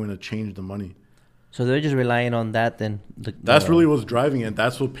of Bitcoin to change the money. So they're just relying on that then? That's really what's driving it.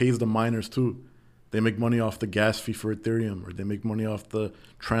 That's what pays the miners too. They make money off the gas fee for Ethereum, or they make money off the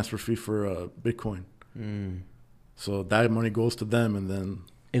transfer fee for Bitcoin. So that money goes to them, and then...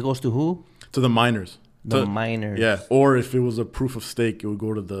 It goes to who? To the miners. The miners. Yeah, or if it was a proof of stake, it would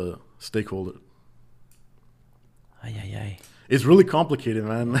go to the stakeholder. Ay. It's really complicated,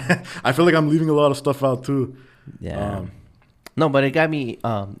 man. I feel like I'm leaving a lot of stuff out too. Yeah. No, but it got me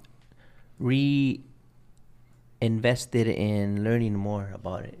reinvested in learning more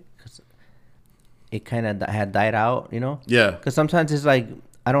about it, because it kind of had died out, Yeah. Because sometimes it's like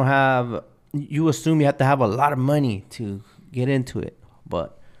you assume you have to have a lot of money to get into it,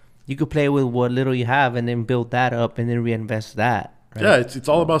 but you could play with what little you have and then build that up and then reinvest that. Right? Yeah, it's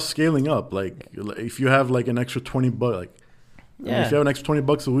all about scaling up. Like if you have like an extra $20, if you have an extra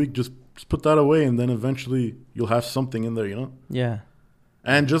 $20 a week, just put that away, and then eventually you'll have something in there, Yeah.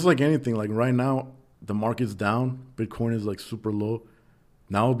 And just like anything, like right now, the market's down. Bitcoin is like super low.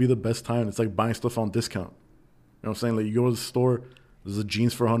 Now would be the best time. It's like buying stuff on discount. You know what I'm saying? Like you go to the store, there's a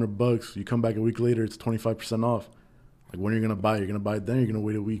jeans for $100. You come back a week later, it's 25% off. Like when are you gonna buy? You're gonna buy it then. You're gonna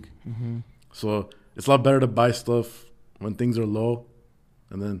wait a week. So it's a lot better to buy stuff when things are low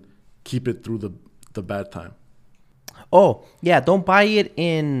and then keep it through the bad time. Oh, yeah. Don't buy it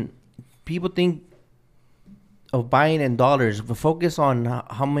in. People think of buying in dollars, but focus on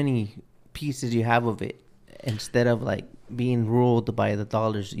how many pieces you have of it instead of like being ruled by the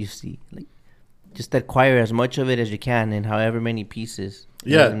dollars you see. Like, just acquire as much of it as you can in however many pieces.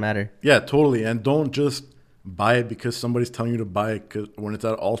 It doesn't matter. Yeah, totally. And don't just buy it because somebody's telling you to buy it when it's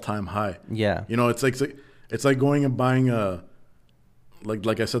at all-time high. Yeah. You know, it's like going and buying a,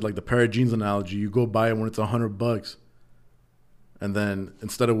 like I said, like the pair of jeans analogy. You go buy it when it's $100, and then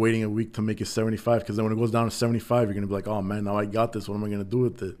instead of waiting a week to make it 75, because then when it goes down to 75, you're gonna be like, oh man, now I got this. What am I gonna do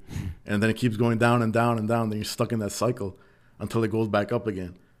with it? And then it keeps going down and down and down. Then you're stuck in that cycle until it goes back up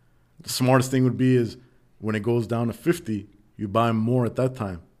again. The smartest thing would be is when it goes down to 50, you buy more at that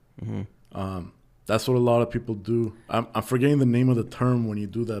time. Mm-hmm. That's what a lot of people do. I'm forgetting the name of the term when you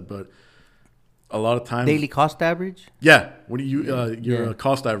do that, but a lot of times daily cost average. Yeah, what do your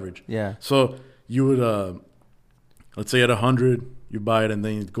cost average? Yeah. So you would let's say at 100 you buy it, and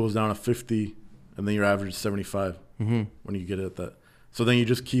then it goes down to 50, and then your average is 75 when you get it at that. So then you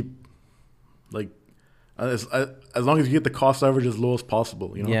just keep like as long as you get the cost average as low as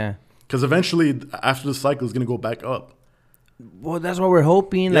possible, you know. Yeah. Because eventually after the cycle it's gonna go back up. Well, that's what we're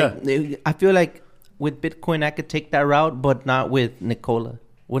hoping. Yeah. Like, I feel like with Bitcoin, I could take that route, but not with Nikola.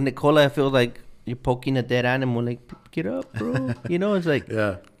 With Nikola, I feel like you're poking a dead animal. Like, get up, bro. You know, it's like...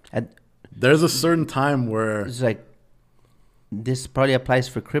 Yeah. There's a certain time where... It's like, this probably applies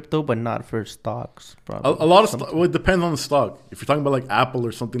for crypto, but not for stocks. Probably. A lot of... Well, it depends on the stock. If you're talking about like Apple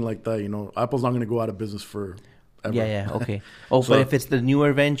or something like that, you know, Apple's not going to go out of business for... Ever. Yeah, okay. Oh, so, but if it's the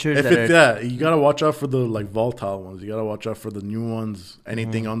newer ventures, you gotta watch out for the like volatile ones. You gotta watch out for the new ones.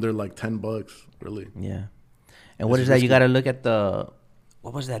 Anything under like $10, really. Yeah. And what is that? You gotta look at the.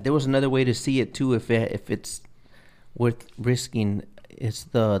 What was that? There was another way to see it too. If it's worth risking, it's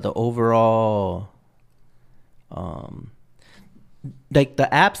the overall. Like the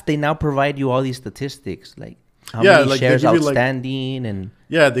apps, they now provide you all these statistics, like. How many like shares outstanding and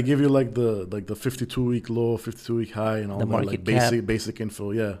they give you like the 52-week low, 52-week high, and all the that like basic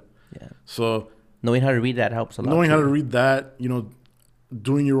info. Yeah. So knowing how to read that helps a lot. Knowing how to read that, you know,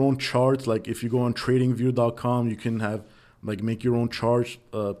 doing your own charts. Like if you go on TradingView.com, you can have like make your own charts,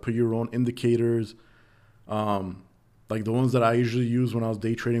 put your own indicators. Like the ones that I usually use when I was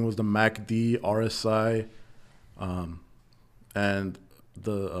day trading was the MACD, RSI, and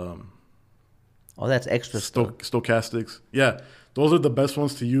the oh, that's extra stochastics. Yeah, those are the best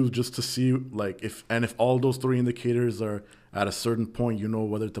ones to use just to see like if all those three indicators are at a certain point, you know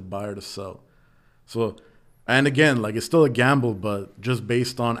whether to buy or to sell. So, and again, like it's still a gamble, but just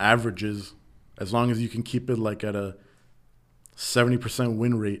based on averages, as long as you can keep it like at a 70%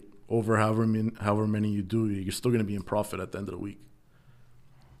 win rate over however many you do, you're still going to be in profit at the end of the week.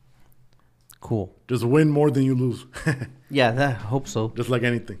 Cool. Just win more than you lose. Yeah, I hope so. Just like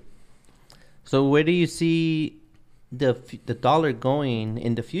anything. So where do you see the dollar going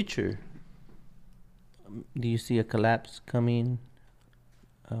in the future? Do you see a collapse coming?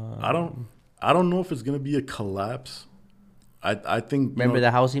 I don't know if it's gonna be a collapse. I think remember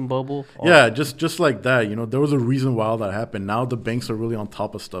the housing bubble? Yeah, just like that. You know, there was a reason why all that happened. Now the banks are really on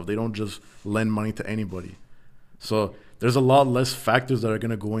top of stuff. They don't just lend money to anybody. So there's a lot less factors that are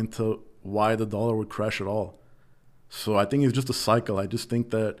gonna go into why the dollar would crash at all. So I think it's just a cycle. I just think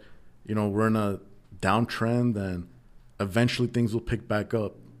that, you know, we're in a downtrend and eventually things will pick back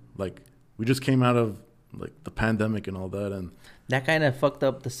up. Like we just came out of like the pandemic and all that, and that kind of fucked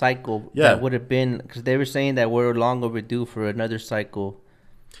up the cycle. Yeah, that would have been because they were saying that we're long overdue for another cycle.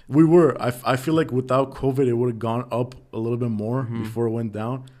 We were. I feel like without COVID, it would have gone up a little bit more before it went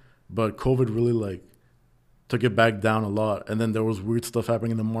down, but COVID really like took it back down a lot, and then there was weird stuff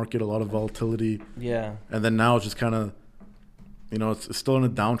happening in the market, a lot of volatility. Yeah, and then now it's just kind of, you know, it's still in a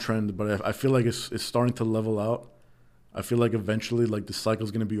downtrend, but I feel like it's starting to level out. I feel like eventually, like the cycle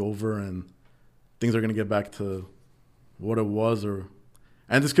is going to be over and things are going to get back to what it was,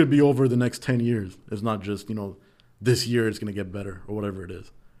 and this could be over the next 10 years. It's not just, you know, this year it's going to get better or whatever it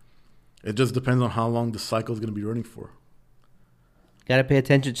is. It just depends on how long the cycle is going to be running for. Got to pay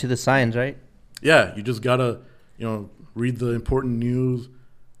attention to the signs, right? Yeah, you just got to, you know, read the important news,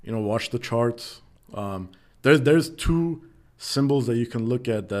 you know, watch the charts. There's two symbols that you can look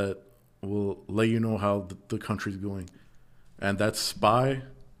at that will let you know how the country's going, and that's SPY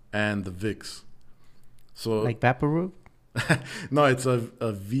and the VIX. So like Vaporub? No, it's a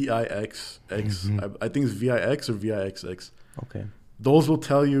VIX. I think it's VIX or VIXX. Okay. Those will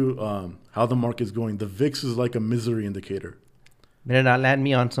tell you how the market's going. The VIX is like a misery indicator. Better not land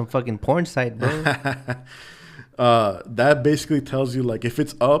me on some fucking porn site, bro. That basically tells you, like, if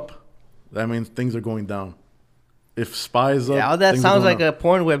it's up, that means things are going down. If SPY is up, yeah, that sounds like a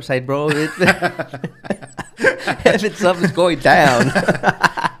porn website, bro. If it's up, it's going down.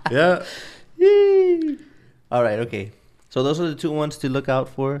 Yeah. All right, okay. So those are the two ones to look out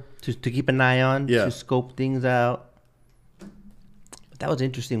for, to keep an eye on, to scope things out. But that was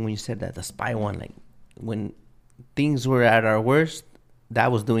interesting when you said that, the SPY one. Like, when things were at our worst,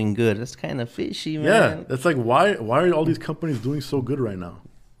 that was doing good. That's kind of fishy, man. Yeah, that's like, why are all these companies doing so good right now?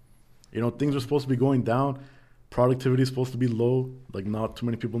 You know, things are supposed to be going down. Productivity is supposed to be low. Like, not too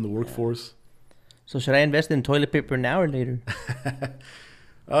many people in the workforce. So should I invest in toilet paper now or later?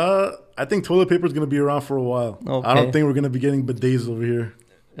 I think toilet paper is going to be around for a while. Okay. I don't think we're going to be getting bidets over here.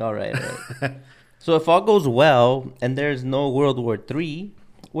 All right. So if all goes well and there's no World War III,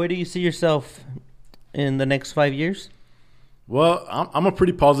 where do you see yourself in the next 5 years? Well, I'm a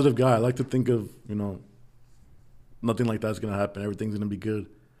pretty positive guy. I like to think of, nothing like that's going to happen. Everything's going to be good.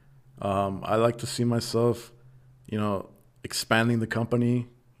 I like to see myself, expanding the company,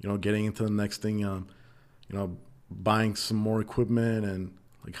 getting into the next thing, buying some more equipment and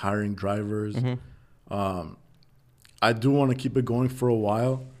like hiring drivers. Mm-hmm. I do want to keep it going for a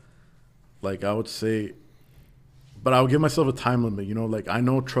while. Like, I would say, but I would give myself a time limit, like, I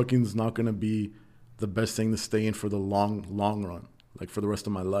know trucking is not going to be the best thing to stay in for the long run, like for the rest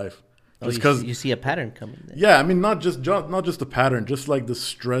of my life. Just because you see a pattern coming. Then. Yeah, I mean, not just the pattern, just like the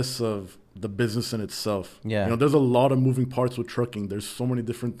stress of the business in itself. Yeah, there's a lot of moving parts with trucking. There's so many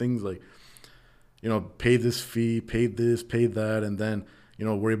different things, like, pay this fee, pay this, pay that, and then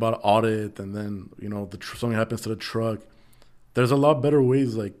worry about audit, and then something happens to the truck. There's a lot better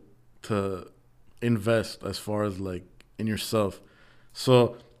ways, like, to invest as far as, like, in yourself.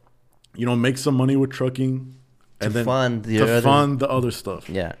 So, make some money with trucking. And then fund the other stuff.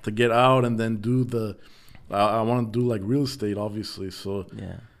 Yeah. To get out and then do I want to do, like, real estate, obviously. So,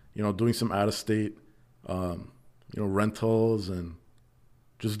 doing some out of state, rentals, and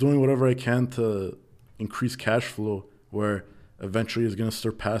just doing whatever I can to increase cash flow, where eventually is going to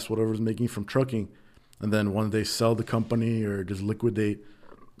surpass whatever's making from trucking. And then one day sell the company or just liquidate,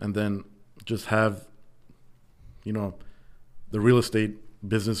 and then just have, the real estate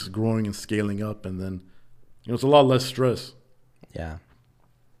business growing and scaling up, and then it's a lot less stress. Yeah.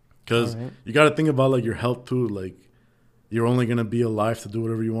 Because you got to think about, like, your health too. Like, you're only going to be alive to do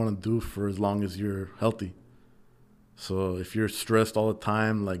whatever you want to do for as long as you're healthy. So if you're stressed all the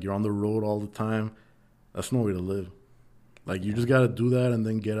time, like, you're on the road all the time, that's no way to live. Like, you just got to do that and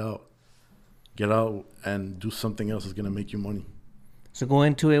then get out. Get out and do something else that's going to make you money. So go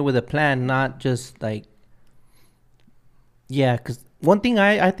into it with a plan, not just like, because one thing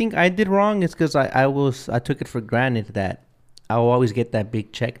I think I did wrong is because I took it for granted that I'll always get that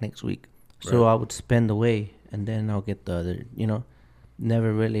big check next week. So I would spend away and then I'll get the other,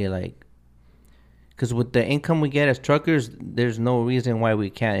 never really, like, because with the income we get as truckers, there's no reason why we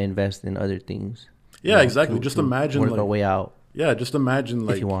can't invest in other things. Yeah, exactly. Just imagine, work our way out. Yeah, just imagine,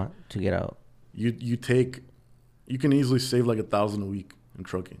 like, if you want to get out, you can easily save like $1,000 a week in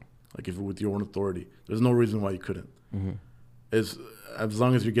trucking, like, if with your own authority. There's no reason why you couldn't. Mm-hmm. As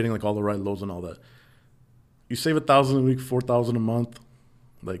long as you're getting, like, all the right loads and all that. You save $1,000 a week, $4,000 a month,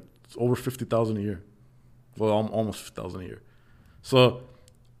 like, it's over $50,000 a year. Well, almost $50,000 a year. So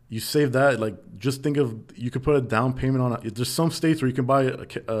you save that, like, just think of, you could put a down payment on it. There's some states where you can buy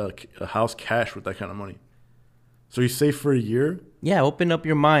a house cash with that kind of money. So you save for a year. Yeah, open up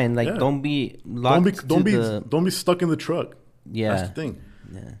your mind. Like, don't be locked. Don't be stuck in the truck. Yeah, that's the thing.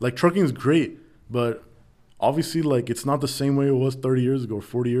 Yeah. Like, trucking is great, but obviously, like, it's not the same way it was 30 years ago or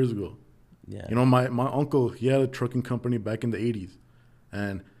 40 years ago. Yeah. My uncle, he had a trucking company back in the 80s.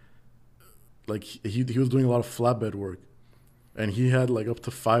 And, like, he was doing a lot of flatbed work. And he had, like, up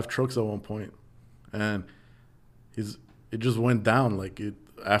to 5 trucks at one point. And it just went down. Like,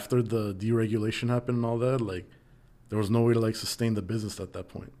 after the deregulation happened and all that, like, there was no way to, like, sustain the business at that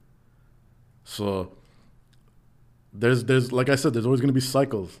point. So there's like I said, there's always going to be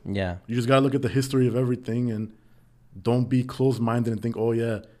cycles. Yeah. You just got to look at the history of everything and don't be closed-minded and think, oh,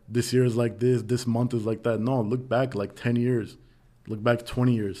 yeah, this year is like this month is like that. No, look back like 10 years. Look back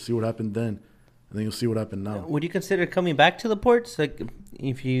 20 years. See what happened then. And then you'll see what happened now. Would you consider coming back to the ports? Like,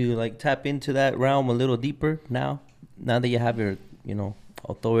 if you, like, tap into that realm a little deeper now that you have your,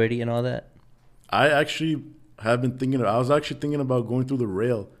 authority and all that? I actually have been I was actually thinking about going through the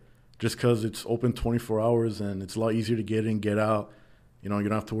rail, just because it's open 24 hours and it's a lot easier to get in, get out. You don't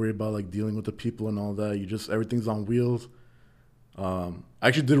have to worry about, like, dealing with the people and all that. Everything's on wheels. I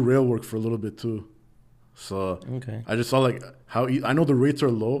actually did rail work for a little bit too. So okay. I just saw like how I know the rates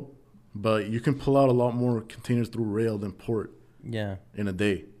are low, but you can pull out a lot more containers through rail than port. Yeah. In a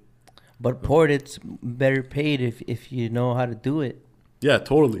day. But port, it's better paid if you know how to do it. Yeah,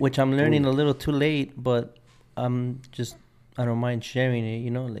 totally. Which I'm learning a little too late, but I don't mind sharing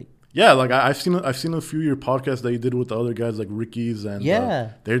it. Like. Yeah, like I've seen a few of your podcasts that you did with the other guys like Ricky's and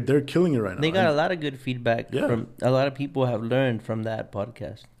they're killing it right now. They got a lot of good feedback from a lot of people have learned from that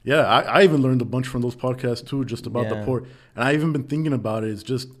podcast. Yeah, I even learned a bunch from those podcasts too, just about the port. And I even been thinking about it. It's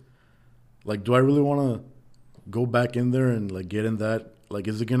just like, do I really want to go back in there and like get in that? Like,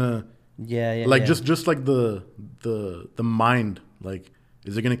 is it gonna just like the mind, like,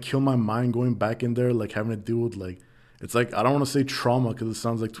 is it gonna kill my mind going back in there, like having to deal with like, it's like, I don't want to say trauma because it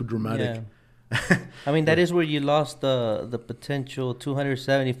sounds like too dramatic. Yeah. I mean, that is where you lost the potential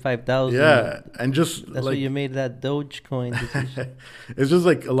 275,000. Yeah, and just that's where you made that Dogecoin decision. It's just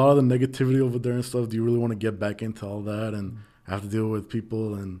like a lot of the negativity over there and stuff. Do you really want to get back into all that and have to deal with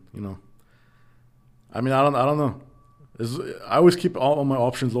people and I mean, I don't know. I always keep all my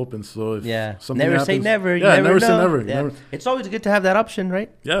options open. So if something never happens, say never. Yeah, never say never. Yeah. It's always good to have that option, right?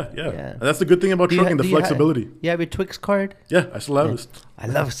 Yeah. And that's the good thing about trucking, the flexibility. You have your Twix card? Yeah, I still have it. I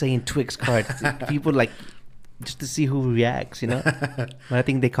love saying Twix card. People like just to see who reacts, But I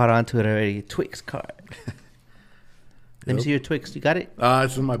think they caught on to it already. Twix card. Let me see your Twix. You got it?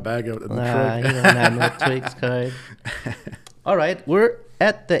 It's in my bag at the truck. You don't have no Twix card. All right, we're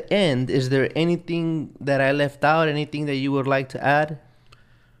at the end. Is there anything that I left out? Anything that you would like to add?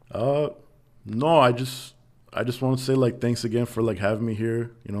 No. I just want to say like thanks again for like having me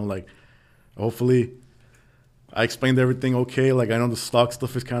here. Like hopefully I explained everything okay. Like I know the stock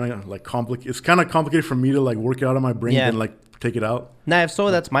stuff is kind of like complicated. It's kind of complicated for me to like work it out of my brain and like take it out. Nah, if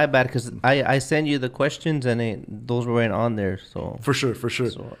so, that's my bad because I sent you the questions and those weren't on there. So for sure.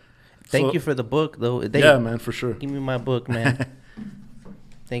 So, thank you for the book, though. Yeah, man, for sure. Give me my book, man.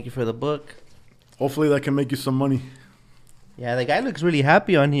 Thank you for the book. Hopefully that can make you some money. Yeah, the guy looks really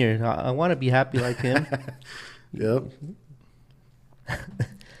happy on here. I want to be happy like him. Yep.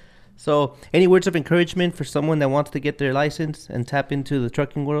 So, any words of encouragement for someone that wants to get their license and tap into the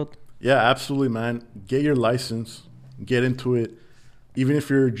trucking world? Yeah, absolutely, man. Get your license. Get into it. Even if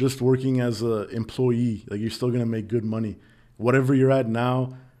you're just working as an employee, like you're still going to make good money. Whatever you're at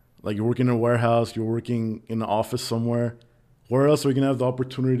now, like you're working in a warehouse, you're working in an office somewhere, where else are you going to have the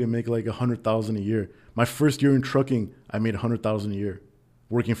opportunity to make like $100,000 a year? My first year in trucking, I made $100,000 a year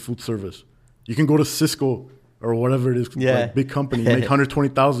working food service. You can go to Cisco or whatever it is, like big company, make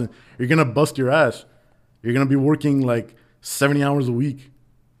 $120,000. You're going to bust your ass. You're going to be working like 70 hours a week,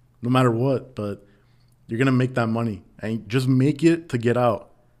 no matter what, but you're going to make that money. And just make it to get out.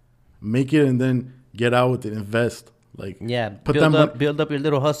 Make it and then get out with it. Invest. Like build up your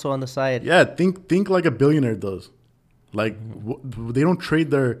little hustle on the side. Yeah, think like a billionaire does. Like they don't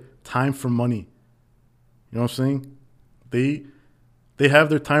trade their time for money. You know what I'm saying? They have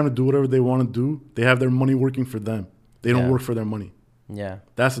their time to do whatever they want to do. They have their money working for them. They don't work for their money. Yeah,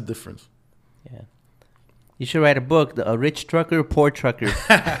 that's the difference. Yeah, you should write a book, A Rich Trucker, Poor Trucker.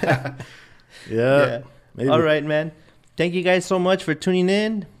 Yeah. Maybe. All right, man. Thank you guys so much for tuning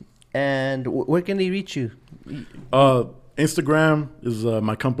in. And where can they reach you? Instagram is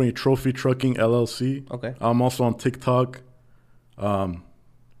my company, Trophy Trucking LLC. Okay. I'm also on TikTok.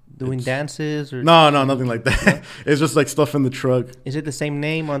 Doing dances or no, nothing like that. No? It's just like stuff in the truck. Is it the same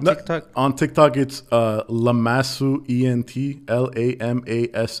name on TikTok? On TikTok, it's Lamassu ENT,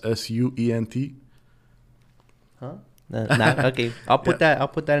 LAMASSUENT. Huh? Okay, I'll put that. I'll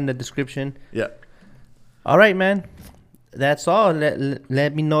put that in the description. Yeah. All right, man. That's all.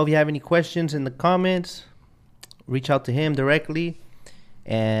 Let me know if you have any questions in the comments. Reach out to him directly.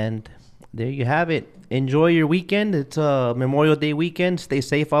 And there you have it. Enjoy your weekend. It's a Memorial Day weekend. Stay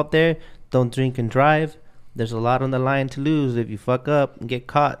safe out there. Don't drink and drive. There's a lot on the line to lose if you fuck up and get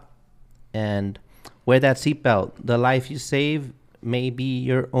caught. And wear that seatbelt. The life you save may be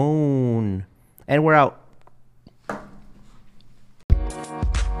your own. And we're out.